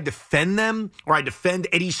say I defend them or I defend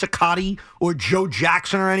Eddie Cicotti or Joe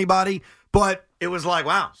Jackson or anybody, but it was like,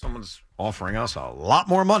 wow, someone's offering us a lot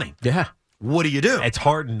more money. Yeah. What do you do? It's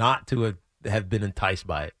hard not to have been enticed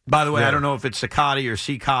by it. By the way, I don't know if it's Cicotti or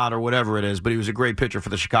Cicotte or whatever it is, but he was a great pitcher for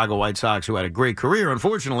the Chicago White Sox who had a great career.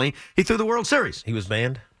 Unfortunately, he threw the World Series. He was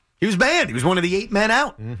banned? He was banned. He was one of the 8 men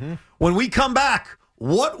out. Mm-hmm. When we come back,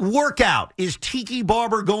 what workout is Tiki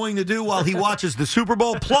Barber going to do while he watches the Super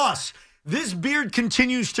Bowl? Plus, this beard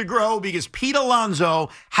continues to grow because Pete Alonso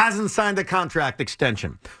hasn't signed a contract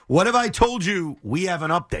extension. What have I told you? We have an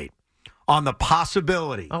update on the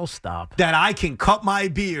possibility that I can cut my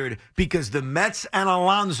beard because the Mets and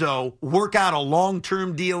Alonso work out a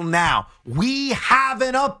long-term deal now. We have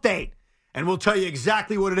an update, and we'll tell you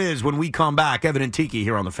exactly what it is when we come back. Evan and Tiki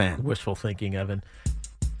here on The Fan. Wishful thinking, Evan.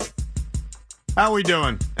 How we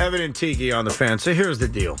doing? Evan and Tiki on The Fan. So here's the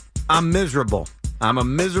deal. I'm miserable. I'm a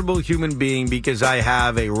miserable human being because I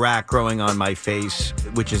have a rat growing on my face,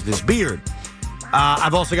 which is this beard.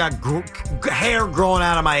 I've also got hair growing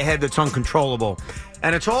out of my head that's uncontrollable.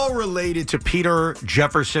 And it's all related to Peter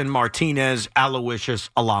Jefferson Martinez Aloysius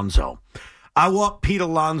Alonso. I want Pete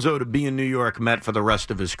Alonso to be a New York Met for the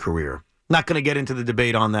rest of his career. Not going to get into the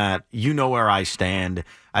debate on that. You know where I stand.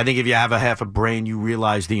 I think if you have a half a brain, you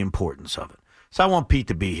realize the importance of it. So I want Pete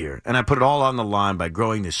to be here. And I put it all on the line by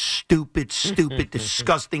growing this stupid,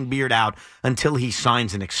 disgusting beard out until he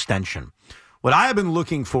signs an extension. What I have been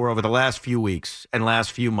looking for over the last few weeks and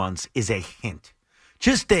last few months is a hint.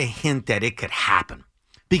 Just a hint that it could happen.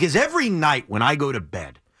 Because every night when I go to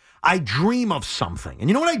bed, I dream of something. And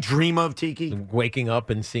you know what I dream of, Tiki? Waking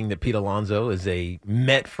up and seeing that Pete Alonso is a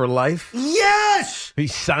Met for life. Yes! He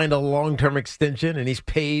signed a long-term extension and he's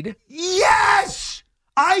paid. Yes!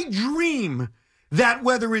 I dream that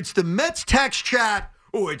whether it's the Mets text chat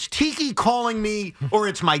or it's Tiki calling me, or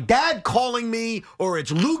it's my dad calling me, or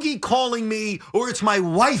it's Loogie calling me, or it's my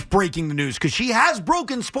wife breaking the news, because she has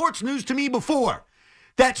broken sports news to me before,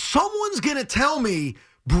 that someone's going to tell me,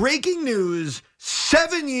 breaking news,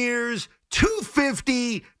 7 years,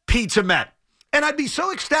 250, Pete's Met. And I'd be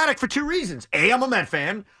so ecstatic for 2 reasons. A, I'm a Met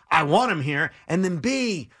fan. I want him here. And then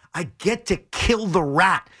B, I get to kill the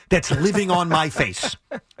rat that's living on my face.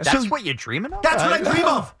 That's what you're dreaming of? That's what I dream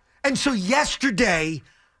of. And so yesterday,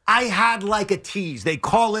 I had like a tease. They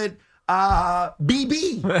call it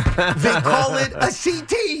BB. They call it a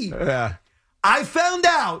CT. Yeah. I found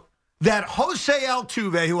out that Jose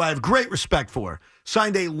Altuve, who I have great respect for,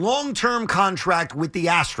 signed a long-term contract with the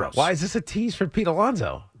Astros. Why is this a tease for Pete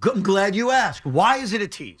Alonso? I'm glad you asked. Why is it a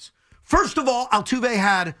tease? First of all, Altuve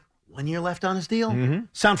had 1 year left on his deal. Mm-hmm.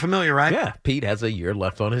 Sound familiar, right? Yeah, Pete has a year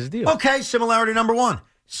left on his deal. Okay, similarity number 1.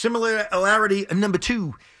 Similarity number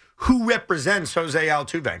 2. Who represents Jose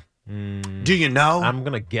Altuve? Do you know? I'm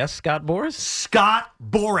going to guess Scott Boras. Scott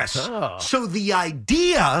Boras. Oh. So the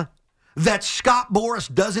idea that Scott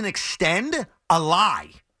Boras doesn't extend, a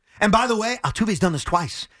lie. And by the way, Altuve's done this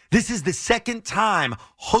twice. This is the second time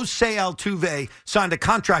Jose Altuve signed a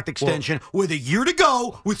contract extension with a year to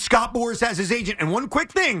go with Scott Boras as his agent. And one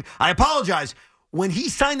quick thing, I apologize. When he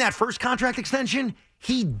signed that first contract extension,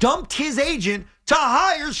 he dumped his agent to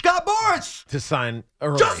hire Scott Boras. To sign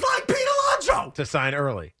early. Just like Pete Alonso. To sign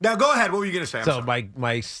early. Now, go ahead. What were you going to say? I'm So sorry.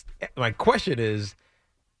 my question is,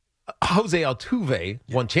 Jose Altuve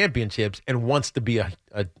won championships and wants to be a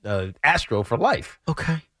Astro for life.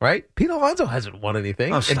 Okay. Right? Pete Alonso hasn't won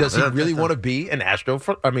anything. Oh, and stop does he it. really want to be a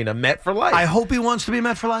Met for life? I hope he wants to be a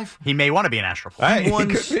Met for life. He may want to be an Astro. He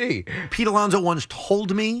could be. Pete Alonso once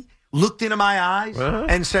told me, looked into my eyes,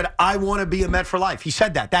 and said, I want to be a Met for life. He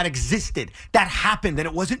said that. That existed. That happened. And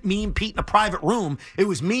it wasn't me and Pete in a private room. It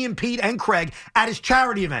was me and Pete and Craig at his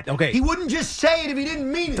charity event. Okay. He wouldn't just say it if he didn't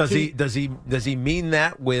mean it. Does he mean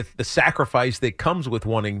that with the sacrifice that comes with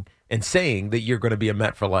wanting and saying that you're going to be a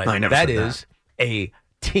Met for life? No, I never That said is a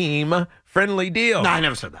team-friendly deal. No, I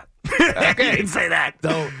never said that. Okay. He didn't say that.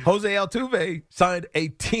 So Jose Altuve signed a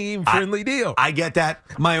team-friendly deal. I get that.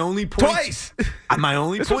 My only point. Twice. My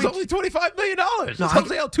only This point. was only $25 million. It's No,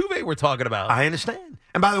 Jose Altuve we're talking about. I understand.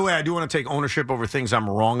 And by the way, I do want to take ownership over things I'm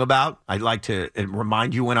wrong about. I'd like to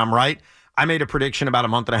remind you when I'm right. I made a prediction about a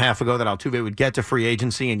month and a half ago that Altuve would get to free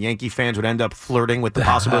agency and Yankee fans would end up flirting with the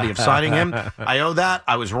possibility of signing him. I owe that.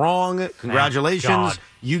 I was wrong. Congratulations.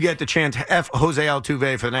 You get to chant F Jose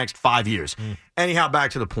Altuve for the next 5 years. Anyhow,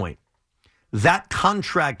 back to the point. That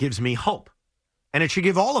contract gives me hope. And it should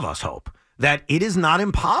give all of us hope that it is not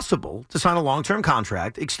impossible to sign a long-term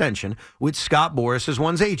contract extension with Scott Boras as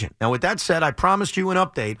one's agent. Now, with that said, I promised you an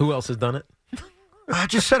update. Who else has done it? I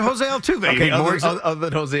just said Jose Altuve. Okay, other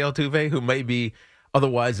than Jose Altuve, who may be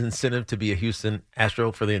otherwise incentive to be a Houston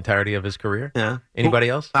Astro for the entirety of his career. Yeah. Anybody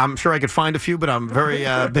else? I'm sure I could find a few, but I'm very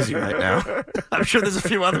busy right now. I'm sure there's a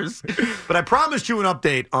few others. But I promised you an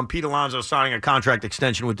update on Pete Alonso signing a contract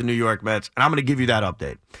extension with the New York Mets, and I'm going to give you that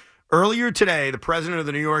update. Earlier today, the president of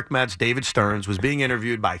the New York Mets, David Stearns, was being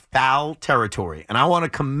interviewed by Foul Territory, and I want to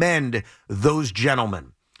commend those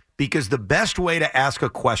gentlemen because the best way to ask a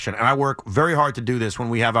question, and I work very hard to do this when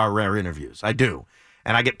we have our rare interviews. I do.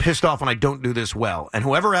 And I get pissed off when I don't do this well. And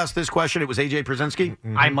whoever asked this question, it was AJ Przinsky.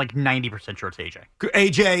 I'm like 90% sure it's AJ.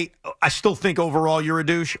 AJ, I still think overall you're a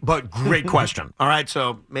douche, but great question. All right,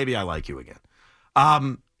 so maybe I like you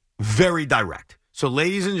again. Very direct. So,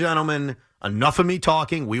 ladies and gentlemen, enough of me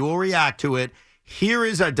talking. We will react to it. Here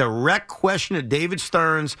is a direct question to David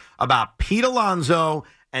Stearns about Pete Alonso,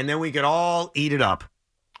 and then we could all eat it up.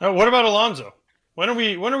 What about Alonso? When are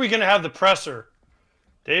we going to have the presser?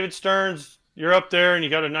 David Stearns, you're up there, and you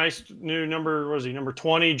got a nice new number. What is he? Number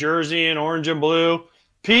 20 jersey in orange and blue.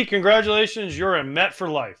 Pete, congratulations! You're a Met for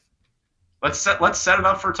life. Let's set it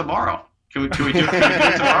up for tomorrow. Can we do it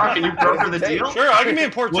tomorrow? Can you broker the deal? Sure, I can be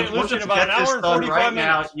in Port St. Lucie in about an hour and 45 right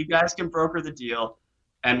minutes. Now, you guys can broker the deal,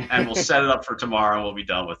 and we'll set it up for tomorrow, and we'll be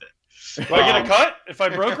done with it. Do I get a cut if I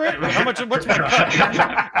broker it? How much? What's my cut?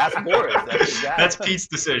 Ask Boris. That's Pete's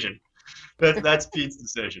decision. That's Pete's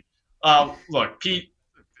decision. Look,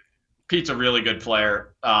 Pete's a really good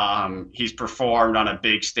player. He's performed on a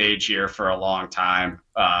big stage here for a long time.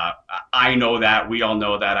 I know that. We all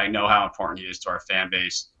know that. I know how important he is to our fan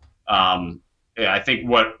base. I think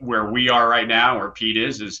where we are right now, where Pete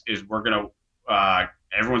is we're going to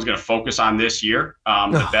everyone's going to focus on this year.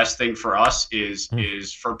 The best thing for us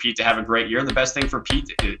is for Pete to have a great year. The best thing for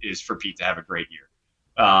Pete is for Pete to have a great year.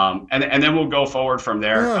 And then we'll go forward from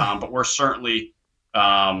there. But we're certainly,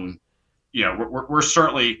 we're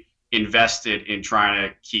certainly invested in trying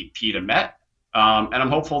to keep Pete a Met. And I'm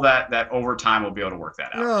hopeful that over time we'll be able to work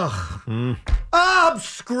that out. I'm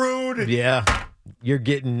screwed. Yeah. You're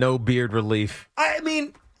getting no beard relief. I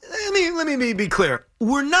mean, let me be clear.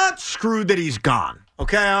 We're not screwed that he's gone.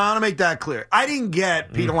 Okay, I want to make that clear. I didn't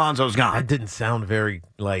get Pete Alonso's gone. That didn't sound very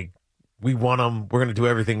like we want him. We're going to do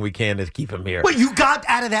everything we can to keep him here. Wait, you got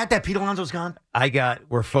out of that Pete Alonso's gone?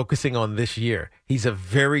 We're focusing on this year. He's a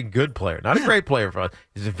very good player. Not a great player for us.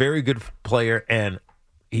 He's a very good player, and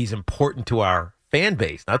he's important to our fan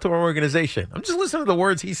base, not to our organization. I'm just listening to the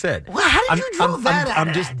words he said. Well, how did you draw that out?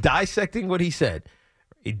 I'm just dissecting what he said.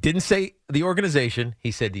 He didn't say the organization.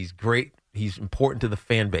 He said he's great. He's important to the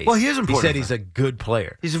fan base. Well, he is important. He said he's a good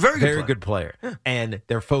player. He's a very good player. Yeah. And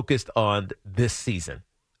they're focused on this season.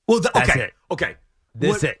 Well, That's it. Okay.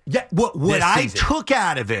 That's it. Yeah, what I took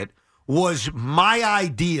out of it was my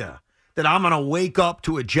idea that I'm going to wake up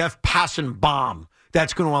to a Jeff Passan bomb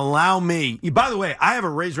that's going to allow me. By the way, I have a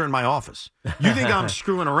razor in my office. You think I'm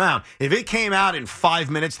screwing around? If it came out in 5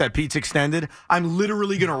 minutes that Pete's extended, I'm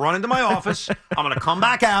literally going to run into my office. I'm going to come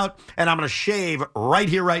back out, and I'm going to shave right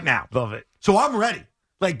here, right now. Love it. So I'm ready.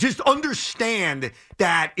 Like, just understand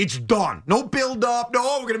that it's done. No build up.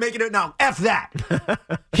 No, we're going to make it now. F that.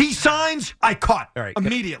 He signs, I cut. All right,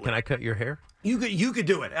 immediately. Can I cut your hair? You could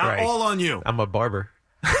do it. Right. All on you. I'm a barber.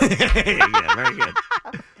 Yeah, very good.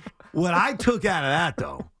 What I took out of that,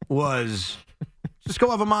 though, was just go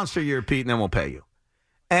have a monster year, Pete, and then we'll pay you.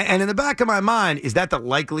 And in the back of my mind, is that the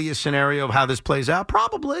likeliest scenario of how this plays out?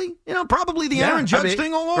 Probably. Probably the Aaron Judge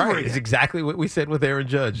thing all over again. It's exactly what we said with Aaron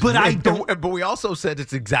Judge. But But we also said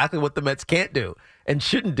it's exactly what the Mets can't do and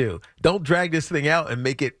shouldn't do. Don't drag this thing out and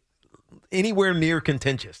make it anywhere near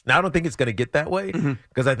contentious. Now, I don't think it's going to get that way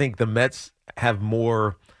because I think the Mets have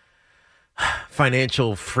more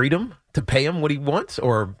financial freedom to pay him what he wants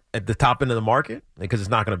or at the top end of the market because it's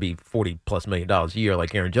not going to be $40+ million a year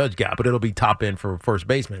like Aaron Judge got, but it'll be top end for first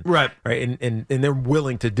baseman. Right. And they're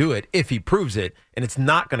willing to do it if he proves it, and it's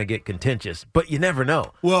not going to get contentious, but you never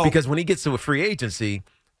know. Well, because when he gets to a free agency,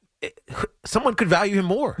 someone could value him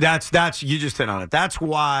more. That's you just hit on it. That's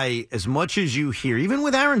why as much as you hear, even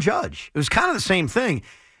with Aaron Judge, it was kind of the same thing.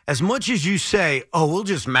 As much as you say, we'll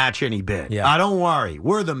just match any bid. Yeah. Don't worry.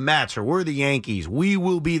 We're the Mets or we're the Yankees. We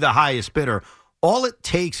will be the highest bidder. All it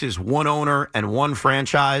takes is one owner and one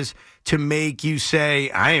franchise to make you say,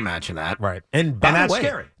 I ain't matching that. Right. And by that's the way,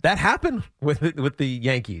 scary. That happened with the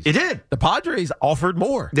Yankees. It did. The Padres offered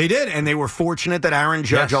more. They did, and they were fortunate that Aaron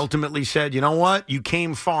Judge ultimately said, you know what? You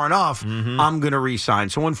came far enough. I'm going to re-sign.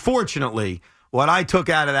 So unfortunately, what I took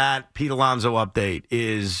out of that Pete Alonso update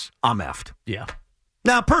is I'm effed. Yeah.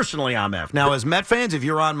 Now, personally, I'm F. Now, as Met fans, if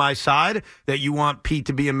you're on my side that you want Pete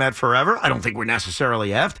to be a Met forever, I don't think we're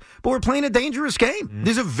necessarily F'd, but we're playing a dangerous game.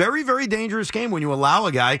 This is a very, very dangerous game when you allow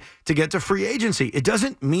a guy to get to free agency. It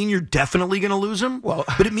doesn't mean you're definitely going to lose him,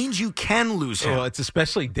 but it means you can lose him. Well, it's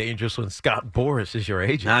especially dangerous when Scott Boras is your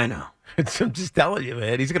agent. I know. I'm just telling you,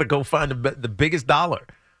 man. He's going to go find the biggest dollar.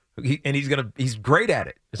 He's great at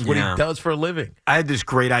it. It's what he does for a living. I had this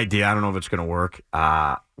great idea. I don't know if it's going to work.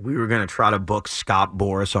 We were going to try to book Scott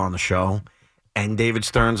Boras on the show and David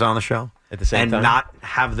Stearns on the show at the same time, and not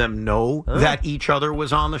have them know that each other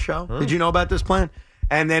was on the show. Did you know about this plan?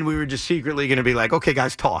 And then we were just secretly going to be like, okay,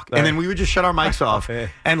 guys, talk. And then we would just shut our mics off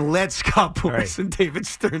and let Scott Boras and David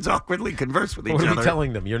Stearns awkwardly converse with each other. What are you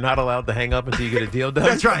telling them? You're not allowed to hang up until you get a deal done?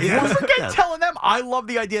 That's right, yeah. Well, forget telling them. I love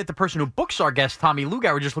the idea that the person who books our guest, Tommy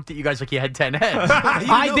Lugauer, just looked at you guys like you had 10 heads.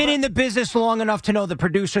 I've been in the business long enough to know the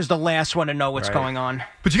producer's the last one to know what's going on.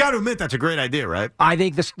 But you got to admit, that's a great idea, right? I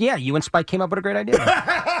think you and Spike came up with a great idea.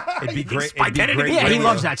 It'd be great. Yeah, he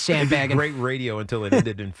loves that sandbagging. Great radio until it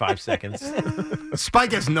ended in 5 seconds. Spike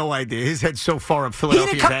has no idea. His head's so far up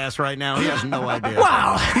Philadelphia's ass right now. He has no idea.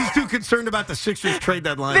 Wow. He's too concerned about the Sixers trade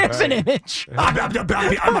deadline. There's an image.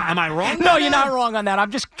 Am I wrong? No, you're not wrong on that. I'm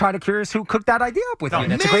just trying to curious who cooked that idea up with you.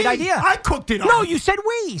 That's a great idea. I cooked it up. No, you said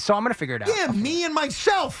we, so I'm going to figure it out. Yeah, me and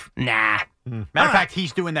myself. Nah. Matter of fact,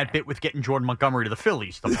 he's doing that bit with getting Jordan Montgomery to the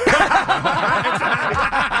Phillies. That's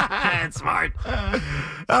smart.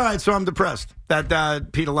 All right, so I'm depressed.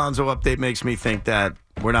 That Pete Alonso update makes me think that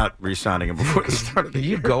we're not re-signing him before the start of the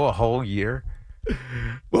year. Could you go a whole year?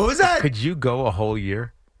 What was that? Could you go a whole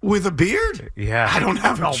year? With a beard? Yeah. I don't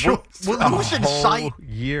have a choice. We'll lose inside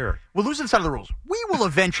year. We'll lose inside of the rules. We will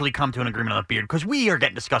eventually come to an agreement on the beard because we are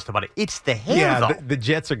getting discussed about it. It's the hair, though. The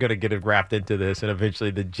Jets are going to get him wrapped into this, and eventually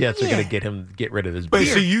the Jets are going to get rid of his beard. Wait,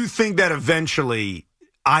 so you think that eventually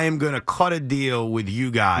I am going to cut a deal with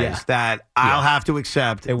you guys that I'll have to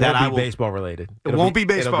accept It that won't be baseball related. It won't be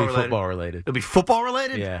baseball It'll be related. football related. It'll be football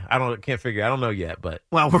related? Yeah. I don't know yet, but.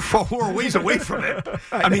 Well, we're a ways away from it.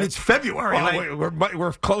 I mean, it's February. Well,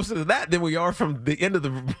 we're closer to that than we are from the end of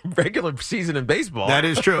the regular season in baseball. That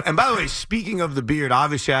is true. And by the way, speaking of the beard,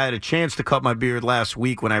 obviously I had a chance to cut my beard last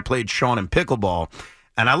week when I played Sean in pickleball,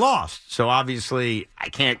 and I lost. So obviously I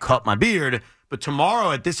can't cut my beard. But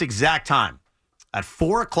tomorrow at this exact time, at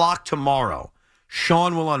 4 o'clock tomorrow,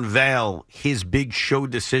 Sean will unveil his big show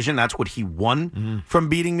decision. That's what he won from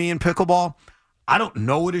beating me in pickleball. I don't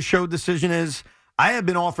know what his show decision is. I have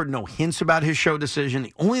been offered no hints about his show decision.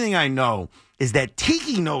 The only thing I know is that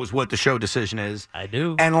Tiki knows what the show decision is. I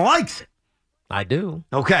do. And likes it. I do.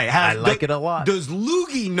 Okay. I like it a lot. Does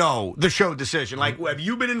Loogie know the show decision? Like, have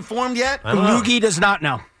you been informed yet? Loogie does not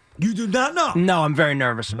know. You do not know? No, I'm very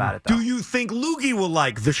nervous about it, though. Do you think Loogie will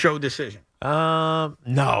like the show decision?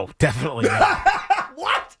 No, definitely not.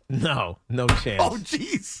 What? No chance. Oh,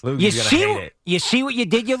 jeez. You see what you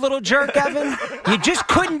did, you little jerk, Evan? You just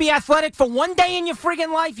couldn't be athletic for one day in your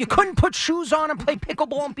friggin' life. You couldn't put shoes on and play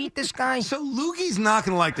pickleball and beat this guy. So Loogie's not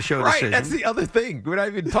going to like the show Right, decision. that's the other thing we're not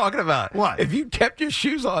even talking about. What? If you kept your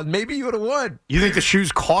shoes on, maybe you would have won. You think the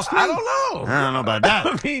shoes cost me? I don't know. I don't know about that.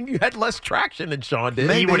 I mean, you had less traction than Sean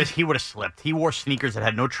did. He would have slipped. He wore sneakers that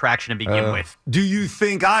had no traction to begin with. Do you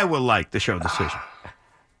think I will like the show decision?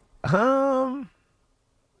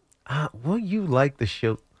 Will you like the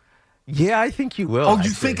show? Yeah, I think you will. Oh, you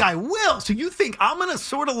think I will? So you think I'm going to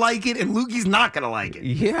sort of like it and Loogie's not going to like it?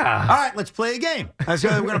 Yeah. All right, let's play a game. We're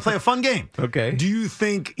going to play a fun game. Okay. Do you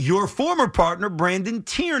think your former partner, Brandon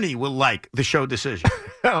Tierney, will like the show decision?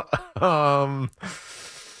 I'm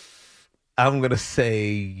going to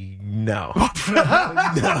say no.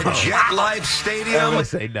 Jet Life I'm Stadium. going to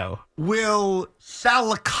say no. Will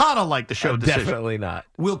Sal Licata like the show decision? Definitely not.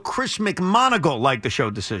 Will Chris McMonagle like the show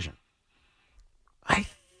decision? I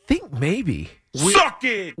think maybe. Suck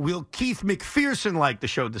it! Will Keith McPherson like the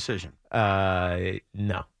show decision?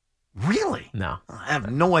 No. Really? No. I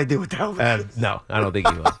have no idea what the hell this is. No, I don't think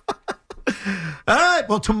he will. All right.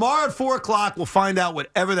 Well, tomorrow at 4 o'clock, we'll find out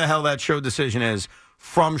whatever the hell that show decision is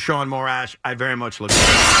from Sean Morash. I very much look forward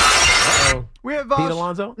to it. Uh-oh. We have Pete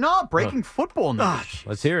Alonso? No, breaking football news.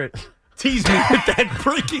 Let's hear it. Tease me with that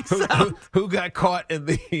breaking sound. Who got caught in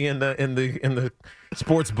the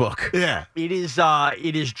sports book? Yeah. It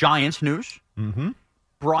is Giants news. Mm-hmm.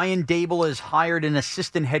 Brian Dable has hired an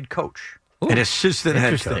assistant head coach. An assistant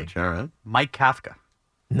head Interesting. coach. All right. Mike Kafka.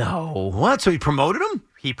 No. What? So he promoted him?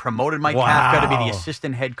 He promoted Mike Wow. Kafka to be the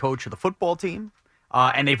assistant head coach of the football team.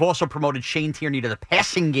 And they've also promoted Shane Tierney to the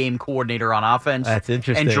passing game coordinator on offense. That's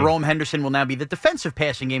interesting. And Jerome Henderson will now be the defensive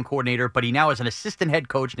passing game coordinator, but he now has an assistant head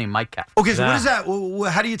coach named Mike Kafka. Okay, so what is that?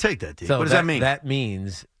 How do you take that, D? So what does that mean? That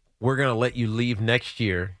means we're going to let you leave next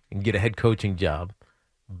year and get a head coaching job,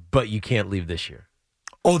 but you can't leave this year.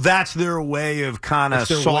 Oh, that's their way of kind of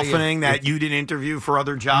softening that you didn't interview for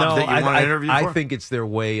other jobs that you want to interview for? I think it's their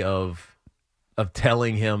way of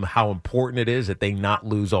telling him how important it is that they not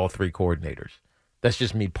lose all three coordinators. That's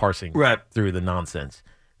just me parsing through the nonsense.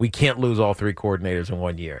 We can't lose all three coordinators in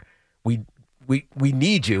 1 year. We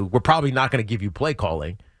need you. We're probably not going to give you play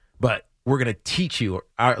calling, but we're going to teach you, or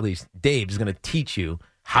at least Dave is going to teach you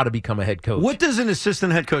how to become a head coach. What does an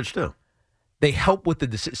assistant head coach do? They help with the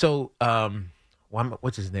decision. So,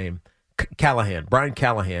 what's his name? Callahan. Brian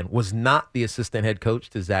Callahan was not the assistant head coach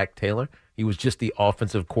to Zach Taylor. He was just the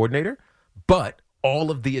offensive coordinator. But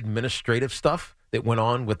all of the administrative stuff that went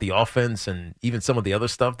on with the offense and even some of the other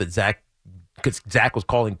stuff that because Zach was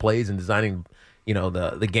calling plays and designing,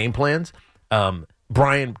 the game plans,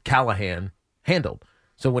 Brian Callahan handled.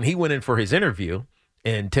 So when he went in for his interview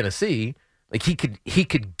in Tennessee, like he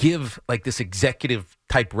could give like this executive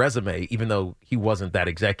type resume, even though he wasn't that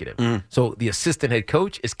executive. So the assistant head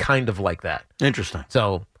coach is kind of like that. Interesting.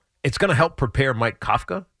 So it's going to help prepare Mike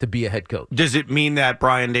Kafka to be a head coach. Does it mean that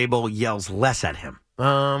Brian Daboll yells less at him?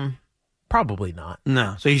 Probably not.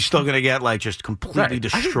 No. So he's still going to get like just completely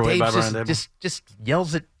destroyed by Brian Daboll? Just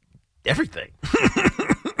yells at everything.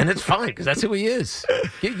 And it's fine because that's who he is.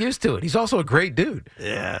 Get used to it. He's also a great dude.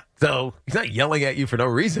 Yeah. So he's not yelling at you for no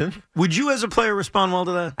reason. Would you as a player respond well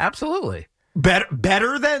to that? Absolutely. Better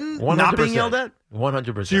than 100%. not being yelled at?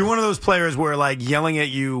 100%. So you're one of those players where like yelling at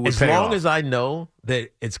you would as long as I know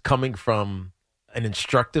that it's coming from an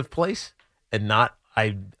instructive place and not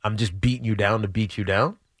I'm just beating you down to beat you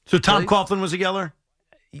down. So Tom Coughlin was a yeller?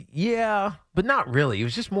 Yeah, but not really. He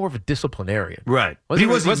was just more of a disciplinarian. Right. He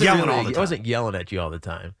wasn't yelling all the time. He wasn't yelling at you all the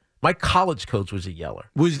time. My college coach was a yeller.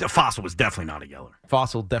 Fossil was definitely not a yeller.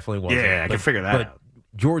 Fossil definitely wasn't. Yeah, I can figure that out.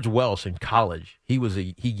 George Welsh in college, he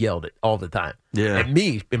yelled it all the time. Yeah. At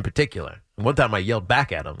me in particular. And one time I yelled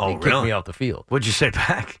back at him. Oh, he kicked me off the field. What'd you say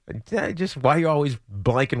back? Just why are you always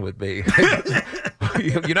blanking with me?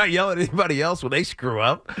 You're not yelling at anybody else when they screw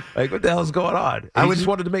up. Like, what the hell's going on? He just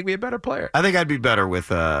wanted to make me a better player. I think I'd be better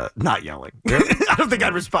with not yelling. I don't think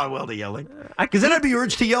I'd respond well to yelling. Because then I'd be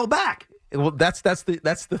urged to yell back. Well, that's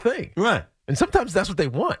the thing. Right. And sometimes that's what they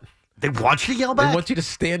want. They want you to yell back? They want you to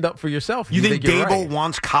stand up for yourself. You think you're Daboll right.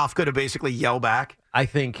 wants Kafka to basically yell back? I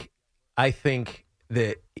think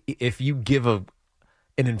that if you give an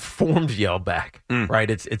informed yell back, right?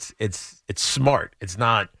 It's smart. It's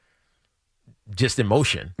not just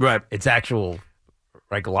emotion. Right. It's actual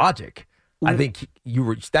like logic. I think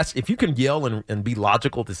if you can yell and be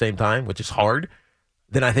logical at the same time, which is hard,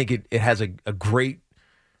 then I think it has a great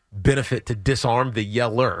benefit to disarm the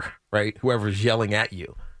yeller, right? Whoever's yelling at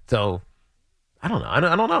you. So I don't know. I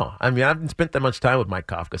don't know. I mean, I haven't spent that much time with Mike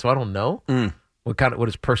Kafka, so I don't know what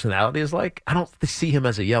his personality is like. I don't see him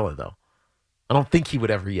as a yeller, though. I don't think he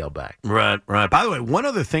would ever yell back. Right. By the way, one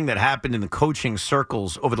other thing that happened in the coaching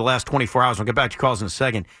circles over the last 24 hours, we'll get back to your calls in a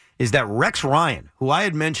second, is that Rex Ryan, who I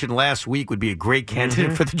had mentioned last week would be a great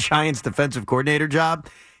candidate for the Giants defensive coordinator job,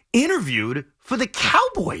 interviewed for the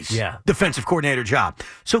Cowboys defensive coordinator job.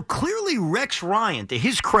 So clearly Rex Ryan, to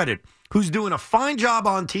his credit, who's doing a fine job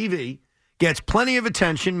on TV, gets plenty of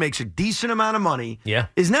attention, makes a decent amount of money,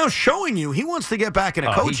 is now showing you he wants to get back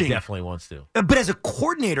into coaching. He definitely wants to. But as a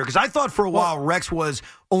coordinator, because I thought for a while Rex was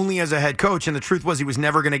only as a head coach, and the truth was he was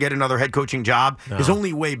never going to get another head coaching job. No. His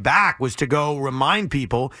only way back was to go remind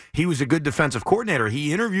people he was a good defensive coordinator.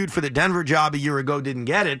 He interviewed for the Denver job a year ago, didn't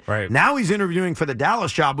get it. Right. Now he's interviewing for the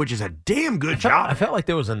Dallas job, which is a damn good job. I felt like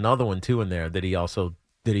there was another one, too, in there that he also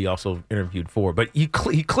interviewed for. But he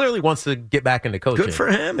clearly wants to get back into coaching. Good for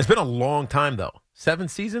him. It's been a long time, though. 7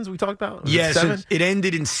 seasons we talked about? Yes, it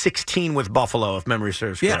ended in 16 with Buffalo, if memory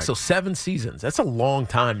serves correct. Yeah, so 7 seasons. That's a long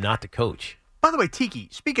time not to coach. By the way, Tiki,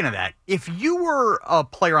 speaking of that, if you were a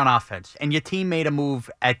player on offense and your team made a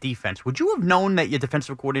move at defense, would you have known that your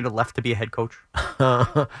defensive coordinator left to be a head coach?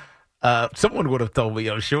 Someone would have told me,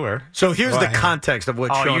 I'm sure. So here's the context of what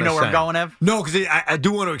Sean is saying. You know where I'm going, Ev? No, because I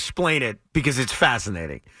do want to explain it because it's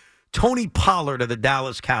fascinating. Tony Pollard of the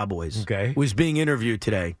Dallas Cowboys was being interviewed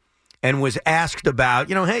today and was asked about,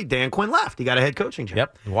 hey, Dan Quinn left. He got a head coaching job.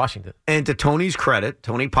 Yep, in Washington. And to Tony's credit,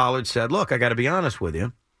 Tony Pollard said, look, I got to be honest with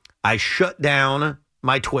you. I shut down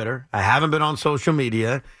my Twitter. I haven't been on social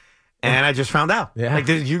media. And I just found out. Yeah. Like,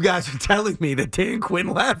 you guys are telling me that Dan Quinn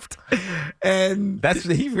left. And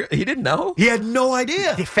he didn't know? He had no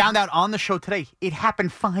idea. They found out on the show today. It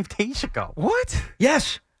happened 5 days ago. What?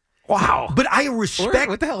 Yes. Wow. But I respect...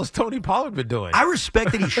 What the hell has Tony Pollard been doing? I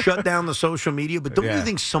respect that he shut down the social media, but don't you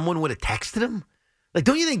think someone would have texted him? Like,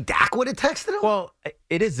 don't you think Dak would have texted him? Well,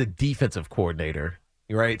 it is a defensive coordinator.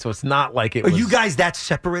 right? So it's not like it Are was. you guys that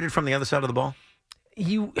separated from the other side of the ball?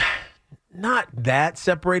 Not that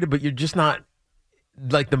separated, but you're just not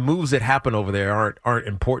like the moves that happen over there aren't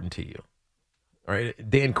important to you. All right,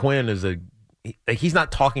 Dan Quinn he's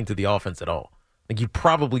not talking to the offense at all. Like you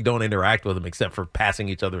probably don't interact with him except for passing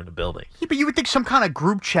each other in the building. Yeah, but you would think some kind of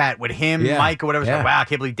group chat with him, Mike, or whatever. Like, wow, I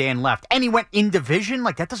can't believe Dan left. And he went in division.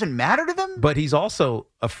 Like, that doesn't matter to them? But he's also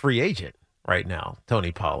a free agent right now,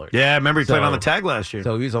 Tony Pollard. Yeah, I remember he played on the tag last year.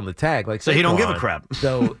 So he was on the tag. So he don't give a crap.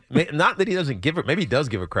 So not that he doesn't give it. Maybe he does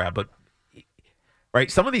give a crap. But,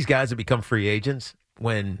 right, some of these guys that become free agents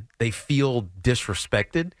when they feel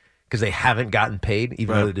disrespected because they haven't gotten paid,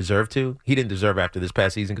 even though they deserve to. He didn't deserve after this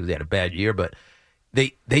past season because he had a bad year, but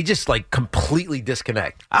they just like completely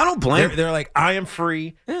disconnect. I don't blame. They're like, I am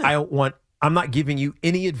free. Yeah. I'm not giving you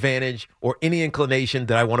any advantage or any inclination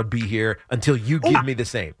that I want to be here until you give me the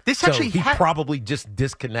same. He probably just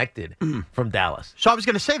disconnected from Dallas. So I was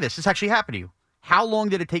going to say this. This actually happened to you. How long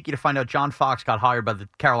did it take you to find out John Fox got hired by the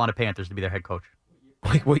Carolina Panthers to be their head coach?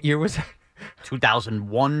 Like what year was that?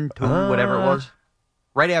 2001, 2, whatever it was.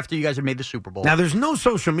 Right after you guys had made the Super Bowl. Now, there's no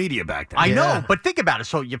social media back then. I know, but think about it.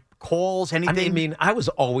 So you calls, anything? I mean, I was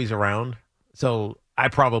always around, so I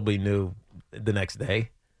probably knew the next day,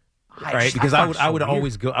 right? Because I would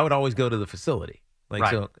always go. I would always go to the facility.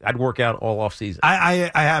 So I'd work out all off season.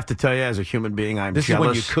 I have to tell you, as a human being, I'm this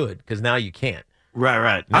jealous. Is when you could, because now you can't.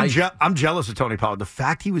 Right. I'm jealous of Tony Pollard. The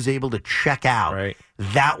fact he was able to check out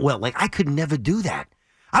that well. Like, I could never do that.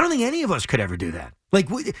 I don't think any of us could ever do that. Like,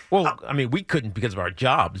 I mean, we couldn't because of our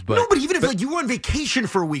jobs. But no, but even if you were on vacation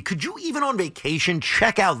for a week, could you even on vacation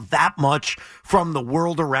check out that much from the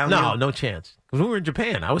world around you? No chance. Because when we were in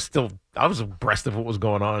Japan, I was abreast of what was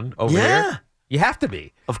going on over there. You have to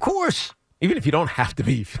be, of course. Even if you don't have to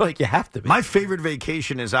be, you feel like you have to be. My favorite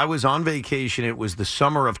vacation is I was on vacation. It was the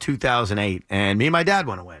summer of 2008, and me and my dad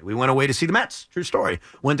went away. We went away to see the Mets. True story.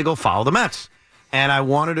 Went to go follow the Mets, and I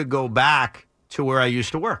wanted to go back to where I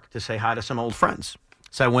used to work to say hi to some old friends.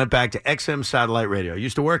 So I went back to XM Satellite Radio. I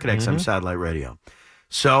used to work at XM Satellite Radio.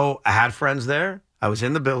 So I had friends there. I was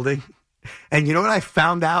in the building. And you know what I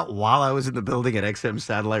found out while I was in the building at XM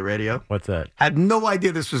Satellite Radio? What's that? Had no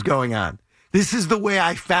idea this was going on. This is the way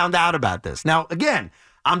I found out about this. Now, again,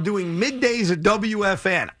 I'm doing middays at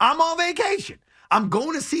WFN. I'm on vacation. I'm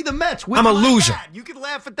going to see the Mets with my loser. dad. You can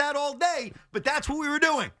laugh at that all day, but that's what we were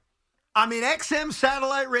doing. I'm in XM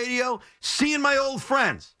Satellite Radio, seeing my old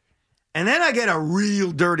friends. And then I get a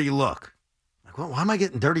real dirty look. Like, well, why am I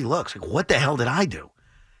getting dirty looks? Like, what the hell did I do?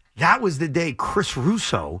 That was the day Chris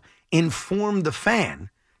Russo informed the fan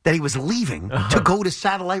that he was leaving to go to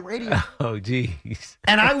satellite radio. Oh, geez.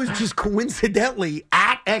 And I was just coincidentally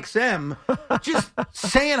at XM just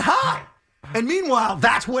saying hi. And meanwhile,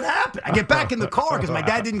 that's what happened. I get back in the car because my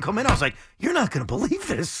dad didn't come in. I was like, you're not going to believe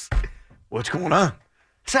this. What's going on?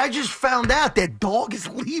 So I just found out that dog is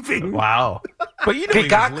leaving. Wow. But you knew he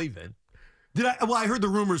was leaving. Well, I heard the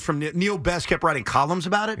rumors from Neil Best kept writing columns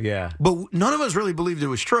about it. Yeah. But none of us really believed it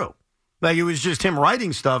was true. Like, it was just him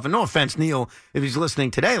writing stuff. And no offense, Neil, if he's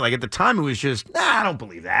listening today, like at the time it was just, I don't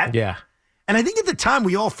believe that. Yeah. And I think at the time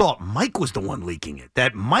we all thought Mike was the one leaking it,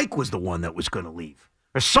 that Mike was the one that was going to leave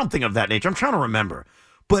or something of that nature. I'm trying to remember.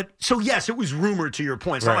 But so, yes, it was rumored to your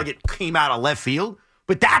point. It's not like it came out of left field.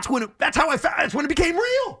 But that's when that's when it became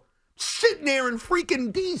real. Sitting there in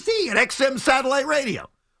freaking D.C. at XM Satellite Radio.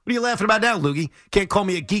 What are you laughing about now, Loogie? Can't call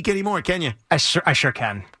me a geek anymore, can you? I sure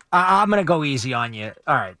can. I'm going to go easy on you.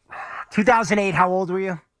 All right. 2008, how old were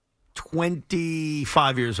you?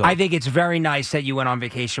 25 years old. I think it's very nice that you went on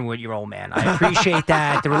vacation with your old man. I appreciate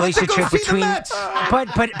that. The relationship between.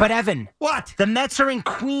 But Evan. What? The Mets are in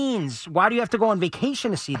Queens. Why do you have to go on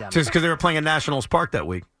vacation to see them? Just because they were playing at Nationals Park that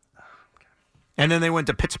week. And then they went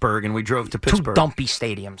to Pittsburgh, and we drove to Pittsburgh. Two dumpy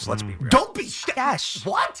stadiums, let's be real. Dumpy Yes.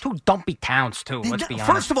 What? Two dumpy towns, too, let's be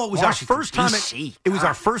honest. First of all, it was our first time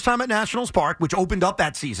our first time at Nationals Park, which opened up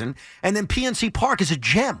that season. And then PNC Park is a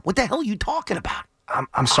gem. What the hell are you talking about?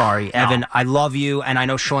 I'm sorry, Evan. I love you, and I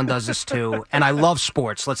know Sean does this too. And I love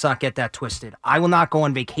sports. Let's not get that twisted. I will not go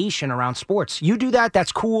on vacation around sports. You do that,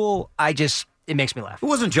 that's cool. It makes me laugh. It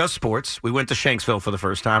wasn't just sports. We went to Shanksville for the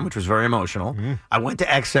first time, which was very emotional. I went to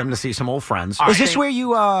XM to see some old friends. Is this where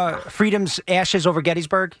you Freedom's ashes over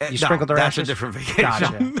Gettysburg? You sprinkled their ashes? That's a different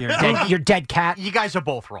vacation. Gotcha. You're dead cat. You guys are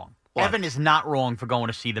both wrong. What? Evan is not wrong for going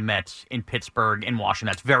to see the Mets in Pittsburgh, in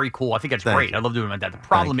Washington. That's very cool. I think that's great. I love doing that. The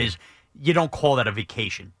problem is you don't call that a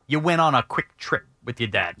vacation. You went on a quick trip with your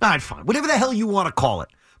dad. All right, fine. Whatever the hell you want to call it.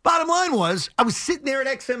 Bottom line was, I was sitting there at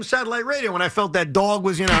XM Satellite Radio when I felt that dog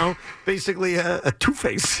was, basically a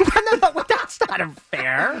two-face. No, That's not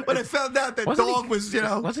unfair. But I found out that Wasn't Dog he- was,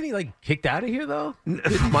 Wasn't he like kicked out of here though?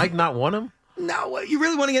 Did Mike not want him? No, you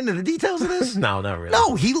really want to get into the details of this? No, not really.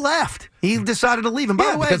 No, he left. He decided to leave. And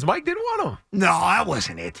by the way, because Mike didn't want him. No, that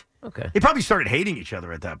wasn't it. Okay. They probably started hating each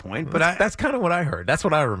other at that point. But That's kind of what I heard. That's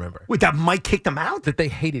what I remember. Wait, that Mike kicked them out? That they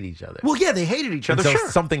hated each other. Well, yeah, they hated each other. And so Sure.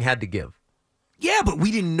 something had to give. Yeah, but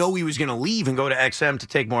we didn't know he was going to leave and go to XM to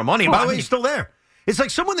take more money. Well, By the way, I mean- he's still there. It's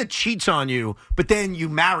like someone that cheats on you, but then you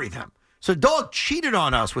marry them. So Dog cheated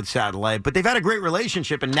on us with Satellite, but they've had a great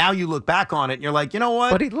relationship, and now you look back on it and you're like, you know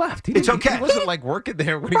what? But he left. It's okay. He wasn't like working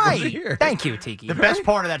there when he wasn't here. Thank you, Tiki. The best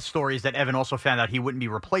part of that story is that Evan also found out he wouldn't be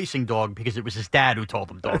replacing Dog because it was his dad who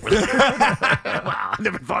told him Dog was. Wow, I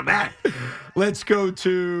never thought that. Let's go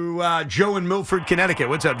to Joe in Milford, Connecticut.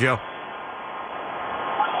 What's up, Joe?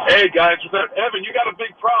 Hey, guys. Evan, you got a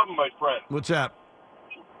big problem, my friend. What's up?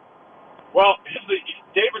 Well,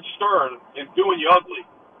 David Stern is doing you ugly.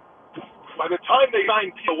 By the time they sign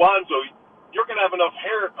Pete Alonso, you're going to have enough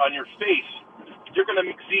hair on your face. You're going to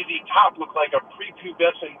make ZZ Top look like a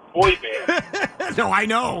prepubescent boy band. No, I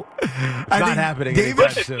know. It's not happening anytime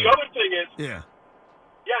Listen, soon. the other thing is, Yeah.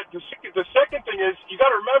 the second thing is, you got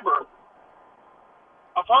to remember,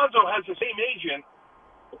 Alfonso has the same agent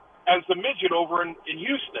as the midget over in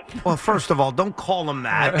Houston. Well, first of all, don't call him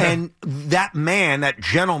that. And that man, that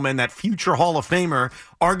gentleman, that future Hall of Famer,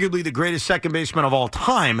 arguably the greatest second baseman of all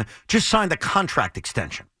time, just signed a contract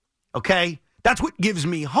extension. Okay? That's what gives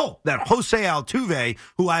me hope that Jose Altuve,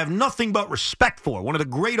 who I have nothing but respect for, one of the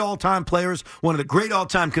great all-time players, one of the great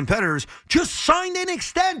all-time competitors, just signed an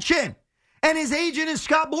extension. And his agent is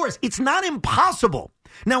Scott Boras. It's not impossible.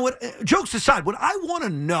 Now, jokes aside, what I want to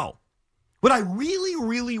know, what I really,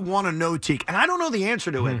 really want to know, Teak, and I don't know the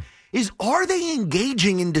answer to it, is are they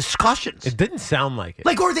engaging in discussions? It didn't sound like it.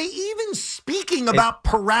 Like, are they even speaking about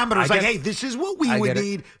parameters? Like, hey, this is what we I would get it.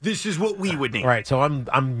 need. This is what we would need. Right. So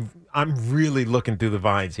I'm really looking through the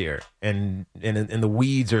vines here, and the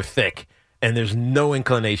weeds are thick, and there's no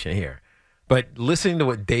inclination here. But listening to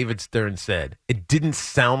what David Stern said, it didn't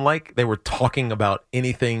sound like they were talking about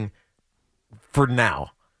anything for now.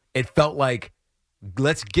 It felt like,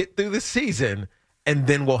 let's get through the season, and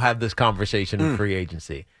then we'll have this conversation in free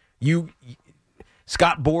agency.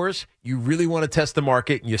 Scott Boras, you really want to test the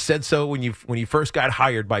market, and you said so when you first got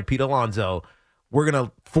hired by Pete Alonso. We're going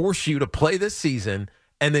to force you to play this season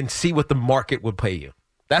and then see what the market would pay you.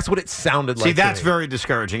 That's what it sounded like. See, that's to me. very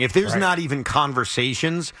discouraging. If there's not even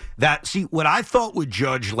conversations, what I thought with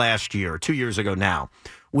Judge last year, 2 years ago now,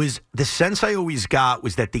 was the sense I always got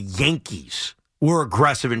was that the Yankees were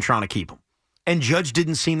aggressive in trying to keep him. And Judge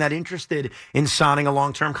didn't seem that interested in signing a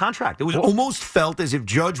long-term contract. It was almost felt as if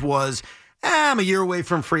Judge was, I'm a year away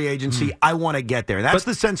from free agency. I want to get there. That's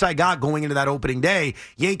the sense I got going into that opening day.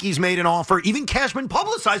 Yankees made an offer. Even Cashman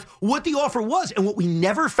publicized what the offer was. And what we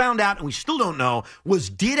never found out, and we still don't know, was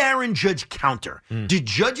did Aaron Judge counter? Did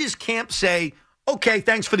Judge's camp say, okay,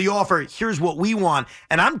 thanks for the offer. Here's what we want.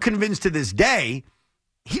 And I'm convinced to this day,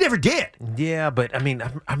 he never did. Yeah, but I mean,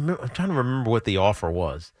 I'm trying to remember what the offer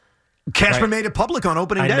was. Cashman made it public on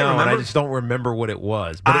opening day, I know, remember? and I just don't remember what it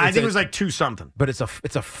was. But I think it was like 2-something. But it's a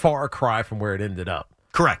far cry from where it ended up.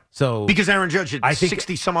 Correct. So because Aaron Judge had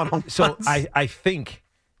 60-some-odd home So runs. I think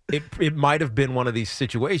it might have been one of these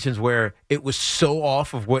situations where it was so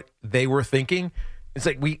off of what they were thinking. It's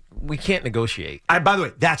like we can't negotiate. By the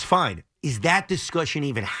way, that's fine. Is that discussion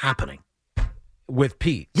even happening? With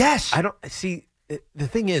Pete? Yes. I don't see. The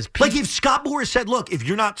thing is, Pete, like if Scott Boras said, look, if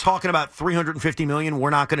you're not talking about $350 million, we're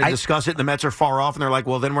not going to discuss it. The Mets are far off, and they're like,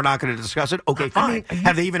 well, then we're not going to discuss it. Okay, fine.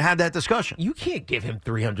 Have they even had that discussion? You can't give him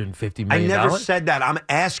 $350 I million. never said that. I'm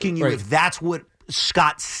asking you if that's what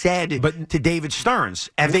Scott said to David Stearns.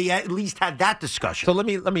 Have they at least had that discussion? So let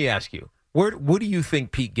me ask you, what do you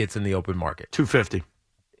think Pete gets in the open market? $250.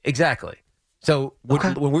 Exactly. So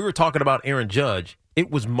when we were talking about Aaron Judge, it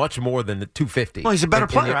was much more than the $250. Well, he's a better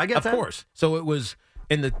player. I get that. Of course. So it was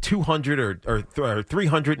in the $200 or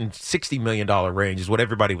 $360 million range is what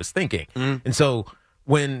everybody was thinking. And so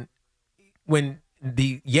when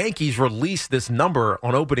the Yankees released this number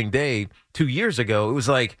on opening day 2 years ago, it was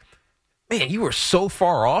like, man, you were so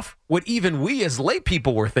far off what even we as lay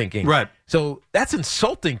people were thinking. Right. So that's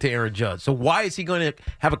insulting to Aaron Judge. So why is he going to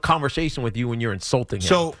have a conversation with you when you're insulting him?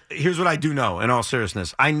 So here's what I do know, in all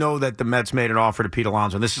seriousness. I know that the Mets made an offer to Pete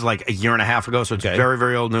Alonso. This is like a year and a half ago, so it's very,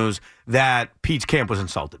 very old news, that Pete's camp was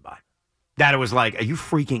insulted by. That it was like, are you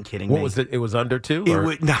freaking kidding me? What was it? It was under 2?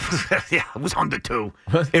 Yeah, it was under 2.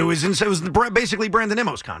 It was basically Brandon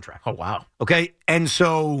Nimmo's contract. Oh, wow. Okay, and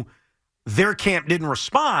so their camp didn't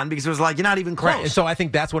respond because it was like, you're not even close. Right. And so I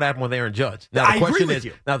think that's what happened with Aaron Judge. Now, I agree with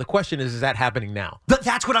you. Now, the question is that happening now?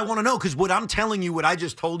 That's what I want to know, because what I'm telling you, what I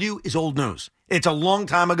just told you, is old news. It's a long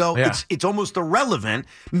time ago. Yeah. It's almost irrelevant.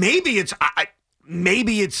 Maybe it's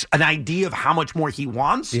an idea of how much more he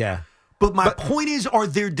wants. Yeah. But my point is, are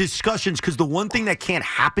there discussions? Because the one thing that can't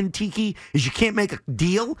happen, Tiki, is you can't make a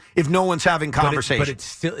deal if no one's having conversation.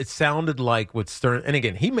 But it sounded like with Stern, and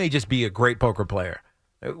again, he may just be a great poker player.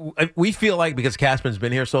 We feel like because Cashman's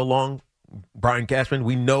been here so long, Brian Cashman,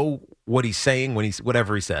 we know what he's saying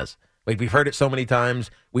whatever he says. Like, we've heard it so many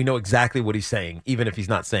times, we know exactly what he's saying, even if he's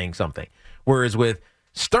not saying something. Whereas with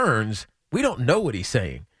Stearns, we don't know what he's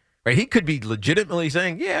saying. Right? He could be legitimately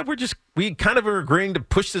saying, yeah, we kind of are agreeing to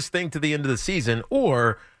push this thing to the end of the season,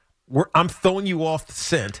 or I'm throwing you off the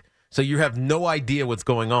scent, so you have no idea what's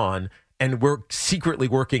going on, and we're secretly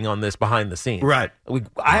working on this behind the scenes. Right. We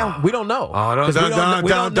don't know.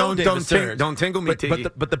 Don't tingle me, Tiki.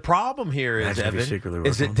 But the problem here is, Evan,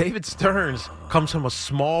 is that David Stearns comes from a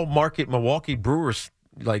small market Milwaukee Brewers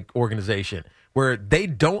organization where they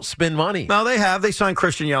don't spend money. No, they have. They signed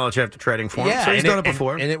Christian Yelich after trading for him. Yeah, So he's done it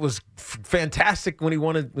before. And it was fantastic when he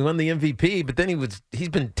won the MVP, but then he's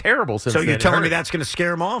been terrible since then. So you're telling me that's going to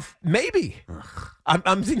scare him off? Maybe.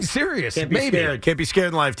 I'm being serious. Can't be Maybe. scared. Can't be scared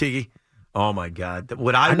in life, Tiki. Oh, my God.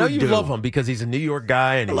 What I know would you do, love him because he's a New York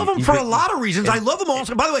guy. And I love him for a lot of reasons. I love him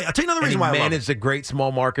also. By the way, I'll tell you another reason why I love him. He managed a great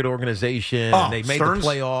small market organization. Oh, And they made Stearns? the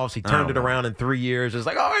playoffs. He turned it around in 3 years. It's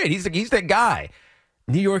like, all right, he's that guy.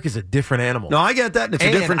 New York is a different animal. No, I get that. It's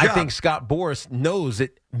a different job. I think Scott Boras knows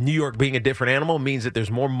that New York being a different animal means that there's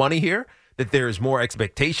more money here, that there is more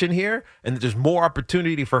expectation here, and that there's more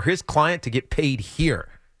opportunity for his client to get paid here.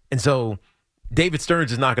 And so David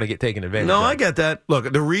Stearns is not going to get taken advantage of. No, I get that.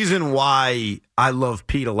 Look, the reason why I love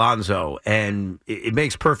Pete Alonso, and it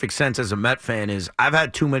makes perfect sense as a Met fan, is I've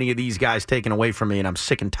had too many of these guys taken away from me, and I'm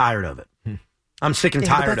sick and tired of it. I'm sick and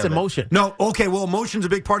tired but that's of emotion. it. No, okay, well, emotion's a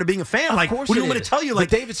big part of being a fan. Of course what do you it want me to is. tell you? But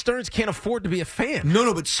David Stearns can't afford to be a fan.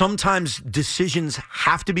 No, but sometimes decisions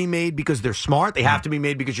have to be made because they're smart. They have to be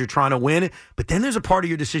made because you're trying to win. But then there's a part of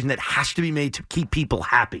your decision that has to be made to keep people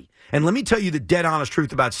happy. And let me tell you the dead honest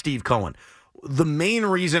truth about Steve Cohen. The main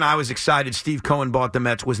reason I was excited Steve Cohen bought the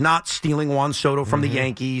Mets was not stealing Juan Soto from the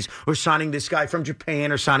Yankees or signing this guy from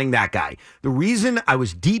Japan or signing that guy. The reason I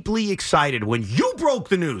was deeply excited when you broke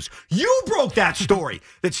the news, you broke that story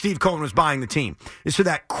that Steve Cohen was buying the team, is so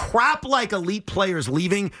that crap like elite players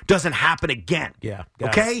leaving doesn't happen again. Yeah.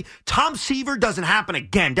 Okay? Tom Seaver doesn't happen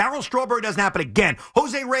again. Darryl Strawberry doesn't happen again.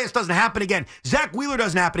 Jose Reyes doesn't happen again. Zach Wheeler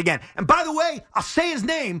doesn't happen again. And by the way, I'll say his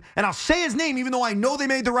name, and I'll say his name even though I know they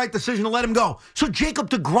made the right decision to let him go. So Jacob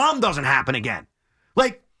deGrom doesn't happen again.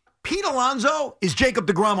 Like, Pete Alonso is Jacob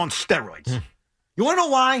deGrom on steroids. You want to know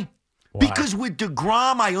why? Because with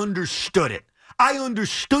deGrom, I understood it. I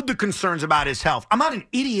understood the concerns about his health. I'm not an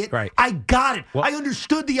idiot. Right. I got it. I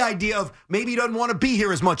understood the idea of maybe he doesn't want to be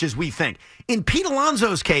here as much as we think. In Pete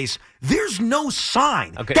Alonso's case, there's no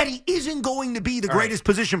sign that he isn't going to be the greatest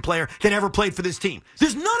position player that ever played for this team.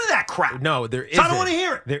 There's none of that crap. No, there isn't. So I don't want to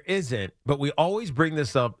hear it. There isn't. But we always bring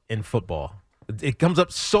this up in football. It comes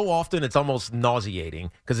up so often, it's almost nauseating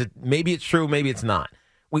because maybe it's true, maybe it's not.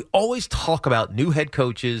 We always talk about new head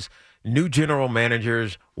coaches, new general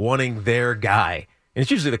managers wanting their guy. And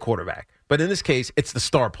it's usually the quarterback. But in this case, it's the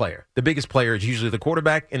star player. The biggest player is usually the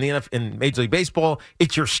quarterback. In Major League Baseball,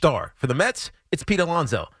 it's your star. For the Mets, it's Pete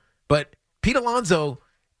Alonso. But Pete Alonso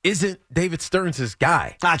isn't David Stearns'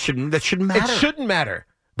 guy. That shouldn't matter. It shouldn't matter.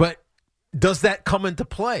 But does that come into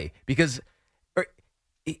play? Because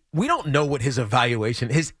we don't know what his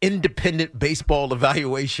independent baseball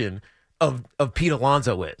evaluation of Pete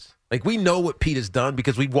Alonso is. Like, we know what Pete has done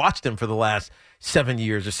because we've watched him for the last 7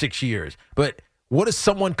 years or 6 years. But what does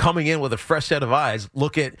someone coming in with a fresh set of eyes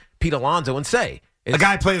look at Pete Alonso and say? A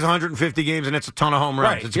guy plays 150 games and it's a ton of home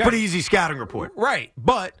runs. Right, It's a pretty easy scouting report. Right.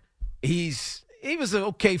 But he was an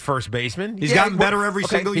okay first baseman. He's gotten better every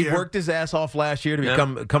single year. He worked his ass off last year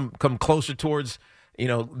to come closer towards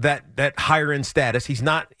that higher end status. He's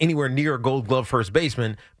not anywhere near a Gold Glove first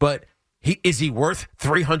baseman, but is he worth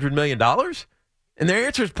 $300 million? And their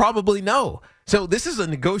answer is probably no. So this is a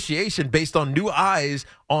negotiation based on new eyes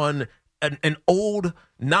on an old,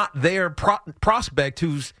 not there prospect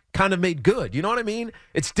who's kind of made good. You know what I mean?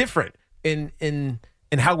 It's different in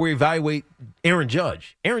how we evaluate Aaron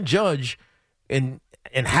Judge. Aaron Judge and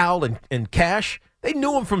Hal and Cash, they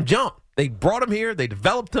knew him from jump. They brought him here. They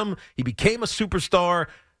developed him. He became a superstar.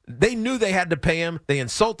 They knew they had to pay him. They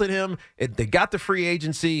insulted him. They got the free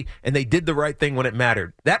agency, and they did the right thing when it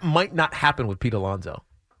mattered. That might not happen with Pete Alonso.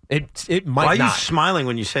 It might Why are not. you smiling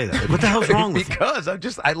when you say that? Like, what the hell's wrong with you?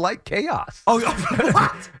 Because I like chaos. Oh,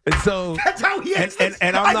 what? And so That's how he is.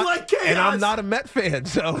 And I I'm not, like chaos. And I'm not a Met fan,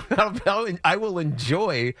 so I will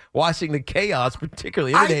enjoy watching the chaos,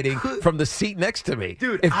 particularly emanating from the seat next to me.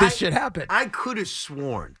 Dude, if this should happen. I could have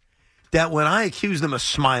sworn that when I accused him of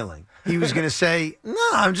smiling, he was going to say, "No,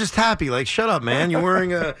 I'm just happy." Like, shut up, man. You're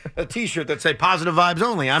wearing a T-shirt that say "positive vibes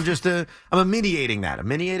only." I'm emanating that.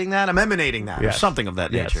 I'm emanating that, or Yes. something of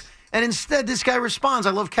that Yes. nature. And instead, this guy responds, "I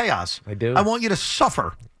love chaos. I do. I want you to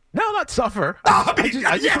suffer." No, not suffer.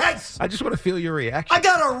 Yes. I just want to feel your reaction. I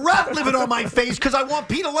got a rat living on my face because I want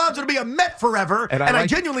Pete Alonso to be a Met forever, and I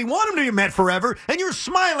genuinely want him to be a Met forever. And you're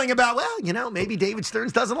smiling about, well, maybe David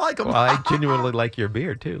Stearns doesn't like him. Well, I genuinely like your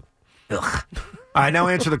beard too. Ugh. All right, now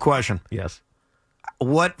answer the question. Yes.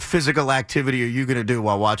 What physical activity are you going to do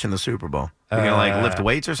while watching the Super Bowl? You're going to lift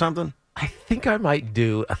weights or something? I think I might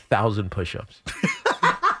do 1,000 push-ups.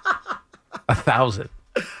 1,000.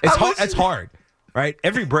 It's hard, right?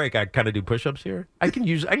 Every break I kind of do push-ups here. I can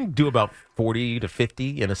do about 40 to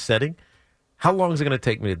 50 in a setting. How long is it going to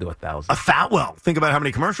take me to do 1,000? Well, think about how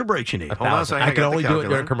many commercial breaks you need. Hold on a second. I can got only the do it during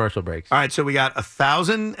calculator. commercial breaks. All right, so we got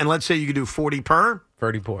 1,000, and let's say you could do 40 per.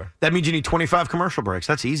 30 per. That means you need 25 commercial breaks.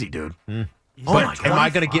 That's easy, dude. Oh But am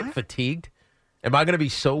I going to get fatigued? Am I going to be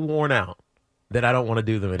so worn out that I don't want to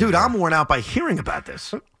do them anymore? Dude, I'm worn out by hearing about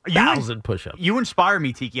this. 1,000 push-ups. You inspire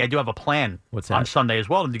me, Tiki. I do have a plan. What's that? On Sunday as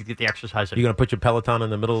well to get the exercise in. You going to put your Peloton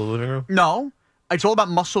in the middle of the living room? No. It's all about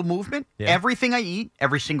muscle movement. Yeah. Everything I eat,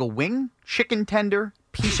 every single wing, chicken tender,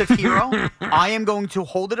 piece of hero, I am going to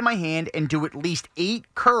hold it in my hand and do at least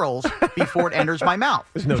 8 curls before it enters my mouth.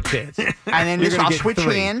 There's no chance. And then You're gonna I'll get switch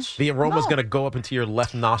 3. hands. The aroma's going to go up into your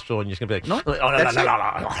left nostril, and you're just going to be like, That's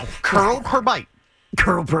it. Curl per bite.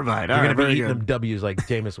 Curl per bite. You're All going to right, be very eating good. them W's like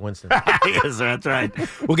Jameis Winston. Yes, that's right.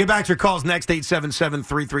 We'll get back to your calls next,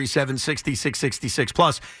 877-337-6666.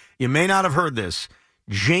 Plus, you may not have heard this.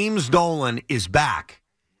 James Dolan is back,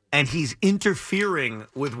 and he's interfering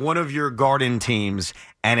with one of your Garden teams,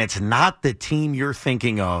 and it's not the team you're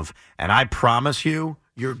thinking of. And I promise you,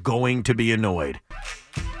 you're going to be annoyed.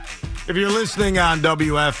 If you're listening on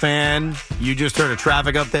WFN, you just heard a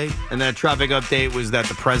traffic update, and that traffic update was that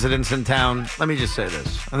the president's in town. Let me just say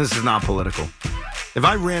this, and this is not political. If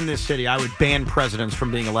I ran this city, I would ban presidents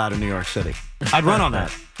from being allowed in New York City. I'd run on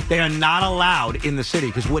that. They are not allowed in the city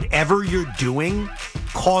because whatever you're doing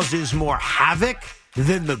causes more havoc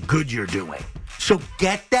than the good you're doing. So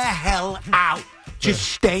get the hell out.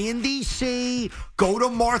 Just stay in D.C., go to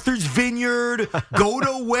Martha's Vineyard, go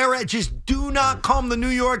to where. Just do not come to New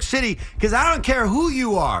York City because I don't care who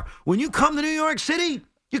you are. When you come to New York City,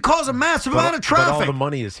 you cause a massive amount of But all traffic. the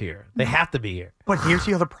money is here. They have to be here. But here's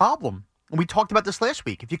the other problem. And we talked about this last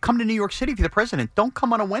week. If you come to New York City, if you're the president, don't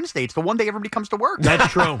come on a Wednesday. It's the one day everybody comes to work.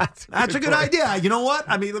 That's true. That's a good idea. You know what?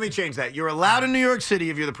 I mean, let me change that. You're allowed in New York City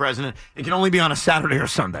if you're the president. It can only be on a Saturday or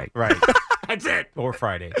Sunday. Right. That's it. Or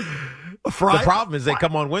Friday. Friday? The problem is they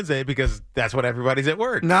come on Wednesday because that's when everybody's at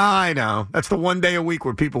work. No, I know. That's the one day a week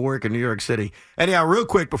where people work in New York City. Anyhow, real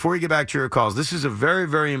quick, before we get back to your calls, this is a very,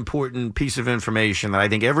 very important piece of information that I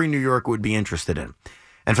think every New Yorker would be interested in.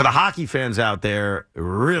 And for the hockey fans out there,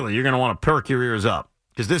 really, you're going to want to perk your ears up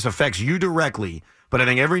because this affects you directly. But I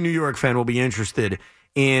think every New York fan will be interested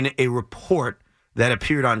in a report that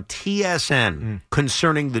appeared on TSN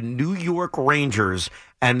concerning the New York Rangers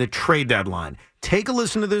and the trade deadline. Take a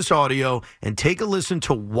listen to this audio and take a listen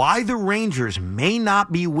to why the Rangers may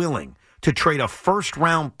not be willing to trade a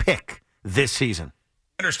first-round pick this season.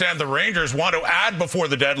 I understand the Rangers want to add before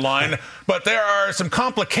the deadline, but there are some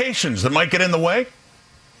complications that might get in the way.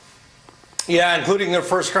 Yeah, including their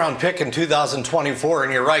first-round pick in 2024.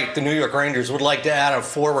 And you're right, the New York Rangers would like to add a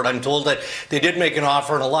forward. I'm told that they did make an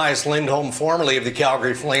offer on Elias Lindholm, formerly of the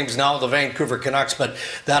Calgary Flames, now the Vancouver Canucks, but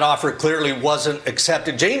that offer clearly wasn't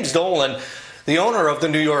accepted. James Dolan, the owner of the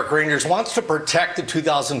New York Rangers, wants to protect the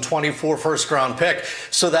 2024 first-round pick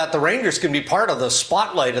so that the Rangers can be part of the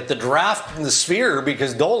spotlight at the draft in the Sphere,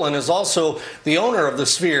 because Dolan is also the owner of the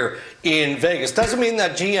Sphere in Vegas. Doesn't mean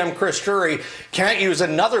that GM Chris Drury can't use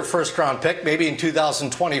another first-round pick, maybe in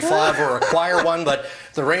 2025, or acquire one, but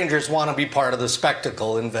the Rangers want to be part of the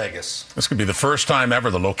spectacle in Vegas. This could be the first time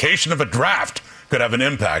ever the location of a draft could have an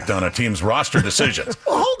impact on a team's roster decisions.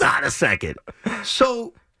 Hold on a second.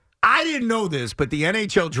 So I didn't know this, but the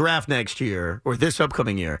NHL draft next year, or this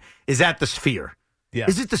upcoming year, is at the Sphere. Yes.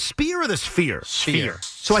 Is it the Sphere or the Sphere? Sphere.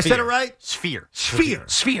 So I said it right? Sphere. Sphere.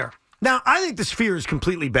 Sphere. Now, I think the Sphere is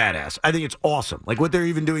completely badass. I think it's awesome. Like what they're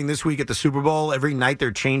even doing this week at the Super Bowl. Every night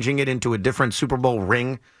they're changing it into a different Super Bowl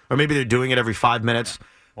ring, or maybe they're doing it every 5 minutes.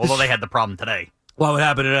 Although they had the problem today. What would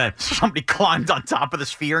happen today? Somebody climbed on top of the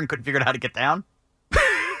sphere and couldn't figure out how to get down.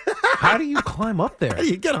 How do you climb up there? How do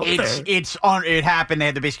you get up there? It happened. They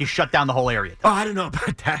had to basically shut down the whole area. Oh, I don't know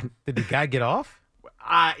about that. Did the guy get off?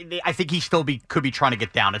 I think he still could be trying to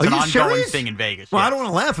get down. It's Are an you ongoing serious? thing in Vegas. Well, yeah. I don't want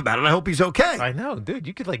to laugh about it. I hope he's okay. I know, dude.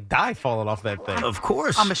 You could die falling off that thing. Of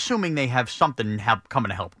course. I'm assuming they have something coming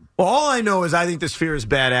to help him. Well, all I know is I think the Sphere is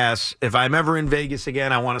badass. If I'm ever in Vegas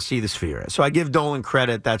again, I want to see the Sphere. So I give Dolan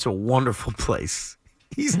credit. That's a wonderful place.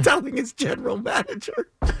 He's telling his general manager.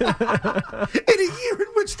 In a year in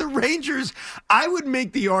which the Rangers, I would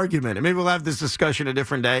make the argument, and maybe we'll have this discussion a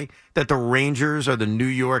different day, that the Rangers are the New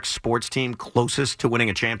York sports team closest to winning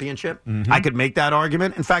a championship. Mm-hmm. I could make that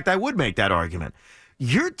argument. In fact, I would make that argument.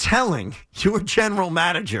 You're telling your general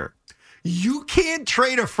manager you can't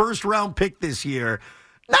trade a first-round pick this year,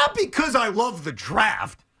 not because I love the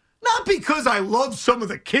draft, not because I love some of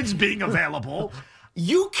the kids being available.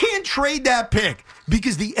 You can't trade that pick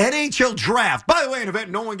because the NHL draft, by the way, an event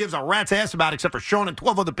no one gives a rat's ass about except for Sean and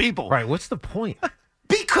 12 other people. Right. What's the point?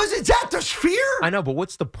 Because it's at the Sphere. I know, but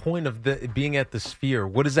what's the point of being at the Sphere?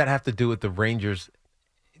 What does that have to do with the Rangers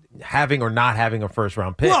having or not having a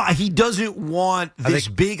first-round pick? Well, he doesn't want this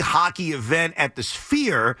big hockey event at the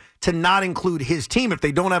Sphere to not include his team. If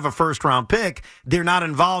they don't have a first-round pick, they're not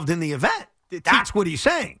involved in the event. That's what he's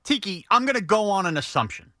saying. Tiki, I'm going to go on an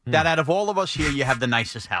assumption that out of all of us here, you have the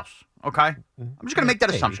nicest house. Okay? I'm just going to make that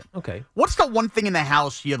assumption. Okay. What's the one thing in the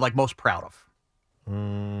house you're most proud of?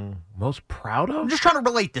 Most proud of? I'm just trying to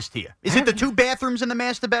relate this to you. Is it the 2 bathrooms in the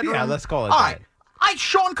master bedroom? Yeah, let's call it All that. right.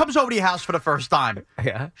 Sean comes over to your house for the first time.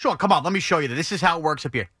 Yeah. Sean, come on, let me show you that. This is how it works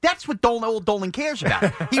up here. That's what old Dolan cares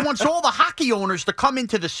about. He wants all the hockey owners to come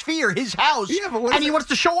into the Sphere, his house, and he wants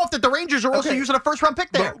to show off that the Rangers are also using a first-round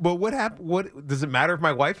pick there. But what happened? What does it matter if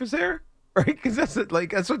my wife is there? Right? Because that's what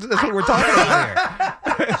we're talking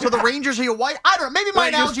about here. So the Rangers are your wife? I don't know. Maybe my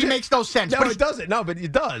analogy makes no sense. No, but it doesn't. No, but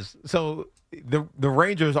it does. So the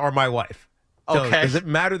Rangers are my wife. So Okay. does it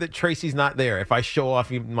matter that Tracy's not there if I show off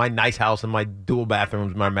my nice house and my dual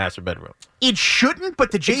bathrooms, my master bedroom? It shouldn't, but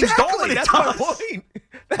to James Dolan, it That's does. my point.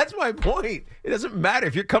 That's my point. It doesn't matter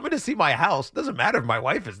if you're coming to see my house. It doesn't matter if my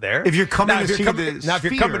wife is there. If you're coming Now, to if see you're coming, the now, if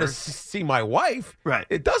you're coming to Sphere- see my wife, right?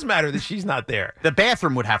 It does matter that she's not there. The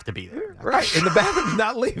bathroom would have to be there, right? And the bathroom's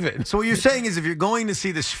not leaving. So what you're saying is if you're going to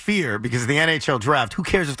see the Sphere because of the NHL draft, who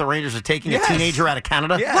cares if the Rangers are taking a teenager out of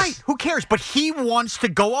Canada? Right. Who cares? But he wants to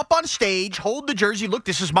go up on stage, hold the jersey. Look,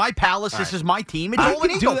 this is my palace. This is my team. It's all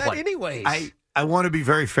an ego play. anyways. I want to be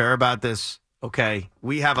very fair about this. Okay,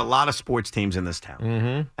 we have a lot of sports teams in this town.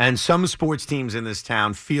 Mm-hmm. And some sports teams in this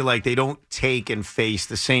town feel like they don't take and face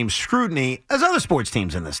the same scrutiny as other sports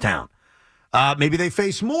teams in this town. Maybe they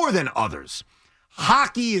face more than others.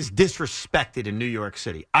 Hockey is disrespected in New York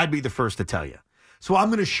City. I'd be the first to tell you. So I'm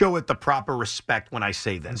going to show it the proper respect when I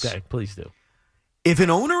say this. Okay, please do. If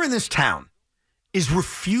an owner in this town is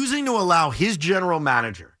refusing to allow his general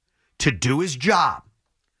manager to do his job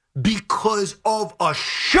because of a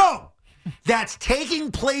show that's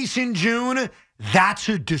taking place in June, that's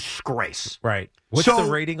a disgrace. Right. What's So-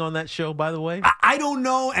 the rating on that show, by the way? I don't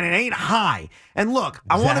know, and it ain't high. And look,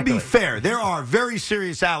 I want to be fair. There are very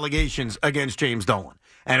serious allegations against James Dolan.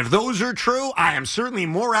 And if those are true, I am certainly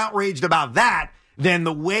more outraged about that than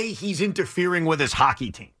the way he's interfering with his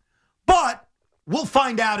hockey team. But we'll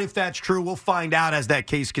find out if that's true. We'll find out as that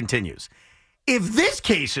case continues. If this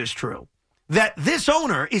case is true, that this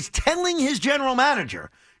owner is telling his general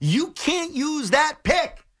manager, you can't use that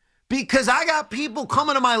pick because I got people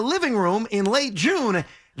coming to my living room in late June,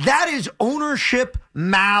 that is ownership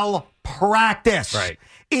malpractice. Right.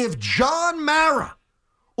 If John Mara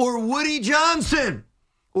or Woody Johnson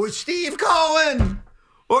or Steve Cohen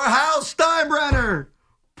or Hal Steinbrenner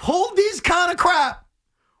pulled this kind of crap,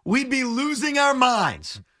 we'd be losing our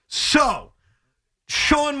minds. So,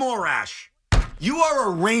 Sean Morash, you are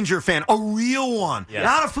a Ranger fan, a real one. Yes.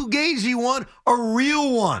 Not a Fugazi one, a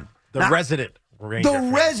real one. The resident Ranger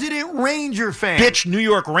fan. Resident Ranger fan. Bitch, New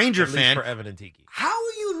York Ranger At least fan. for Evan and Tiki. How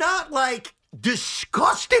are you not,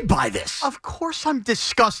 disgusted by this? Of course I'm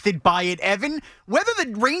disgusted by it, Evan. Whether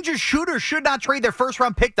the Rangers should or should not trade their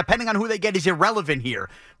first-round pick, depending on who they get, is irrelevant here.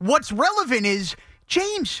 What's relevant is,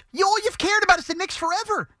 James, all you've cared about is the Knicks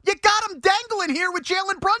forever. You got them dangling here with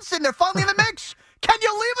Jalen Brunson. They're finally in the mix. Can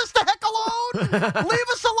you leave us the heck alone? Leave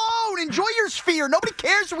us alone. Enjoy your Sphere. Nobody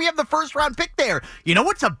cares if we have the first-round pick there. You know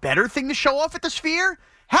what's a better thing to show off at the Sphere?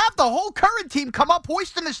 Have the whole current team come up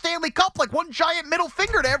hoisting the Stanley Cup like one giant middle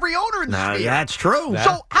finger to every owner in the sphere. That's true.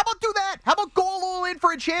 So how about do that? How about go all in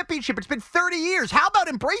for a championship? It's been 30 years. How about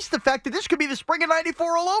embrace the fact that this could be the spring of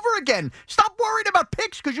 94 all over again? Stop worrying about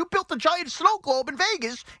picks because you built a giant snow globe in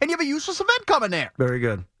Vegas and you have a useless event coming there. Very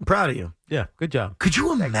good. I'm proud of you. Yeah, good job. Could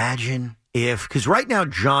you imagine if, because right now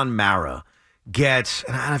John Mara gets,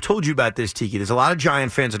 and I've told you about this, Tiki, there's a lot of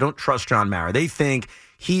Giant fans that don't trust John Mara. They think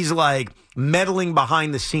he's like meddling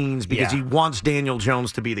behind the scenes because he wants Daniel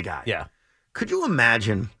Jones to be the guy. Yeah. Could you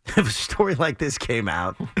imagine if a story like this came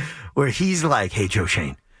out where he's like, hey, Joe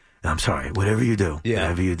Shane, I'm sorry, whatever you do,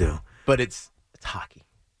 whatever you do. But it's hockey.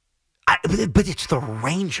 But it's the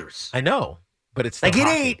Rangers. I know, but it's like still it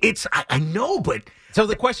hockey. ain't. It's I know, but so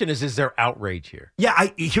the question is there outrage here? Yeah,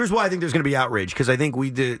 here's why I think there's going to be outrage, because I think we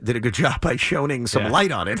did a good job by shining some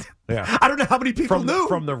light on it. Yeah, I don't know how many people knew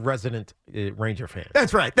from the resident Ranger fan.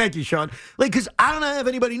 That's right. Thank you, Sean. Like, because I don't know if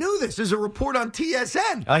anybody knew this. There's a report on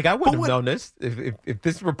TSN. Like, I wouldn't have known this if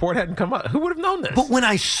this report hadn't come out. Who would have known this? But when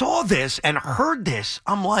I saw this and heard this,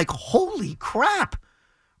 I'm like, holy crap.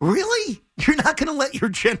 Really? You're not going to let your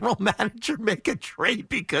general manager make a trade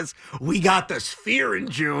because we got the Sphere in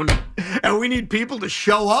June and we need people to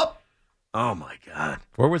show up? Oh, my God.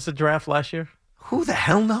 Where was the draft last year? Who the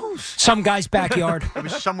hell knows? Some guy's backyard. It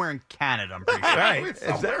was somewhere in Canada, I'm pretty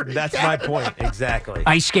sure. Right. That's my point. Exactly.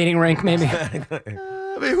 Ice skating rink, maybe. I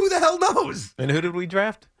mean, who the hell knows? And who did we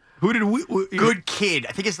draft? Who did we? Good kid.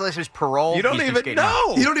 I think his last name is Perot. You don't even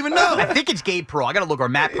know. You don't even know. I think it's Gabe Perot. I got to look, or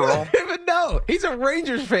Matt Perot. You don't even know. He's a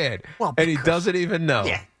Rangers fan. Well, and he doesn't even know.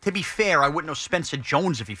 Yeah. To be fair, I wouldn't know Spencer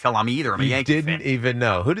Jones if he fell on me either. I'm a Yankee didn't fan. even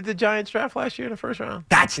know. Who did the Giants draft last year in the first round?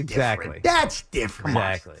 That's exactly. different. That's different.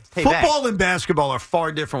 Exactly. Football and basketball are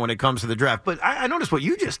far different when it comes to the draft. But I noticed what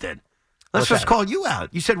you just did. Let's just call you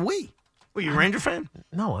out. You said we. Were you a Ranger fan?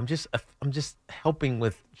 No, I'm just helping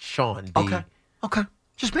with Sean D. Okay.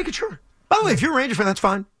 Just making sure. By the way, if you're a Ranger fan, that's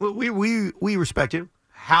fine. We respect you.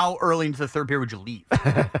 How early into the third period would you leave?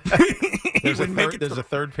 There's a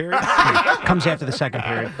third period? Comes after the second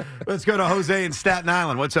period. Let's go to Jose in Staten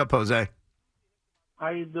Island. What's up, Jose? How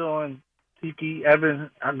you doing, Tiki,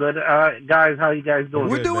 Evan? I'm good. Guys, how you guys doing?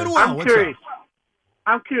 We're doing well. I'm curious.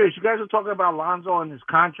 I'm curious. You guys are talking about Alonso and his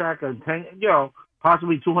contract and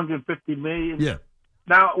possibly $250 million. Yeah.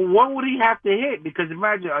 Now, what would he have to hit? Because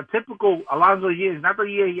imagine a typical Alonso year is not the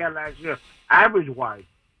year he had last year, average-wise,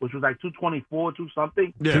 which was like 224,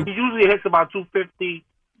 2-something. Yeah. He usually hits about 250,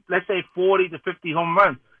 let's say 40 to 50 home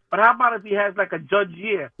runs. But how about if he has like a Judge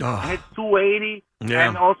year and hits 280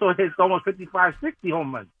 and also hits almost 55, 60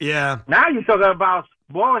 home runs? Yeah. Now you're talking about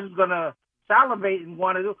Boris is going to salivate and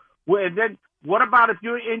want to do. And then what about if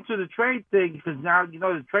you're into the trade thing? Because now,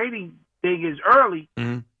 the trading thing is early.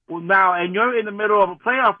 Mm-hmm. Well, now, and you're in the middle of a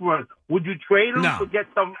playoff run. Would you trade him to get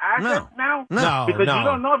some assets now? No. Because you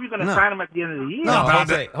don't know if you're going to sign him at the end of the year. No, but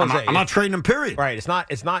Jose, I'm not trading him, period. Right. It's not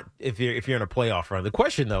if you're in a playoff run. The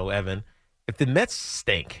question though, Evan, if the Mets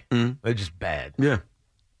stink, they're just bad. Yeah.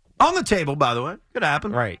 On the table, by the way. Could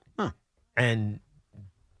happen. Right. Huh. And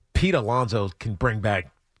Pete Alonso can bring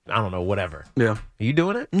back, I don't know, whatever. Yeah. Are you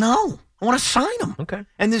doing it? No. I want to sign him. Okay.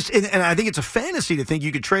 And I think it's a fantasy to think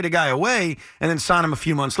you could trade a guy away and then sign him a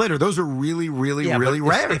few months later. Those are really, really, really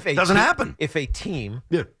rare. It doesn't happen. If a team,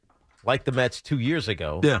 yeah, like the Mets 2 years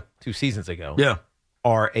ago, 2 seasons ago,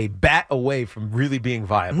 are a bat away from really being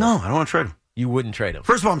viable. No, I don't want to trade him. You wouldn't trade him.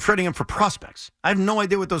 First of all, I'm trading him for prospects. I have no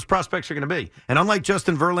idea what those prospects are going to be. And unlike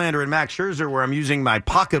Justin Verlander and Max Scherzer, where I'm using my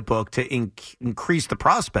pocketbook to increase the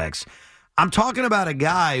prospects, I'm talking about a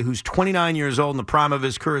guy who's 29 years old in the prime of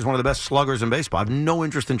his career, is one of the best sluggers in baseball. I have no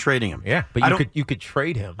interest in trading him. Yeah, but you could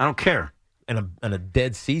trade him. I don't care. In a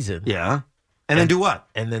dead season. Yeah. And then do what?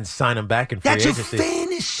 And then sign him back in free agency. That's a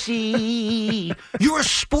fantasy. You're a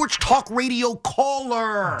sports talk radio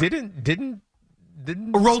caller. Didn't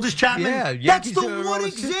Aroldis Chapman? Yeah. That's the one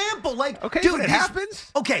example. Like, okay, dude, but it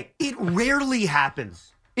happens. Okay, it rarely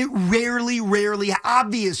happens. It rarely.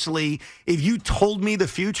 Obviously, if you told me the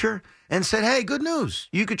future and said, hey, good news,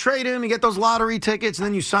 you could trade him, you get those lottery tickets, and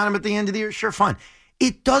then you sign him at the end of the year, sure, fine.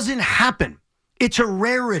 It doesn't happen. It's a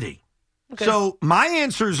rarity. Okay. So my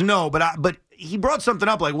answer is no, but he brought something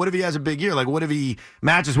up, like what if he has a big year? Like what if he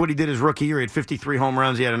matches what he did his rookie year? He had 53 home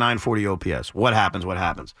runs, he had a 940 OPS. What happens?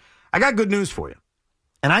 I got good news for you.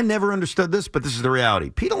 And I never understood this, but this is the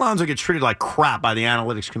reality. Pete Alonso gets treated like crap by the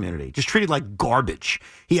analytics community, just treated like garbage.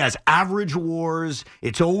 He has average WARs.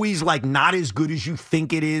 It's always like not as good as you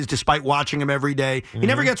think it is, despite watching him every day. He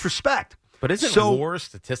never gets respect. But isn't WAR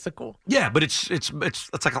statistical? Yeah, but it's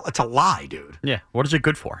a lie, dude. Yeah. What is it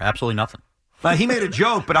good for? Absolutely nothing. He made a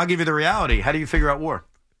joke, but I'll give you the reality. How do you figure out WAR?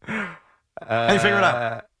 How do you figure it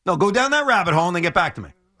out? No, go down that rabbit hole and then get back to me.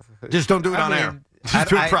 Just don't do it on air. Just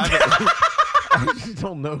do it privately. I just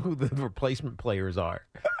don't know who the replacement players are.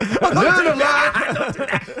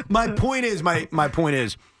 My point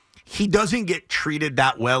is, he doesn't get treated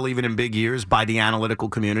that well, even in big years, by the analytical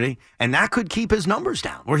community, and that could keep his numbers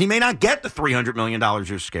down, where he may not get the $300 million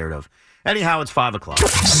you're scared of. Anyhow, it's 5 o'clock.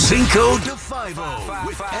 Cinco de Five-O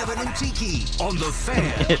with Evan and Tiki on The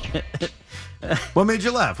Fan. What made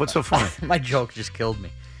you laugh? What's so funny? My joke just killed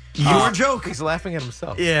me. Your joke? He's laughing at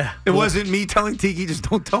himself. Yeah. It wasn't me telling Tiki, just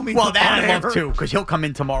don't tell me. Well, that on I love air. too, because he'll come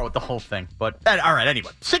in tomorrow with the whole thing. But all right,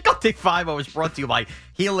 anyway. Cinco de Five-O is brought to you by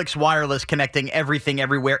Helix Wireless, connecting everything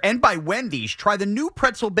everywhere, and by Wendy's. Try the new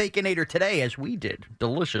Pretzel Baconator today, as we did.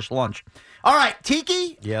 Delicious lunch. All right,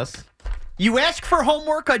 Tiki. Yes. You ask for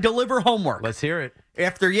homework, I deliver homework. Let's hear it.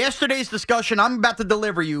 After yesterday's discussion, I'm about to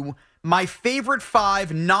deliver you my favorite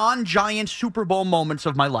 5 non-Giant Super Bowl moments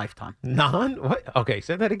of my lifetime. What? Okay,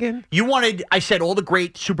 say that again. I said all the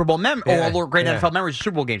great Super Bowl all the great NFL memories of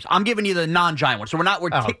Super Bowl games. I'm giving you the non-Giant ones. So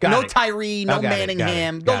no Tyree, no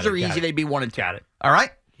Manningham. Those are easy. They'd be 1 and 2. Got it. All right,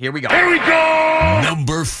 here we go. Here we go!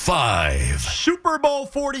 Number 5. Super Bowl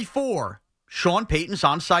 44. Sean Payton's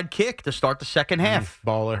onside kick to start the second half.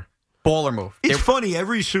 Baller move. It's funny.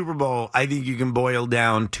 Every Super Bowl, I think you can boil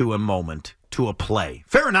down to a moment, to a play.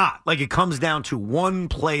 Fair or not. Like, it comes down to one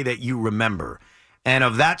play that you remember. And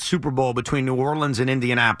of that Super Bowl between New Orleans and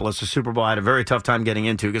Indianapolis, a Super Bowl I had a very tough time getting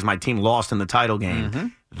into because my team lost in the title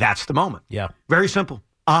game, that's the moment. Yeah. Very simple.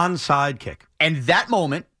 Onside kick. And that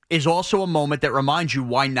moment is also a moment that reminds you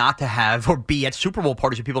why not to have or be at Super Bowl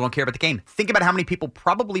parties when people don't care about the game. Think about how many people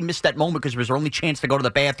probably missed that moment because it was their only chance to go to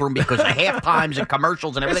the bathroom because of half times and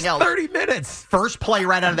commercials and everything else. 30 minutes. First play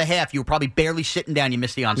right out of the half, you were probably barely sitting down. You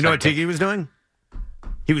missed the onside. You know what kick. Tiki was doing?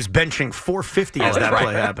 He was benching 450 as that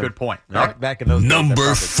play happened. Good point. Back in those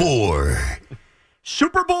Number 4.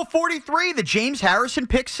 Super Bowl 43, the James Harrison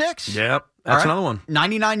pick 6. Yep. That's another one.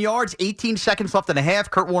 99 yards, 18 seconds left in the half.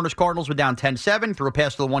 Kurt Warner's Cardinals were down 10-7, threw a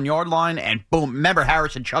pass to the 1 yard line, and boom. Remember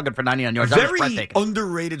Harrison chugging for 99 yards. That was Very breathtaking.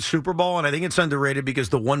 underrated Super Bowl, and I think it's underrated because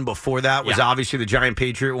the one before that was obviously the Giant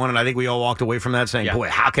Patriot one, and I think we all walked away from that saying, boy,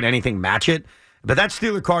 how can anything match it? But that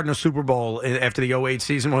Steeler-Cardinals Super Bowl after the 08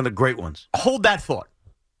 season, one of the great ones. Hold that thought.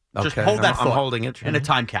 Just hold that thought. I'm holding it. In a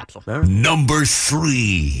time capsule. Number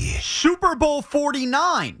 3. Super Bowl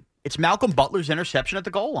 49. It's Malcolm Butler's interception at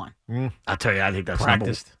the goal line. I'll tell you, I think that's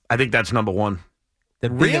practiced. I think that's number 1. The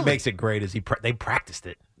thing that makes it great is they practiced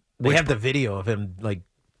it. They have the video of him like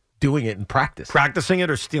doing it in practice. Practicing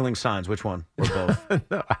it or stealing signs? Which one? Or both?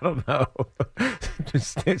 No, I don't know.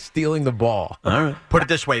 Just stealing the ball. All right. Put it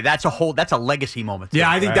this way, that's a legacy moment.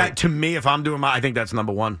 Yeah, I think that, to me, if I'm doing I think that's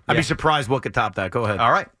number 1. I'd be surprised what could top that. Go ahead.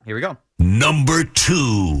 All right, here we go. Number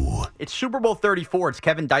 2. It's Super Bowl 34. It's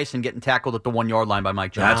Kevin Dyson getting tackled at the 1 yard line by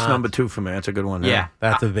Mike Jones. That's number 2 for me. That's a good one. Yeah.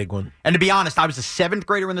 That's a big one. And to be honest, I was a 7th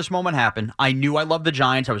grader when this moment happened. I knew I loved the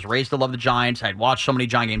Giants. I was raised to love the Giants. I had watched so many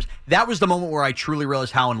Giant games. That was the moment where I truly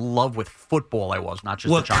realized how in love with football I was, not just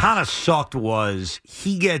the What Giants. kind of sucked was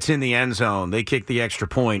he gets in the end zone. They kick the extra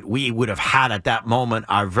point. We would have had at that moment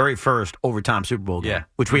our very first overtime Super Bowl game,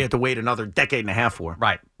 which we had to wait another decade and a half for.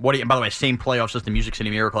 Right. And by the way, same playoffs as the Music City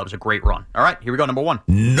Miracle. It was a great run. All right, here we go. Number 1.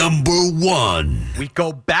 Number 1. We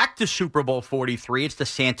go back to Super Bowl 43. It's the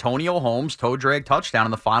Santonio Holmes toe drag touchdown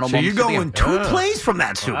in the final So moments you're of the going game. 2 plays from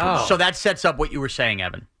that Super Bowl. So that sets up what you were saying,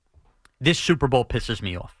 Evan. This Super Bowl pisses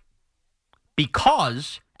me off.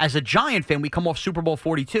 Because as a Giant fan, we come off Super Bowl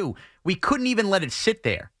 42. We couldn't even let it sit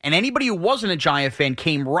there. And anybody who wasn't a Giant fan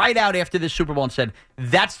came right out after this Super Bowl and said,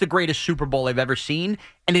 that's the greatest Super Bowl I've ever seen.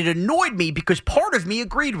 And it annoyed me because part of me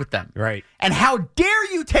agreed with them. Right. And how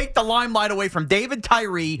dare you take the limelight away from David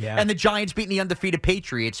Tyree and the Giants beating the undefeated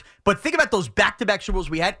Patriots. But think about those back-to-back Super Bowls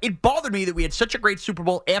we had. It bothered me that we had such a great Super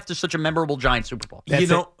Bowl after such a memorable Giant Super Bowl.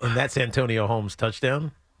 And that Santonio Holmes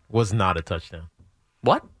touchdown was not a touchdown.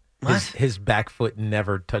 What? His back foot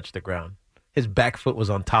never touched the ground. His back foot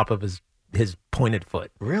was on top of his pointed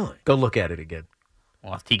foot. Really? Go look at it again.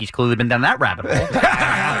 Well, Tiki's clearly been down that rabbit hole.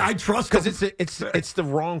 I trust him. Because it's the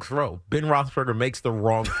wrong throw. Ben Roethlisberger makes the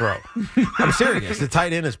wrong throw. I'm serious. The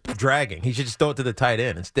tight end is dragging. He should just throw it to the tight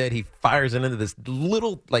end. Instead, he fires it into this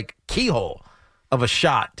little keyhole of a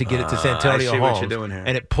shot to get it to Santonio I see Holmes. what you're doing here.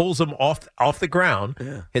 And it pulls him off the ground.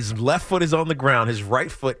 Yeah. His left foot is on the ground. His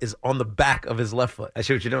right foot is on the back of his left foot. I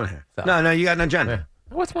see what you're doing here. So. No, you got an agenda.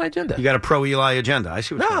 What's my agenda? You got a pro-Eli agenda. I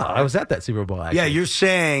see what's going on. I was at that Super Bowl, actually. Yeah, you're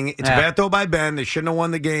saying it's a bad throw by Ben. They shouldn't have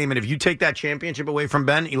won the game. And if you take that championship away from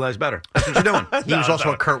Ben, Eli's better. That's what you're doing. He was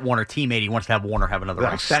also a Kurt Warner teammate. He wants to have Warner have another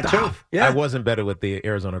ring. That too. Yeah. I wasn't better with the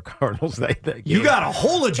Arizona Cardinals that game. You got a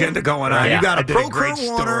whole agenda going on. You got a pro great Kurt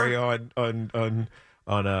Warner. story on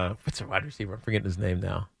what's the wide receiver? I'm forgetting his name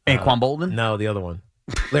now. Anquan Bolden? No, the other one.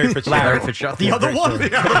 Larry Fitzgerald. Larry Fitzgerald. The other one?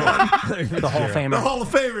 The Hall of Famer. The Hall of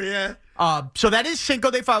Famer, yeah. So that is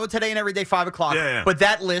Cinco de Five today and every day 5 o'clock. Yeah. But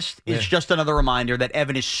that list is just another reminder that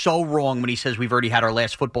Evan is so wrong when he says we've already had our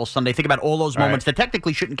last football Sunday. Think about all those moments that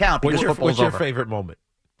technically shouldn't count because football's over. What's your favorite moment?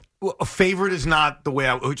 Well, a favorite is not the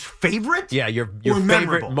way it's favorite? Yeah, your favorite,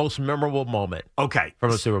 memorable? most memorable moment. Okay.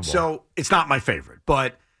 From a Super Bowl. So it's not my favorite,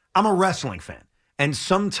 but I'm a wrestling fan. And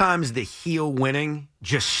sometimes the heel winning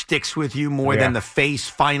just sticks with you more than the face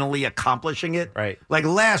finally accomplishing it. Right. Like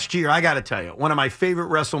last year, I got to tell you, one of my favorite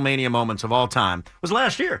WrestleMania moments of all time was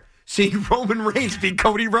last year. Seeing Roman Reigns beat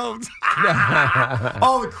Cody Rhodes.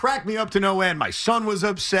 Oh, it cracked me up to no end. My son was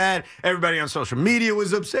upset. Everybody on social media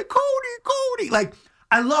was upset. Cody. Like,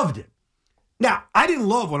 I loved it. Now, I didn't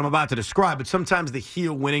love what I'm about to describe, but sometimes the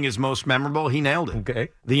heel winning is most memorable. He nailed it. Okay.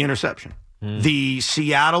 The interception. The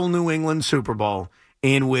Seattle-New England Super Bowl,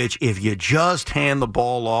 in which if you just hand the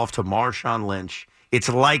ball off to Marshawn Lynch, it's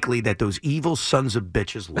likely that those evil sons of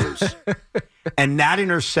bitches lose. And that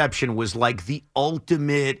interception was like the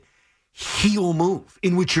ultimate heel move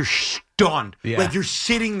in which you're stunned. Yeah. Like you're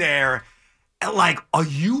sitting there like, are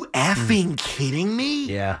you effing kidding me?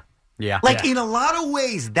 Yeah. Like, in a lot of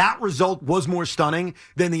ways, that result was more stunning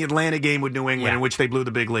than the Atlanta game with New England, in which they blew the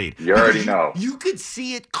big lead. You already know. You could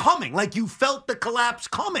see it coming. Like, you felt the collapse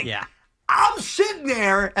coming. Yeah. I'm sitting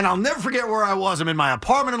there, and I'll never forget where I was. I'm in my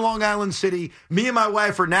apartment in Long Island City. Me and my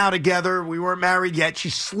wife are now together. We weren't married yet.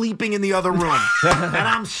 She's sleeping in the other room. And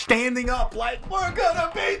I'm standing up like, we're going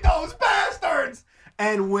to beat those bastards.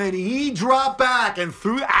 And when he dropped back and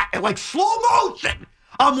threw, like slow motion,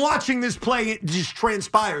 I'm watching this play just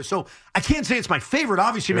transpire. So I can't say it's my favorite.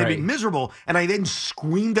 Obviously, it made me miserable. And I then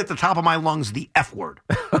screamed at the top of my lungs the F word.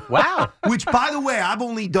 Wow. Which, by the way, I've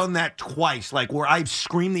only done that twice, like where I've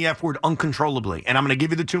screamed the F word uncontrollably. And I'm going to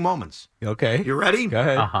give you the two moments. Okay. You ready? Go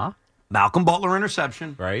ahead. Uh-huh. Malcolm Butler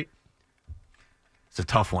interception. Right. It's a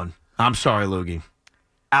tough one. I'm sorry, Loogie.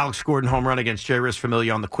 Alex Gordon home run against J-Riz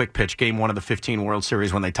Familia on the quick pitch, game 1 of the 15 World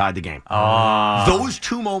Series when they tied the game. Those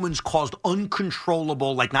two moments caused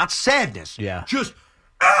uncontrollable, like not sadness, just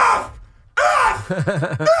F!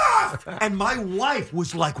 And my wife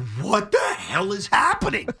was like, what the hell is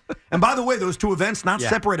happening? And by the way, those two events not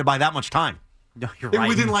separated by that much time. No, you're They were right.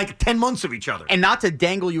 within like 10 months of each other. And not to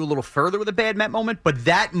dangle you a little further with a bad Met moment, but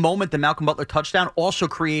that moment, the Malcolm Butler touchdown, also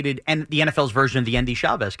created the NFL's version of the Andy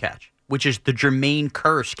Chavez catch, which is the Jermaine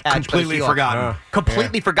Kearse catch. Completely forgotten.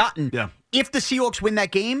 Completely forgotten. Yeah. If the Seahawks win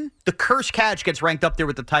that game, the Kearse catch gets ranked up there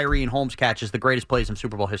with the Tyree and Holmes catch as the greatest plays in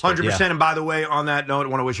Super Bowl history. 100%. And by the way, on that note, I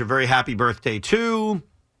want to wish a very happy birthday to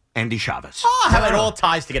Andy Chavez. Oh, how it all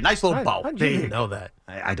ties together. Nice little bow. How do you know that?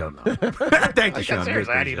 I don't know. Thank you, Sean.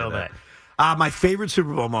 Seriously, how do you know that? My favorite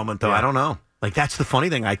Super Bowl moment, though, I don't know. Like, that's the funny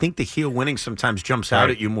thing. I think the heel winning sometimes jumps out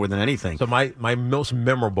at you more than anything. So my most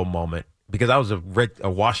memorable moment, because I was a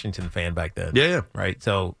Washington fan back then. Yeah. Right.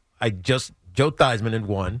 So Joe Theismann had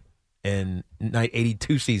won in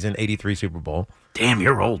 82 season, 83 Super Bowl. Damn,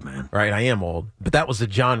 you're old, man. Right. I am old. But that was the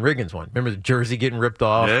John Riggins one. Remember the jersey getting ripped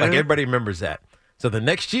off? Yeah. Like everybody remembers that. So the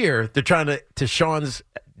next year, they're trying to Sean's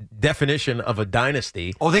definition of a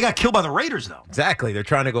dynasty. Oh, they got killed by the Raiders, though. Exactly. They're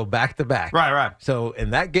trying to go back to back. Right. So in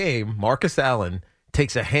that game, Marcus Allen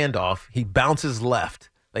takes a handoff. He bounces left.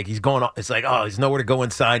 Like he's going, it's like, oh, he's nowhere to go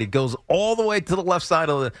inside. He goes all the way to the left side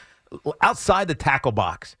outside the tackle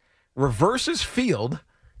box, reverses field,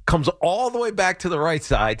 comes all the way back to the right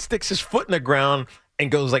side, sticks his foot in the ground, and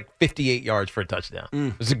goes like 58 yards for a touchdown.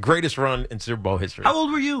 It was the greatest run in Super Bowl history. How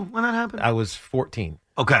old were you when that happened? I was 14.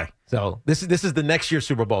 Okay. So this is the next year's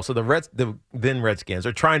Super Bowl. So the then Redskins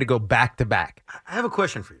are trying to go back to back. I have a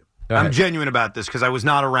question for you. Go ahead. I'm genuine about this because I was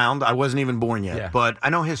not around. I wasn't even born yet, but I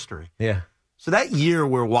know history. Yeah. So that year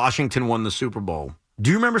where Washington won the Super Bowl,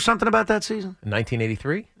 do you remember something about that season?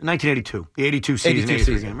 1983? 1982. The 82 season. 82 83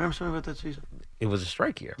 season. game. Remember something about that season? It was a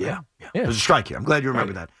strike year. Yeah. It was a strike year. I'm glad you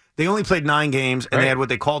remember that. They only played 9 games, and they had what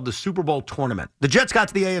they called the Super Bowl tournament. The Jets got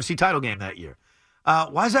to the AFC title game that year.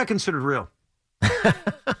 Why is that considered real?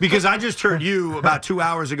 Because I just heard you about 2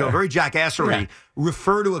 hours ago, very jackassery,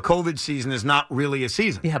 refer to a COVID season as not really a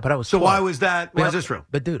season. Yeah, but I was So 12. why was that? Why is this real?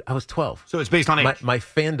 But dude, I was 12. So it's based on age. My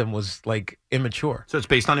fandom was like immature. So it's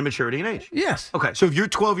based on immaturity and age. Yes. Okay, so if you're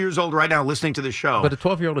 12 years old right now listening to this show, But a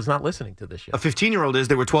 12-year-old is not listening to this show. a 15-year-old is,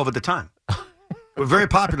 they were 12 at the time. We're very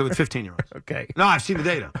popular with 15-year-olds. Okay. No, I've seen the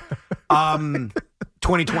data.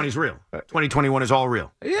 2020 is real. 2021 is all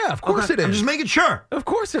real. Yeah, of course it is. I'm just making sure. Of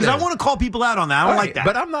course it is. Because I want to call people out on that. I don't like that.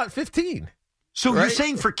 But I'm not 15. So you're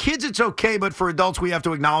saying for kids it's okay, but for adults we have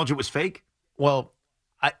to acknowledge it was fake? Well,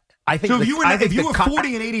 I think. So if you were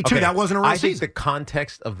 40 and 82, that wasn't a real season. I think the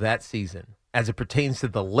context of that season, as it pertains to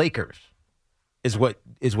the Lakers, is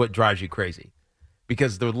what drives you crazy,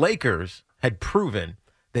 because the Lakers had proven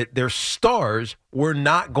that their stars were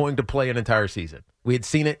not going to play an entire season. We had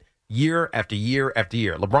seen it year after year after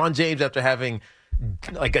year. LeBron James, after having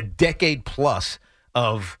like a decade plus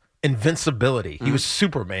of invincibility, he was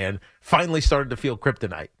Superman, finally started to feel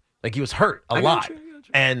kryptonite. Like he was hurt a lot.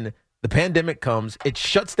 And the pandemic comes, it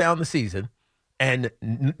shuts down the season, and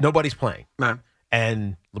nobody's playing. Man.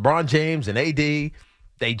 And LeBron James and AD,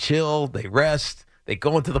 they chill, they rest, they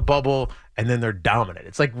go into the bubble, and then they're dominant.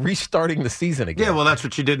 It's like restarting the season again. Yeah, well, that's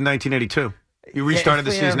what you did in 1982. You restarted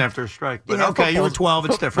the season after a strike. But okay, you were 12.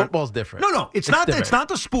 It's different. Football's different. No, it's not. It's not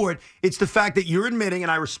the sport. It's the fact that you're admitting,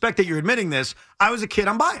 and I respect that you're admitting this. I was a kid.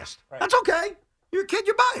 I'm biased. Right. That's okay. You're a kid.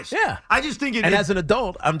 You're biased. Yeah. I just think And as an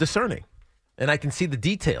adult, I'm discerning, and I can see the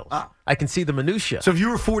details. I can see the minutia. So if you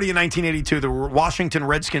were 40 in 1982, the Washington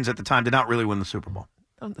Redskins at the time did not really win the Super Bowl.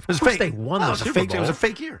 Of course they won the Super Bowl. It was a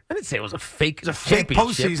fake year. I didn't say it was a fake. It was a fake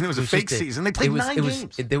postseason. It was a fake season. They played 9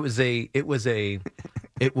 games.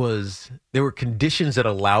 There were conditions that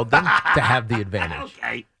allowed them to have the advantage.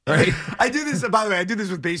 Okay. Right? I do this, by the way, I do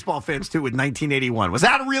this with baseball fans too with 1981. Was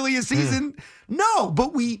that really a season? No,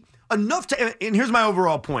 but and here's my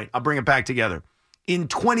overall point. I'll bring it back together. In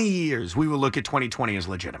 20 years, we will look at 2020 as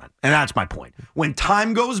legitimate. And that's my point. When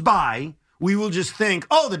time goes by, we will just think,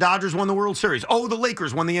 oh, the Dodgers won the World Series. Oh, the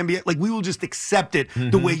Lakers won the NBA. Like, we will just accept it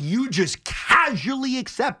the way you just casually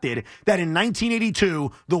accepted that in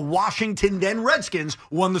 1982, the Washington then Redskins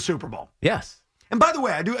won the Super Bowl. Yes. And by the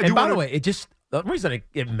way, I do. By the way, the reason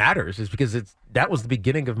it matters is because that was the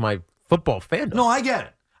beginning of my football fandom. No, I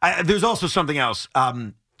get it. There's also something else.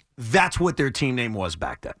 That's what their team name was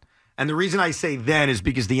back then. And the reason I say then is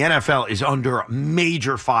because the NFL is under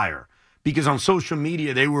major fire. Because on social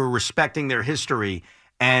media, they were respecting their history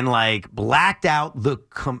and like blacked out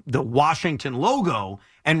the Washington logo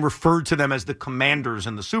and referred to them as the Commanders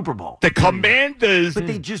in the Super Bowl. The Commanders. But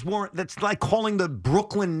they just weren't. That's like calling the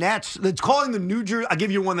Brooklyn Nets. That's calling the New Jersey. I'll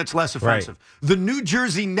give you one that's less offensive. Right. The New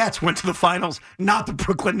Jersey Nets went to the finals, not the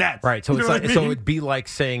Brooklyn Nets. Right. So, so it'd be like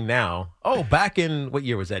saying now, back in, what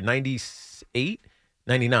year was that? 98?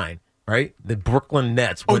 99, right? The Brooklyn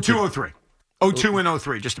Nets. 02-03. 02 and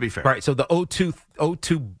 03, just to be fair. Right, so the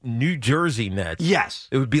 02 New Jersey Nets. Yes.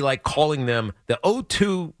 It would be like calling them the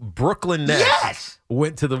 02 Brooklyn Nets. Yes.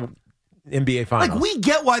 Went to the NBA Finals. Like, we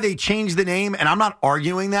get why they changed the name, and I'm not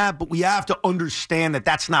arguing that, but we have to understand that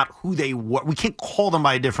that's not who they were. We can't call them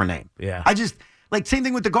by a different name. Yeah. Same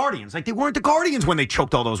thing with the Guardians. Like, they weren't the Guardians when they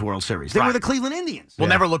choked all those World Series. They were the Cleveland Indians. We'll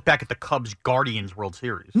never look back at the Cubs-Guardians World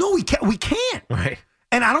Series. No, we can't. We can't. Right.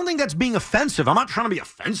 And I don't think that's being offensive. I'm not trying to be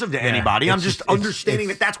offensive to anybody. I'm just understanding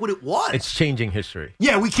that that's what it was. It's changing history.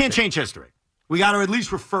 Yeah, we can't change history. We got to at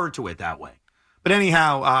least refer to it that way. But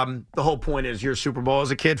anyhow, the whole point is your Super Bowl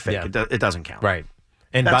as a kid fake. Yeah. It doesn't count. Right.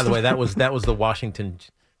 And by the way, that was the Washington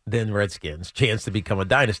then Redskins chance to become a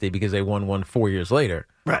dynasty because they won one 4 years later.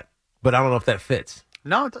 Right. But I don't know if that fits.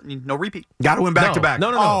 No repeat. Got to win back-to-back.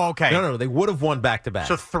 No. Oh, okay. No. They would have won back-to-back.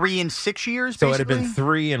 So 3 and 6 years, So basically? it had been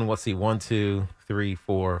 3 and, 1, 2, 3,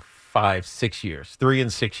 4, 5, 6 years. 3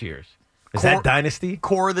 and 6 years. Is that dynasty?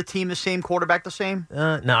 Core of the team the same, quarterback the same?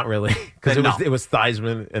 Not really. Because it was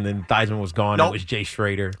Theismann, and then Theismann was gone. Nope. It was Jay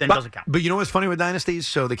Schrader. Then it doesn't count. But you know what's funny with dynasties?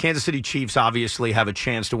 So the Kansas City Chiefs obviously have a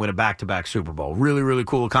chance to win a back-to-back Super Bowl. Really, really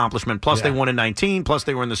cool accomplishment. Plus they won in 19. Plus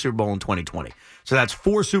they were in the Super Bowl in 2020. So that's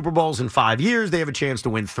 4 Super Bowls in 5 years. They have a chance to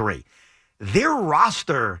win 3. Their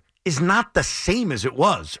roster is not the same as it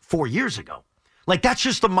was 4 years ago. Like, that's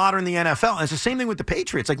just the modern the NFL. And it's the same thing with the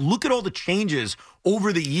Patriots. Like, look at all the changes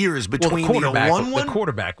over the years between the 01 one. The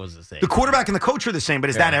quarterback was the same. The quarterback and the coach are the same, but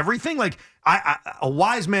is that everything? Like, a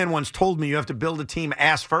wise man once told me you have to build a team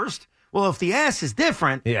ass first. Well, if the ass is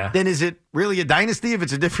different, then is it really a dynasty if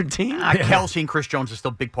it's a different team? Kelsey and Chris Jones are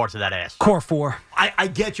still big parts of that ass. Core 4. I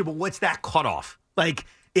get you, but what's that cutoff? Like,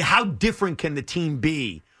 how different can the team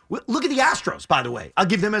be? Look at the Astros, by the way. I'll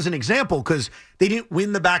give them as an example because they didn't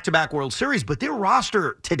win the back-to-back World Series, but their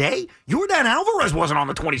roster today, Yordan Alvarez wasn't on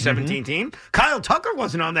the 2017 team. Kyle Tucker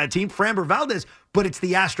wasn't on that team. Framber Valdez, but it's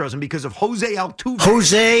the Astros, and because of Jose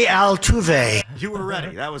Altuve. You were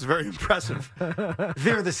ready. That was very impressive.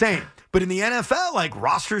 They're the same. But in the NFL, like,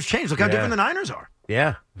 rosters change. Look how different the Niners are.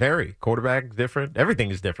 Yeah, very. Quarterback different.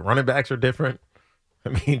 Everything is different. Running backs are different. I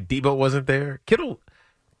mean, Debo wasn't there.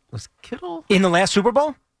 Was Kittle in the last Super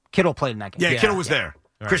Bowl? Kittle played in that game. Yeah, Kittle was there.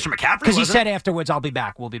 Right. Christian McCaffrey, because he said afterwards, "I'll be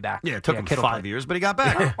back. We'll be back." Yeah, it took him Kittle 5 played. years, but he got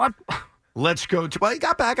back. Let's go to. Well, he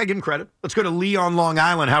got back. I give him credit. Let's go to Lee on Long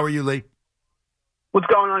Island. How are you, Lee? What's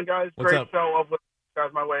going on, guys? What's Great up? show. I've listened to you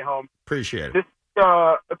guys my way home. Appreciate it. This is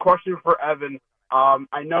a question for Evan.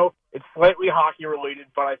 I know it's slightly hockey related,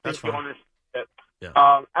 but I think you'll understand it.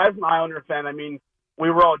 Yeah. As an Islander fan, I mean, we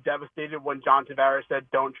were all devastated when John Tavares said,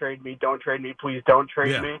 "Don't trade me, please don't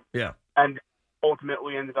trade me," Yeah. and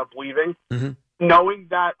ultimately ended up leaving. Mm-hmm. Knowing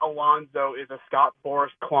that Alonso is a Scott Boras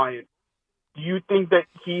client, do you think that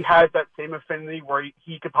he has that same affinity where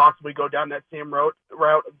he could possibly go down that same route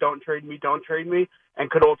of don't trade me, and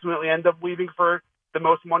could ultimately end up leaving for the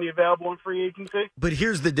most money available in free agency? But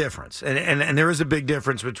here's the difference, and there is a big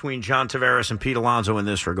difference between John Tavares and Pete Alonso in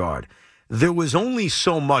this regard. There was only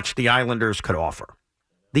so much the Islanders could offer.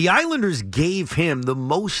 The Islanders gave him the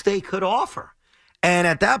most they could offer. And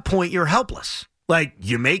at that point, you're helpless. Like,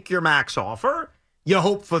 you make your max offer, you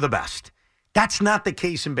hope for the best. That's not the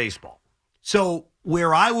case in baseball. So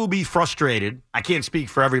where I will be frustrated, I can't speak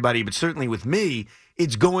for everybody, but certainly with me,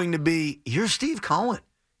 it's going to be, you're Steve Cohen.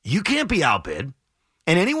 You can't be outbid.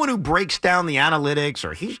 And anyone who breaks down the analytics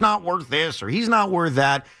or he's not worth this or he's not worth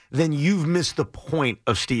that, then you've missed the point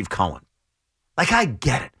of Steve Cohen. Like, I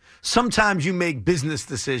get it. Sometimes you make business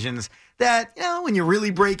decisions that, when you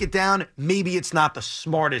really break it down, maybe it's not the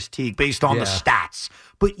smartest take based on the stats.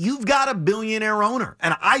 But you've got a billionaire owner.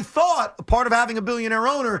 And I thought a part of having a billionaire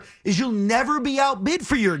owner is you'll never be outbid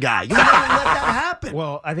for your guy. You'll never let that happen.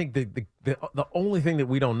 Well, I think the only thing that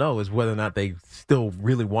we don't know is whether or not they still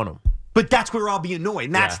really want him. But that's where I'll be annoyed.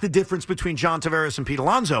 And that's the difference between John Tavares and Pete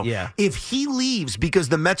Alonso. Yeah. If he leaves because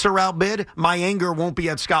the Mets are outbid, my anger won't be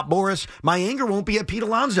at Scott Boras. My anger won't be at Pete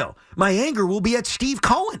Alonso. My anger will be at Steve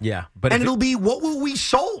Cohen. Yeah. But and it'll be, what will we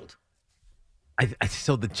sold?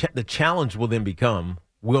 So the challenge will then become,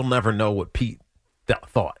 we'll never know what Pete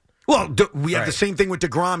thought. Well, we have the same thing with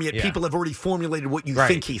DeGrom, yet people have already formulated what you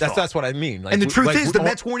think he thought. That's what I mean. And the truth is, the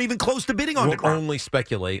Mets weren't even close to bidding on DeGrom. We'll only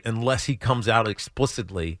speculate unless he comes out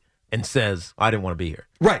explicitly and says, I didn't want to be here.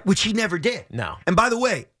 Right, which he never did. No. And by the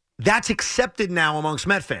way, that's accepted now amongst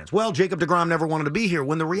Met fans. Well, Jacob deGrom never wanted to be here,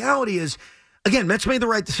 when the reality is, again, Mets made the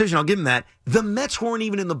right decision. I'll give them that. The Mets weren't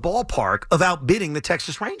even in the ballpark of outbidding the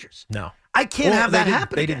Texas Rangers. No. I can't have that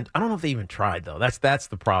happen They again. didn't. I don't know if they even tried, though. That's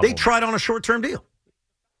the problem. They tried on a short-term deal.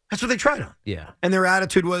 That's what they tried on. Yeah. And their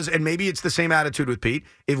attitude was, and maybe it's the same attitude with Pete,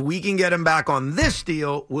 if we can get him back on this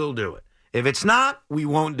deal, we'll do it. If it's not, we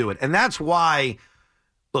won't do it. And that's why...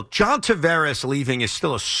 Look, John Tavares leaving is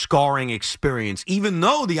still a scarring experience, even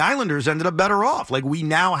though the Islanders ended up better off. Like, we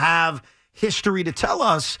now have history to tell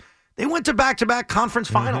us they went to back-to-back conference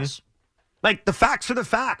finals. Like, the facts are the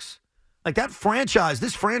facts. Like, this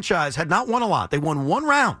franchise had not won a lot. They won one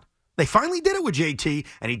round. They finally did it with JT,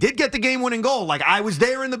 and he did get the game-winning goal. Like, I was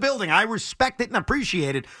there in the building. I respect it and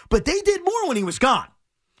appreciate it. But they did more when he was gone.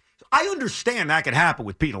 I understand that could happen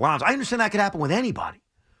with Pete Alonso. I understand that could happen with anybody.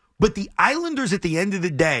 But the Islanders, at the end of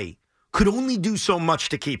the day, could only do so much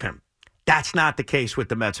to keep him. That's not the case with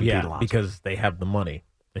the Mets and Pete Alonso. Because they have the money.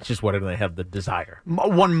 It's just whether they have the desire.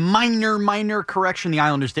 One minor correction, the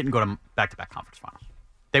Islanders didn't go to back-to-back conference finals.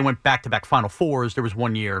 They went back-to-back Final Fours. There was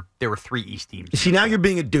 1 year. There were 3 East teams. See, now you're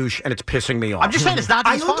being a douche, and it's pissing me off. I'm just saying it's not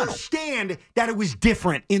these I finals. understand that it was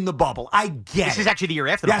different in the bubble. I get This it. is actually the year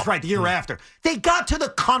after the That's bubble. right, the year after. They got to the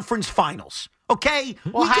conference finals, okay?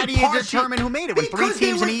 Well, how could do you parse determine who made it when 3 Because teams they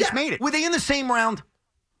in the were East made it? Were they in the same round?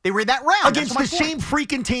 They were in that round. Against the That's my point. same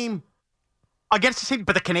freaking team? Against the same,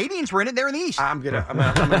 but the Canadians were in it. They're in the East. I'm gonna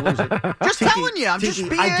lose it. Just telling you. I'm just Tiki,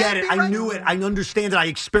 being. I get it. being I knew it. I understand it. I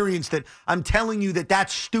experienced it. I'm telling you that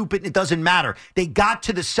that's stupid and it doesn't matter. They got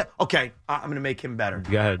to the okay, I'm going to make him better.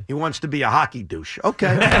 Go ahead. He wants to be a hockey douche.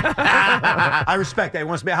 Okay. I respect that. He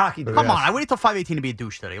wants to be a hockey douche. Come on. I waited till 5:18 to be a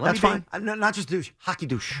douche today. That's fine. No, not just douche. Hockey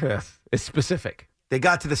douche. Yes. It's specific. They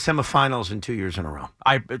got to the semifinals in 2 years in a row.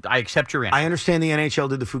 I accept your answer. I understand the NHL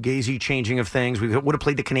did the Fugazi changing of things. We would have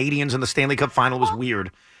played the Canadians in the Stanley Cup final. It was weird.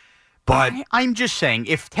 But I'm just saying,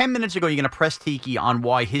 if 10 minutes ago you're going to press Tiki on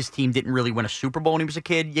why his team didn't really win a Super Bowl when he was a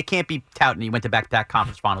kid, you can't be touting he went to back-to-back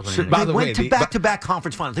conference finals. They went to back-to-back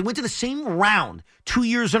conference finals. They went to the same round 2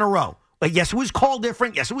 years in a row. Like, yes, it was called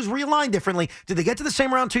different. Yes, it was realigned differently. Did they get to the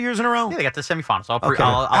same round 2 years in a row? Yeah, they got to the semifinals.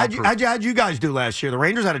 How'd you guys do last year? The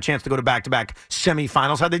Rangers had a chance to go to back-to-back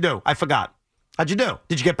semifinals. How'd they do? I forgot. How'd you do?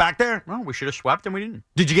 Did you get back there? Well, we should have swept and we didn't.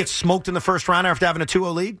 Did you get smoked in the first round after having a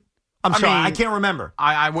 2-0 lead? I can't remember.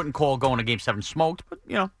 I wouldn't call going to Game 7 smoked, but,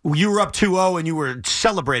 you know. You were up 2-0 and you were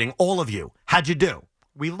celebrating, all of you. How'd you do?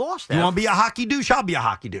 We lost. You want to be a hockey douche? I'll be a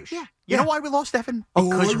hockey douche. Yeah. You know why we lost, Evan?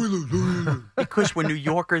 Because we're New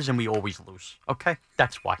Yorkers and we always lose. Okay?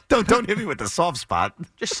 That's why. Don't hit me with the soft spot.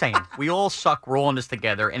 Just saying. We all suck. We're all in this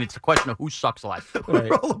together, and it's a question of who sucks less.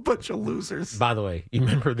 We're all a bunch of losers. By the way, you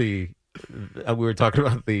remember we were talking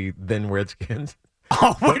about the then Redskins?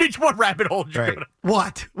 Oh, what rabbit hole did you go down?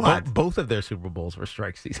 What? Both of their Super Bowls were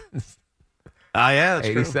strike seasons. Yeah, that's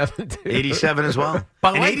 87 true. too. 87 as well.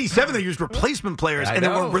 By the In way, 87, they used replacement players, and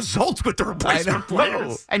there were results with the replacement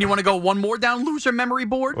players. And you want to go one more down loser memory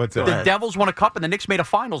board? What's that? The Devils won a cup, and the Knicks made a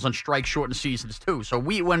finals on strike-shortened seasons, too. So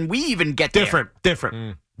when we even get Different.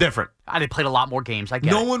 They played a lot more games. I get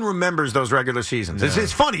No it. one remembers those regular seasons. No.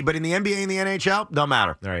 It's funny, but in the NBA and the NHL, don't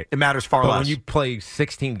matter. Right. It matters far But less. when you play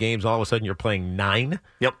 16 games, all of a sudden you're playing 9?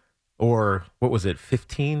 Yep. Or what was it,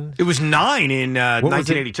 15? It was 9 in What was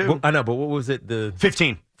 1982. I know, but what was it?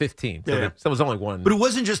 15. 15. So Yeah. that was only one. But it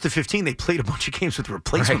wasn't just the 15. They played a bunch of games with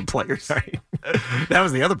replacement players. Right. That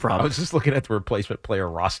was the other I problem. was just looking at the replacement player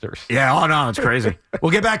rosters. Yeah, oh no, it's crazy.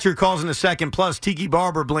 We'll get back to your calls in a second. Plus, Tiki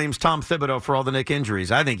Barber blames Tom Thibodeau for all the Knick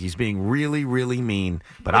injuries. I think he's being really, really mean.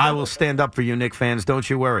 But I will stand up for you, Knick fans. Don't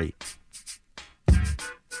you worry.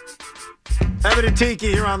 Evan and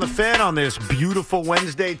Tiki here on the Fan on this beautiful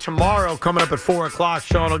Wednesday. Tomorrow, coming up at 4 o'clock,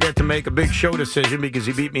 Sean will get to make a big show decision because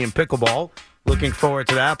he beat me in pickleball. Looking forward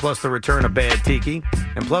to that, plus the return of Bad Tiki.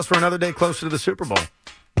 And plus, we're another day closer to the Super Bowl,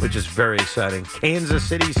 which is very exciting. Kansas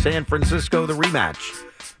City, San Francisco, the rematch.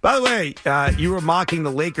 By the way, you were mocking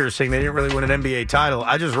the Lakers, saying they didn't really win an NBA title.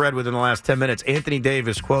 I just read within the last 10 minutes, Anthony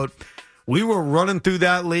Davis, quote, "We were running through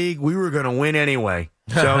that league. We were going to win anyway."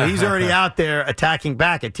 So he's already out there attacking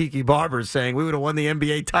back at Tiki Barber, saying we would have won the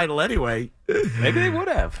NBA title anyway. Maybe they would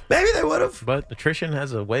have. Maybe they would have. But attrition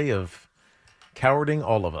has a way of cowarding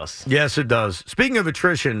all of us. Yes, it does. Speaking of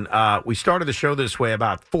attrition, we started the show this way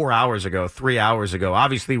about 3 hours ago.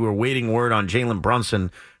 Obviously, we were waiting word on Jalen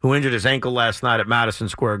Brunson, who injured his ankle last night at Madison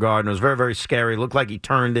Square Garden. It was very, very scary. Looked like he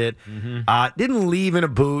turned it. Didn't leave in a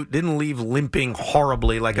boot. Didn't leave limping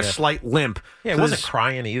horribly, like a slight limp. Yeah, it So wasn't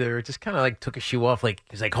crying either. It just kind of like took a shoe off. Like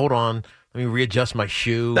he's like, hold on, let me readjust my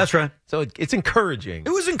shoe. That's right. So it's encouraging.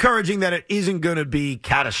 It was encouraging that it isn't going to be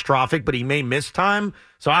catastrophic, but he may miss time.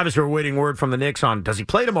 So obviously we're waiting word from the Knicks on, does he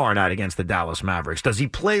play tomorrow night against the Dallas Mavericks? Does he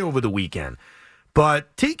play over the weekend?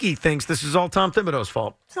 But Tiki thinks this is all Tom Thibodeau's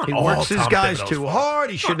fault. He works his guys too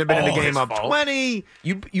hard. He shouldn't have been in the game up 20.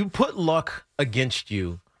 You put luck against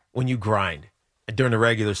you when you grind during the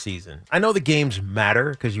regular season. I know the games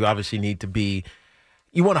matter because you obviously need to be.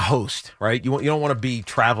 You want to host, right? You don't want to be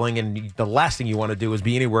traveling, and the last thing you want to do is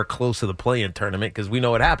be anywhere close to the play-in tournament because we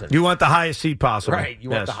know what happens. You want the highest seed possible. Right. You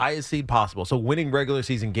want the highest seed possible. So winning regular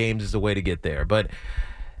season games is the way to get there. But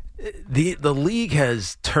the league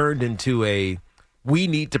has turned into we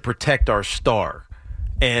need to protect our star.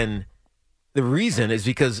 And the reason is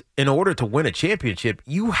because in order to win a championship,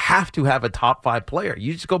 you have to have a top 5 player.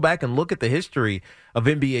 You just go back and look at the history of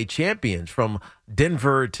NBA champions, from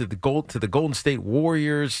Denver to the Golden State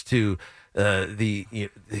Warriors to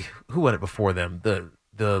who won it before them?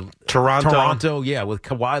 The Toronto, yeah, with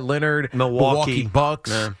Kawhi Leonard, Milwaukee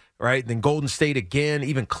Bucks, right? Then Golden State again,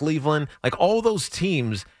 even Cleveland. Like all those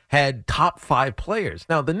teams had top 5 players.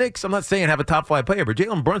 Now the Knicks, I'm not saying have a top 5 player, but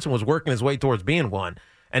Jalen Brunson was working his way towards being one.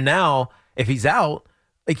 And now if he's out,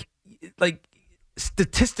 like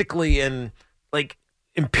statistically and like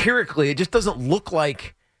empirically, it just doesn't look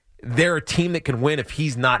like they're a team that can win if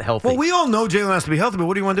he's not healthy. Well, we all know Jalen has to be healthy, but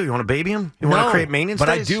what do you want to do? You want to baby him? You want to create maintenance but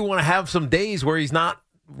days? I do want to have some days where he's not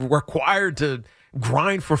required to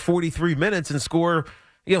grind for 43 minutes and score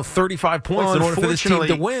 35 points in order for this team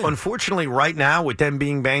to win. Unfortunately, right now, with them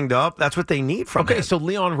being banged up, that's what they need from him. So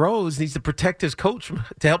Leon Rose needs to protect his coach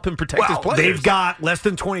to help him protect his players. They've got less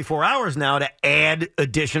than 24 hours now to add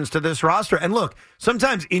additions to this roster. And look,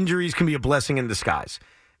 sometimes injuries can be a blessing in disguise.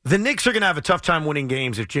 The Knicks are going to have a tough time winning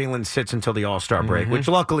games if Jalen sits until the All-Star break, which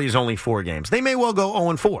luckily is only 4 games. They may well go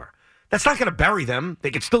 0-4. That's not going to bury them.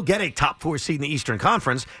 They could still get a top 4 seed in the Eastern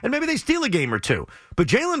Conference, and maybe they steal a game or 2. But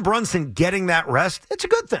Jalen Brunson getting that rest, it's a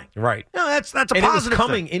good thing. Right. That's a and positive it was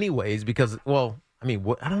coming thing. anyways because, I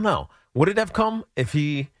don't know. Would it have come if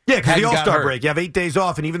he Yeah, because the hadn't got All-Star hurt? break, you have 8 days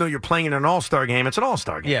off, and even though you're playing in an All-Star game, it's an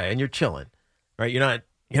All-Star game. Yeah, and you're chilling, right? You're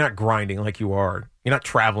not grinding like you are. You're not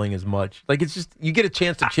traveling as much. Like it's just you get a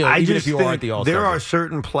chance to chill even if you are at the All-Star there break. are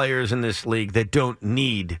certain players in this league that don't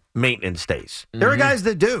need maintenance days. There are guys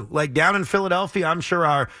that do. Like down in Philadelphia, I'm sure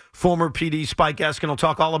our former PD Spike Eskin will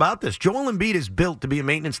talk all about this. Joel Embiid is built to be a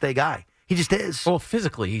maintenance day guy. He just is. Well,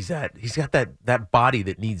 physically, he's got that body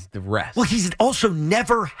that needs the rest. Well, he's also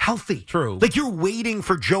never healthy. True. Like, you're waiting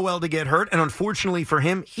for Joel to get hurt, and unfortunately for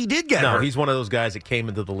him, he did get hurt. No, he's one of those guys that came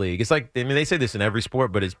into the league. It's like, I mean, they say this in every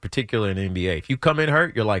sport, but it's particular in the NBA. If you come in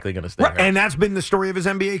hurt, you're likely going to stay hurt. And that's been the story of his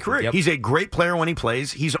NBA career. Yep. He's a great player when he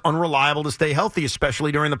plays. He's unreliable to stay healthy,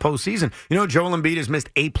 especially during the postseason. You know, Joel Embiid has missed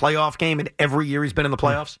a playoff game in every year he's been in the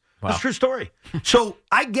playoffs. Wow. That's a true story. So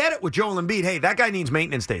I get it with Joel Embiid. Hey, that guy needs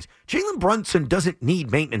maintenance days. Jalen Brunson doesn't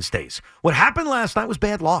need maintenance days. What happened last night was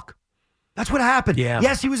bad luck. That's what happened. Yeah.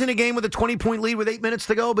 Yes, he was in a game with a 20-point lead with 8 minutes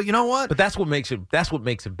to go, but you know what? But that's what makes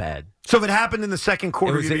it bad. So if it happened in the second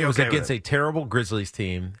quarter, it was okay against a terrible Grizzlies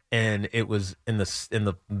team, and it was in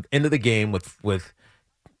the end of the game with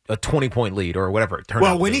a 20-point lead or whatever it turned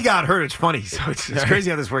out. Well, when he got hurt, it's funny. So it's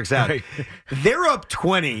crazy how this works out. Right. They're up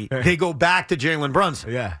 20. They go back to Jalen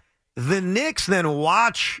Brunson. Yeah. The Knicks then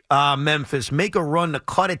watch Memphis make a run to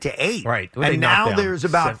cut it to 8. Right. And now there's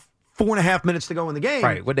about 4.5 minutes to go in the game.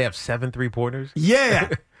 Right. Would they have 7 3-pointers? Yeah.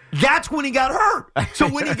 That's when he got hurt. So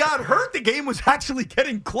when he got hurt, the game was actually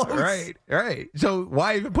getting close. Right. So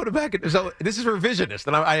why even put him back in? So this is revisionist,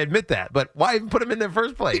 and I admit that. But why even put him in the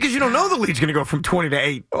first place? Because you don't know the lead's going to go from 20 to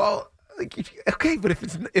 8. Well, okay, but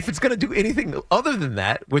if it's going to do anything other than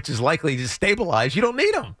that, which is likely to stabilize, you don't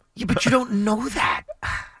need him. Yeah, but you don't know that.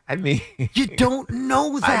 I mean, you don't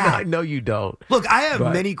know that. I know you don't. Look, I have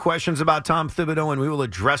many questions about Tom Thibodeau, and we will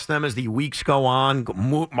address them as the weeks go on,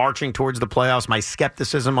 marching towards the playoffs. My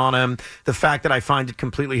skepticism on him, the fact that I find it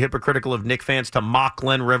completely hypocritical of Knick fans to mock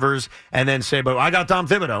Glenn Rivers and then say, but I got Tom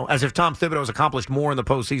Thibodeau, as if Tom Thibodeau has accomplished more in the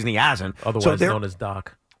postseason. He hasn't. Otherwise known as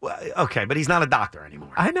Doc. Well, okay, but he's not a doctor anymore.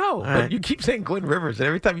 I know, but you keep saying Glenn Rivers, and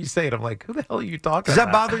every time you say it, I'm like, who the hell are you talking about? Does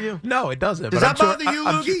that bother you? No, it doesn't. Does that bother you,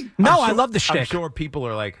 Loogie? No, I love the shtick. I'm sure people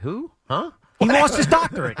are like, who? Huh? He lost his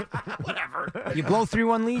doctorate. Whatever. You blow through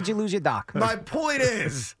one lead, you lose your doc. My point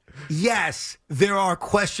is, yes, there are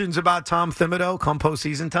questions about Tom Thibodeau come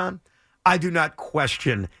postseason time. I do not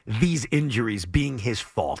question these injuries being his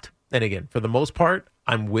fault. And again, for the most part,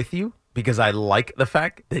 I'm with you. Because I like the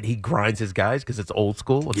fact that he grinds his guys because it's old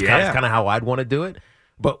school. It's kind of how I'd want to do it.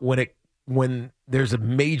 But when there's a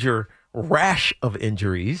major rash of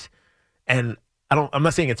injuries, and I'm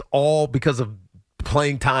not saying it's all because of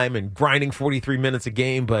playing time and grinding 43 minutes a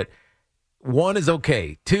game, but 1 is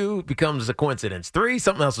okay. 2 becomes a coincidence. 3,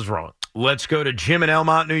 something else is wrong. Let's go to Jim in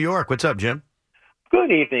Elmont, New York. What's up, Jim?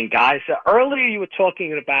 Good evening, guys. Earlier you were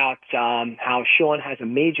talking about how Sean has a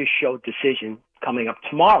major show decision coming up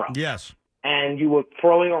tomorrow. Yes. And you were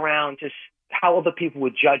throwing around just how other people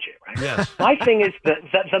would judge it, right? Yes. My thing is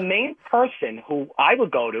the main person who I would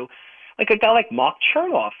go to, like a guy like Mark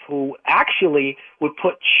Chernoff, who actually would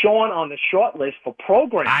put Sean on the short list for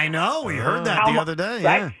programming. I know. We heard that the other day.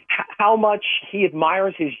 Right? Yeah. How much he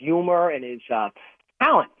admires his humor and his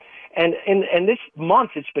talent. And in this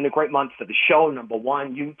month, it's been a great month for the show. Number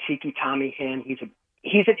one, you, Tiki, Tommy, him. He's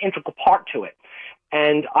an integral part to it.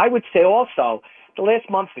 And I would say also, the last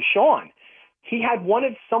month for Sean, he had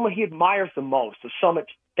someone he admires the most, or someone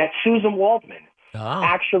that Susan Waldman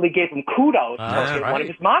actually gave him kudos for one of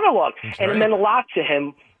his monologues. It meant a lot to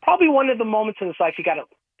him. Probably one of the moments in his life he got a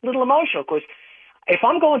little emotional. Because if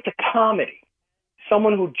I'm going to comedy,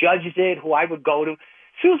 someone who judges it, who I would go to,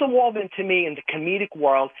 Susan Waldman to me in the comedic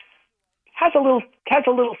world has a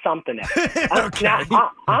little something there.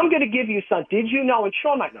 Now, I'm going to give you some. Did you know, and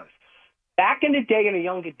Sean might know this, back in the day, in the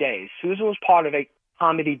younger days, Susan was part of a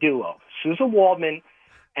comedy duo, Susan Waldman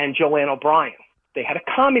and Joanne O'Brien. They had a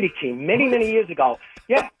comedy team many years ago.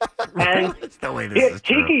 Yeah. And that's the way this is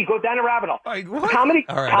true. Tiki, go down a rabbit hole. Comedy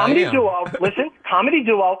duo, listen, comedy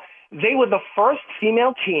duo, they were the first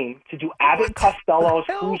female team to do Abbott Costello's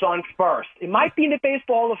Who's on First. It might be in the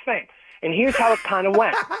Baseball Hall of Fame. And here's how it kind of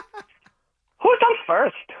went. Who's on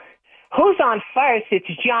first? Who's on first? It's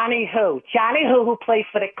Johnny Who. Johnny who played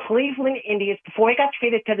for the Cleveland Indians before he got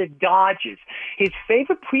traded to the Dodgers. His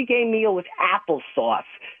favorite pregame meal was applesauce.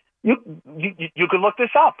 You could look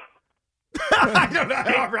this up. I don't know.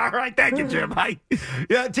 All right, thank you, Jim.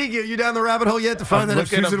 Yeah, Tiki, are you down the rabbit hole yet to find that if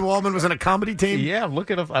Susan Waldman was in a comedy team? Yeah, I'm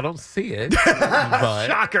looking. I don't see it. But,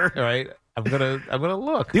 shocker. All right, I'm gonna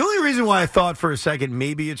look. The only reason why I thought for a second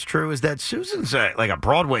maybe it's true is that Susan's like a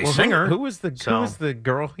Broadway singer. Who was the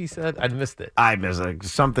girl? He said I missed it. I missed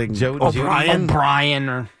something. O'Brien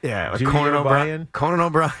or Conan O'Brien. Conan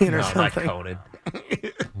O'Brien or something. Not Conan.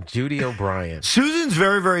 Judy O'Brien. Susan's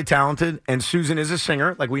very, very talented, and Susan is a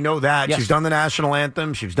singer. Like, we know that. Yes. She's done the national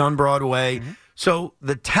anthem. She's done Broadway. Mm-hmm. So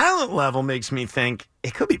the talent level makes me think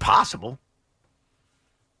it could be possible.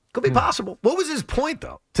 Could be possible. What was his point,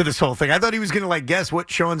 though, to this whole thing? I thought he was going to, guess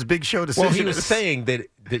what Sean's big show decision is. Well, he was saying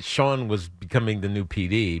that Sean was becoming the new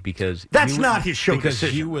PD because... That's not his show because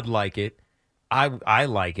decision. You would like it. I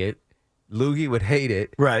like it. Loogie would hate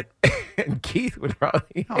it. Right. And Keith would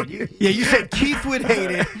probably you said Keith would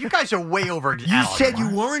hate it. You guys are way over. You said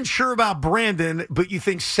you weren't sure about Brandon, but you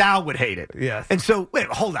think Sal would hate it. Yes. And so, wait,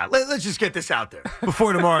 hold on. Let's just get this out there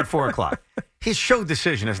before tomorrow at 4 o'clock. His show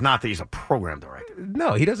decision is not that he's a program director.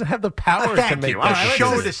 No, he doesn't have the power to make a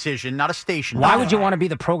show decision, not a station. Why would you want to be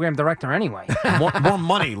the program director anyway? More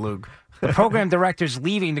money, Luke. The program director's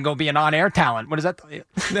leaving to go be an on-air talent. What does that tell you?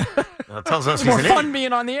 It tells us It's more he's fun an idiot.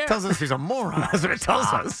 being on the air. It tells us he's a moron. That's what it tells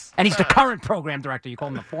us. And he's the current program director. You call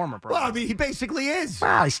him the former program. Well, I mean, he basically is.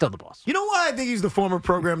 Well, he's still the boss. You know why I think he's the former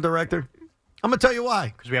program director? I'm going to tell you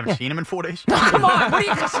why. Because we haven't seen him in 4 days. Come on, what do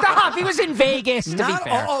you stop? He was in Vegas, to be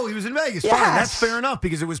fair. Oh, he was in Vegas. Yes. Fine, that's fair enough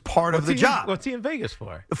because it was part of the job. What's he in Vegas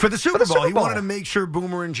for? For the Super Bowl. Super He Bowl. wanted to make sure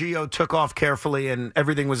Boomer and Gio took off carefully and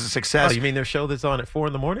everything was a success. Oh, you mean their show that's on at 4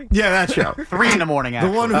 a.m? Yeah, that show. 3 in the morning,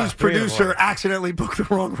 actually. The one whose 3 in the producer morning. accidentally booked the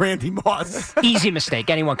wrong Randy Moss. Easy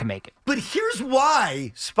mistake. Anyone can make it. But here's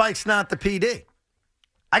why Spike's not the PD.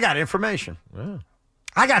 I got information. Yeah.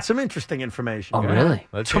 I got some interesting information. Oh, really?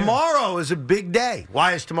 Tomorrow is a big day.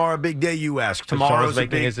 Why is tomorrow a big day, you ask? Tomorrow's Sean's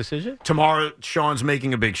making his decision? Tomorrow, Sean's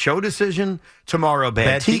making a big show decision. Tomorrow,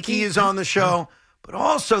 Bad Tiki is on the show. But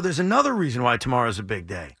also, there's another reason why tomorrow's a big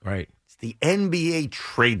day. Right. It's the NBA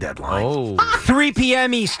trade deadline. Oh. 3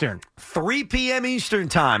 p.m. Eastern. 3 p.m. Eastern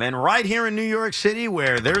time. And right here in New York City,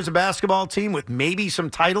 where there's a basketball team with maybe some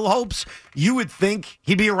title hopes, you would think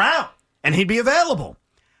he'd be around and he'd be available.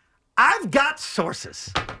 I've got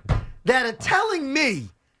sources that are telling me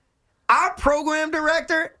our program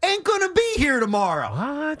director ain't going to be here tomorrow.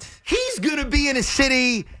 What? He's going to be in a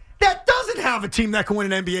city that doesn't have a team that can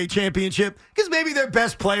win an NBA championship because maybe their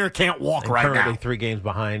best player can't walk And right currently now. 3 games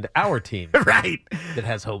behind our team. Right. That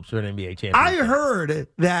has hopes for an NBA championship. I heard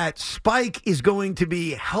that Spike is going to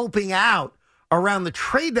be helping out around the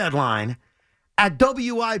trade deadline at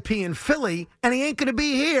WIP in Philly, and he ain't going to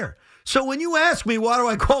be here. So when you ask me, why do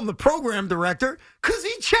I call him the program director? Because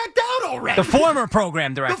he checked out already. The former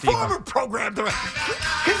program director. The former program director.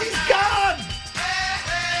 Because he's gone.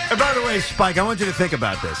 And by the way, Spike, I want you to think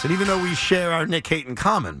about this. And even though we share our Nick hate in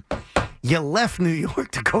common, you left New York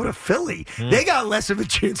to go to Philly. They got less of a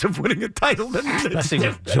chance of winning a title than the Knicks Especially did.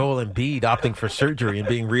 with Joel Embiid opting for surgery and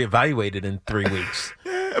being reevaluated in 3 weeks.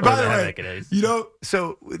 By the way,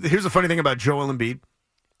 so here's the funny thing about Joel Embiid.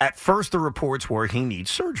 At first, the reports were he needs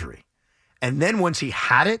surgery. And then once he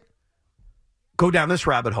had it, go down this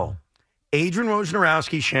rabbit hole. Adrian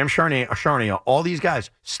Wojnarowski, Sham Charania, all these guys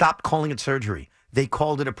stopped calling it surgery. They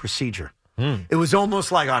called it a procedure. It was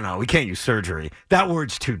almost like, oh, no, we can't use surgery. That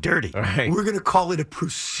word's too dirty. Right. We're going to call it a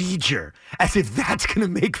procedure, as if that's going to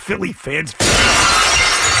make Philly fans feel.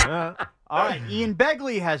 All right, Ian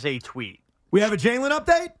Begley has a tweet. We have a Jalen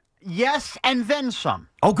update? Yes, and then some.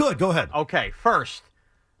 Oh, good. Go ahead. Okay, first,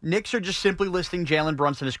 Knicks are just simply listing Jalen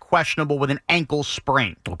Brunson as questionable with an ankle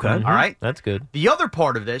sprain. Okay. All right? That's good. The other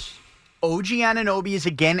part of this, OG Anunoby is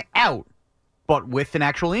again out, but with an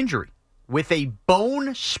actual injury, with a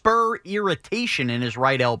bone spur irritation in his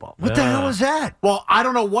right elbow. What the hell is that? Well, I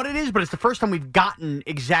don't know what it is, but it's the first time we've gotten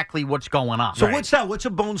exactly what's going on. So what's that? What's a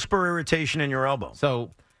bone spur irritation in your elbow?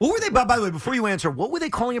 So what were they, by the way, before you answer, what were they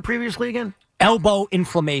calling it previously again? Elbow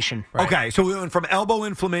inflammation. Right. Okay, so we went from elbow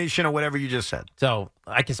inflammation or whatever you just said. So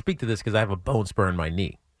I can speak to this because I have a bone spur in my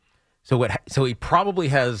knee. So he probably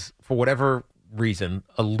has, for whatever reason,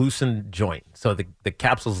 a loosened joint. So the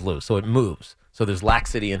capsule's loose, so it moves. So there's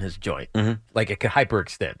laxity in his joint. Like it could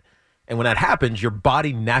hyperextend. And when that happens, your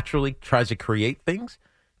body naturally tries to create things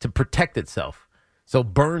to protect itself. So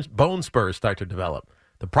bone spurs start to develop.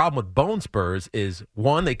 The problem with bone spurs is,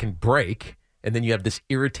 one, they can break, and then you have this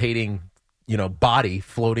irritating, body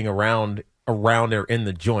floating around or in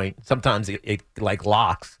the joint. Sometimes it like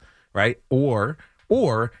locks, right? Or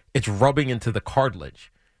it's rubbing into the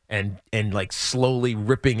cartilage and like slowly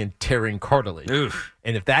ripping and tearing cartilage. Oof.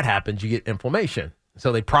 And if that happens, you get inflammation.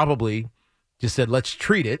 So they probably just said, let's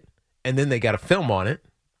treat it. And then they got a film on it,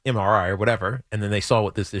 MRI or whatever. And then they saw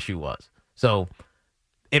what this issue was. So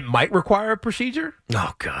it might require a procedure.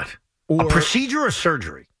 Oh, God. Or a procedure or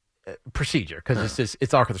surgery? Procedure, because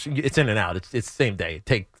it's in and out. It's the same day. It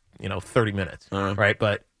takes 30 minutes, right?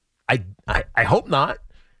 But I hope not,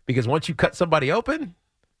 because once you cut somebody open,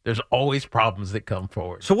 there's always problems that come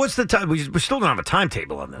forward. So what's the time? We still don't have a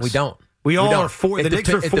timetable on this. We don't. We all don't. are for the Knicks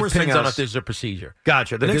are forcing It depends on us. if there's a procedure.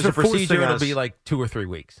 Gotcha. The If Knicks there's are a procedure, forcing it'll us. be like 2 or 3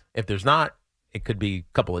 weeks. If there's not, it could be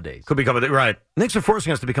a couple of days. Could be a couple of days, right. Knicks are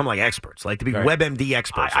forcing us to become like experts, like to be WebMD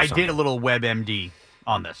experts. I did a little WebMD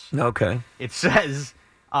on this. Okay. It says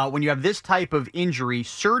when you have this type of injury,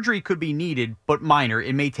 surgery could be needed, but minor.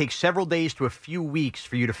 It may take several days to a few weeks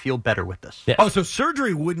for you to feel better with this. Yes. Oh, so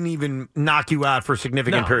surgery wouldn't even knock you out for a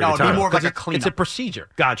significant period of time? No, it'd be more of like a cleanup. It's a procedure.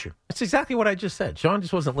 Got you. That's exactly what I just said. Sean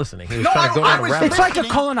just wasn't listening. He was trying to go down a rabbit. It's like a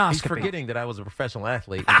colonoscopy. He's forgetting that I was a professional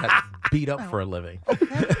athlete and got beat up for a living.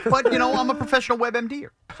 But, I'm a professional WebMDer.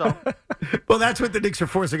 So. Well, that's what the Knicks are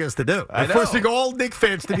forcing us to do. They're forcing all Knicks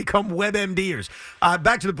fans to become WebMDers.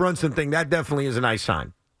 Back to the Brunson thing, that definitely is a nice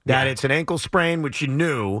sign. That it's an ankle sprain, which you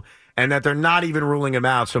knew, and that they're not even ruling him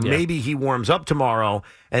out. So maybe he warms up tomorrow,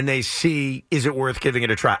 and they see, is it worth giving it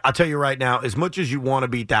a try? I'll tell you right now, as much as you want to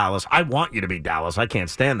beat Dallas, I want you to beat Dallas. I can't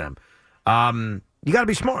stand them. You got to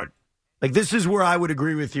be smart. Like, this is where I would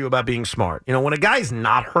agree with you about being smart. When a guy's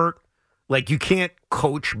not hurt, like, you can't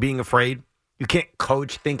coach being afraid. You can't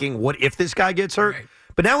coach thinking, what if this guy gets hurt? Right.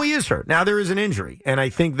 But now he is hurt. Now there is an injury. And I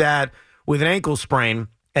think that with an ankle sprain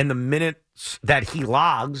and the minutes that he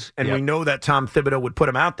logs, and we know that Tom Thibodeau would put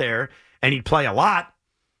him out there and he'd play a lot,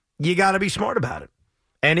 you got to be smart about it.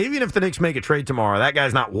 And even if the Knicks make a trade tomorrow, that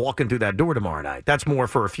guy's not walking through that door tomorrow night. That's more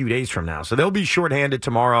for a few days from now. So they'll be shorthanded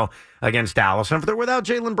tomorrow against Dallas. And if they're without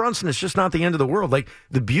Jalen Brunson, it's just not the end of the world. Like,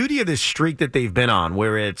 the beauty of this streak that they've been on,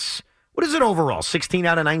 where it's, what is it overall, 16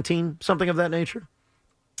 out of 19, something of that nature?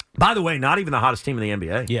 By the way, not even the hottest team in the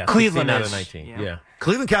NBA. Yeah, Cleveland out is. of 19. Yeah.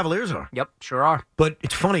 Cleveland Cavaliers are. Yep, sure are. But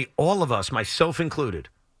it's funny, all of us, myself included,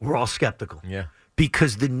 we're all skeptical. Yeah.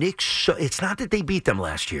 Because the Knicks, it's not that they beat them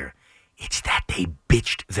last year. It's that they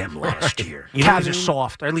bitched them last year. Cavs are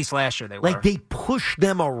soft, or at least last year they were. Like, they pushed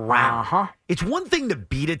them around. It's one thing to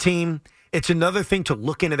beat a team. It's another thing to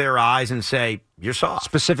look into their eyes and say, you're soft.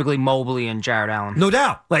 Specifically Mobley and Jared Allen. No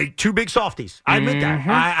doubt. Like, two big softies. I admit that.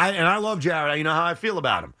 And I love Jared. You know how I feel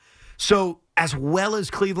about him. So, as well as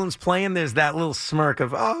Cleveland's playing, there's that little smirk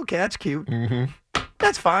of, oh, okay, that's cute.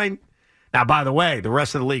 That's fine. Now, by the way, the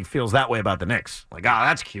rest of the league feels that way about the Knicks. Like, oh,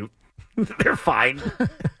 that's cute. They're fine.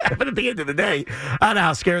 But at the end of the day, I don't know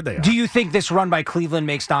how scared they are. Do you think this run by Cleveland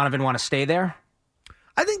makes Donovan want to stay there?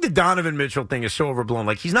 I think the Donovan Mitchell thing is so overblown.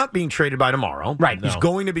 Like, he's not being traded by tomorrow. Right. He's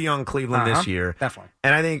going to be on Cleveland this year. Definitely.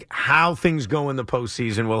 And I think how things go in the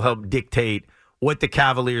postseason will help dictate what the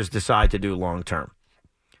Cavaliers decide to do long term.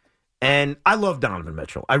 And I love Donovan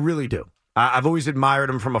Mitchell. I really do. I've always admired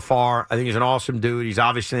him from afar. I think he's an awesome dude. He's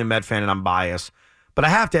obviously a Met fan, and I'm biased. But I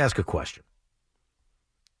have to ask a question.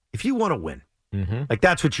 If you want to win, like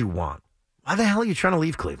that's what you want, why the hell are you trying to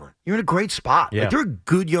leave Cleveland? You're in a great spot. Yeah. Like, they're a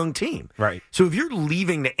good young team. Right. So if you're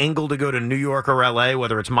leaving the angle to go to New York or L.A.,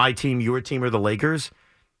 whether it's my team, your team, or the Lakers,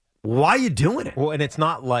 why are you doing it? Well, and it's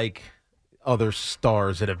not like other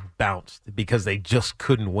stars that have bounced because they just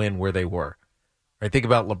couldn't win where they were. Right? Think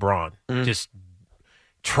about LeBron. Just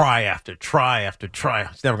try after try after try.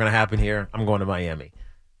 It's never going to happen here. I'm going to Miami.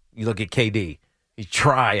 You look at KD. You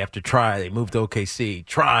try after try. They move to OKC.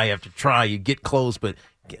 Try after try. You get close, but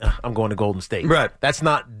I'm going to Golden State. Right. That's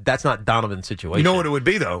not Donovan's situation. You know what it would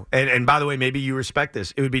be, though? And by the way, maybe you respect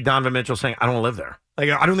this. It would be Donovan Mitchell saying, I don't live there.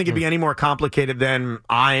 Like, I don't think it'd be any more complicated than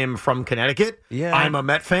I am from Connecticut. Yeah. I'm a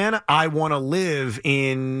Met fan. I want to live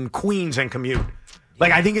in Queens and commute.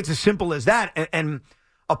 Like, I think it's as simple as that. And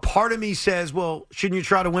a part of me says, well, shouldn't you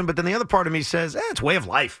try to win? But then the other part of me says, it's way of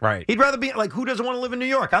life. Right. He'd rather be, like, who doesn't want to live in New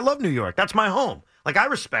York? I love New York. That's my home. Like, I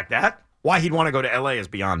respect that. Why he'd want to go to L.A. is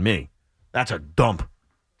beyond me. That's a dump.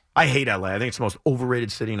 I hate L.A. I think it's the most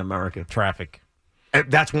overrated city in America. Traffic.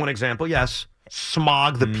 That's one example, yes.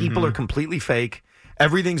 Smog. The people are completely fake.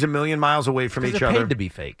 Everything's a million miles away from each they're other. paid to be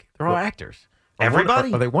fake. They're all actors.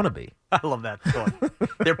 Everybody? Or they want to be. I love that thought.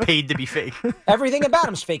 They're paid to be fake. Everything about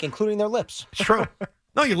him's fake, including their lips. It's true.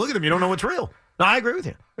 No, you look at them, you don't know what's real. No, I agree with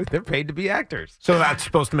you. They're paid to be actors. So that's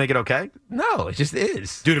supposed to make it okay? No, it just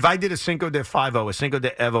is. Dude, if I did a Cinco de Five-O, a Cinco de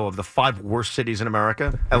Evo of the 5 worst cities in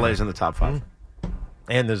America, LA's in the top 5.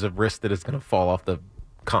 And there's a risk that it's going to fall off the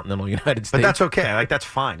continental United States. But that's okay. Like, that's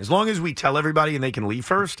fine. As long as we tell everybody and they can leave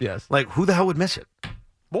first. Yes. Like, who the hell would miss it?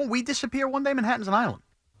 Won't we disappear one day? Manhattan's an island.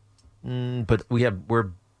 But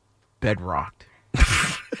we're bedrocked.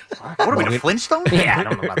 What are we, the Flintstones? Yeah, I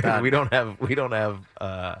don't know about that. we don't have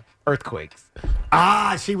earthquakes.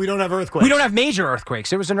 See, we don't have earthquakes. We don't have major earthquakes.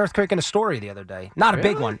 There was an earthquake in Astoria the other day. Not a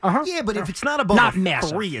big one. Yeah, but if it's not above Not a massive.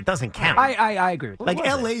 3, it doesn't count. I agree with that. Like,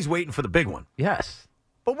 LA's waiting for the big one. Yes.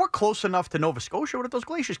 But we're close enough to Nova Scotia. What if those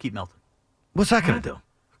glaciers keep melting? What's that going to do?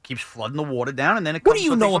 Keeps flooding the water down, and then it What comes do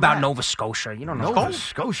you so know big about from Nova Scotia? You don't know. Nova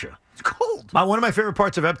Scotia. It's cold. One of my favorite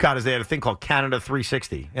parts of Epcot is they had a thing called Canada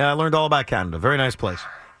 360. Yeah, I learned all about Canada. Very nice place.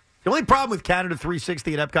 The only problem with Canada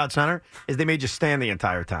 360 at Epcot Center is they made you stand the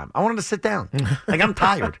entire time. I wanted to sit down. Like, I'm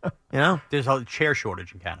tired, you know? There's a chair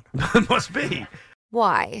shortage in Canada. Must be.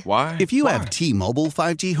 Why? If you have T-Mobile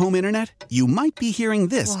 5G home internet, you might be hearing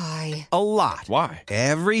this Why? a lot. Why?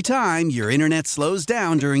 Every time your internet slows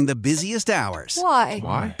down during the busiest hours.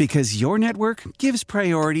 Why? Because your network gives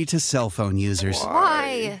priority to cell phone users.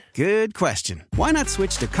 Why? Good question. Why not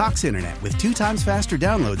switch to Cox Internet with 2 times faster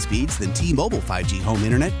download speeds than T-Mobile 5G home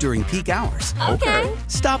internet during peak hours? Okay.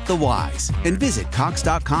 Stop the whys and visit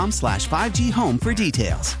cox.com/5G home for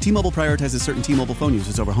details. T-Mobile prioritizes certain T-Mobile phone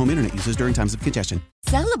users over home internet users during times of congestion.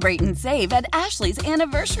 Celebrate and save at Ashley's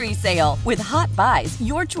Anniversary Sale. With Hot Buys,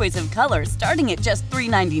 your choice of colors starting at just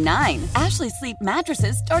 $3.99. Ashley Sleep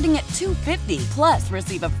mattresses starting at $2.50. Plus,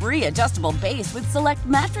 receive a free adjustable base with select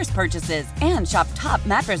mattress purchases. And shop top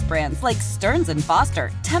mattress brands like Stearns &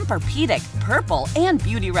 Foster, Tempur-Pedic, Purple, and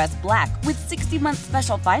Beautyrest Black with 60-month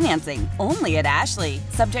special financing. Only at Ashley.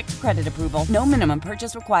 Subject to credit approval. No minimum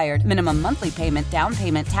purchase required. Minimum monthly payment, down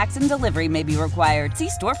payment, tax, and delivery may be required. See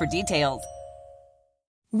store for details.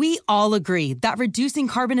 We all agree that reducing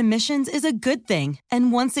carbon emissions is a good thing.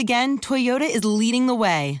 And once again, Toyota is leading the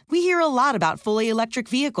way. We hear a lot about fully electric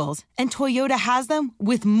vehicles, and Toyota has them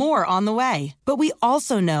with more on the way. But we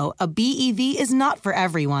also know a BEV is not for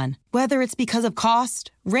everyone. Whether it's because of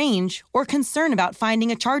cost, range, or concern about finding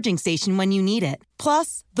a charging station when you need it.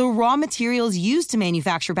 Plus, the raw materials used to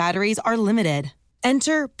manufacture batteries are limited.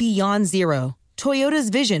 Enter Beyond Zero, Toyota's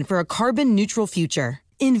vision for a carbon-neutral future.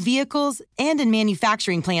 In vehicles and in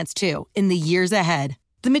manufacturing plants, too, in the years ahead.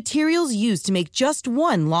 The materials used to make just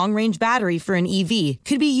one long-range battery for an EV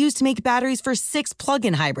could be used to make batteries for 6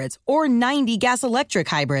 plug-in hybrids or 90 gas-electric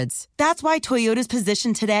hybrids. That's why Toyota's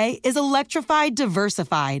position today is electrified,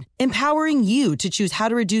 diversified, empowering you to choose how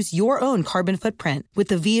to reduce your own carbon footprint with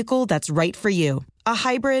the vehicle that's right for you. A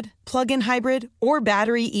hybrid, plug-in hybrid, or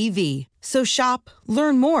battery EV. So shop,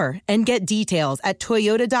 learn more, and get details at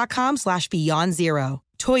toyota.com/beyondzero.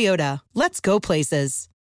 Toyota, let's go places.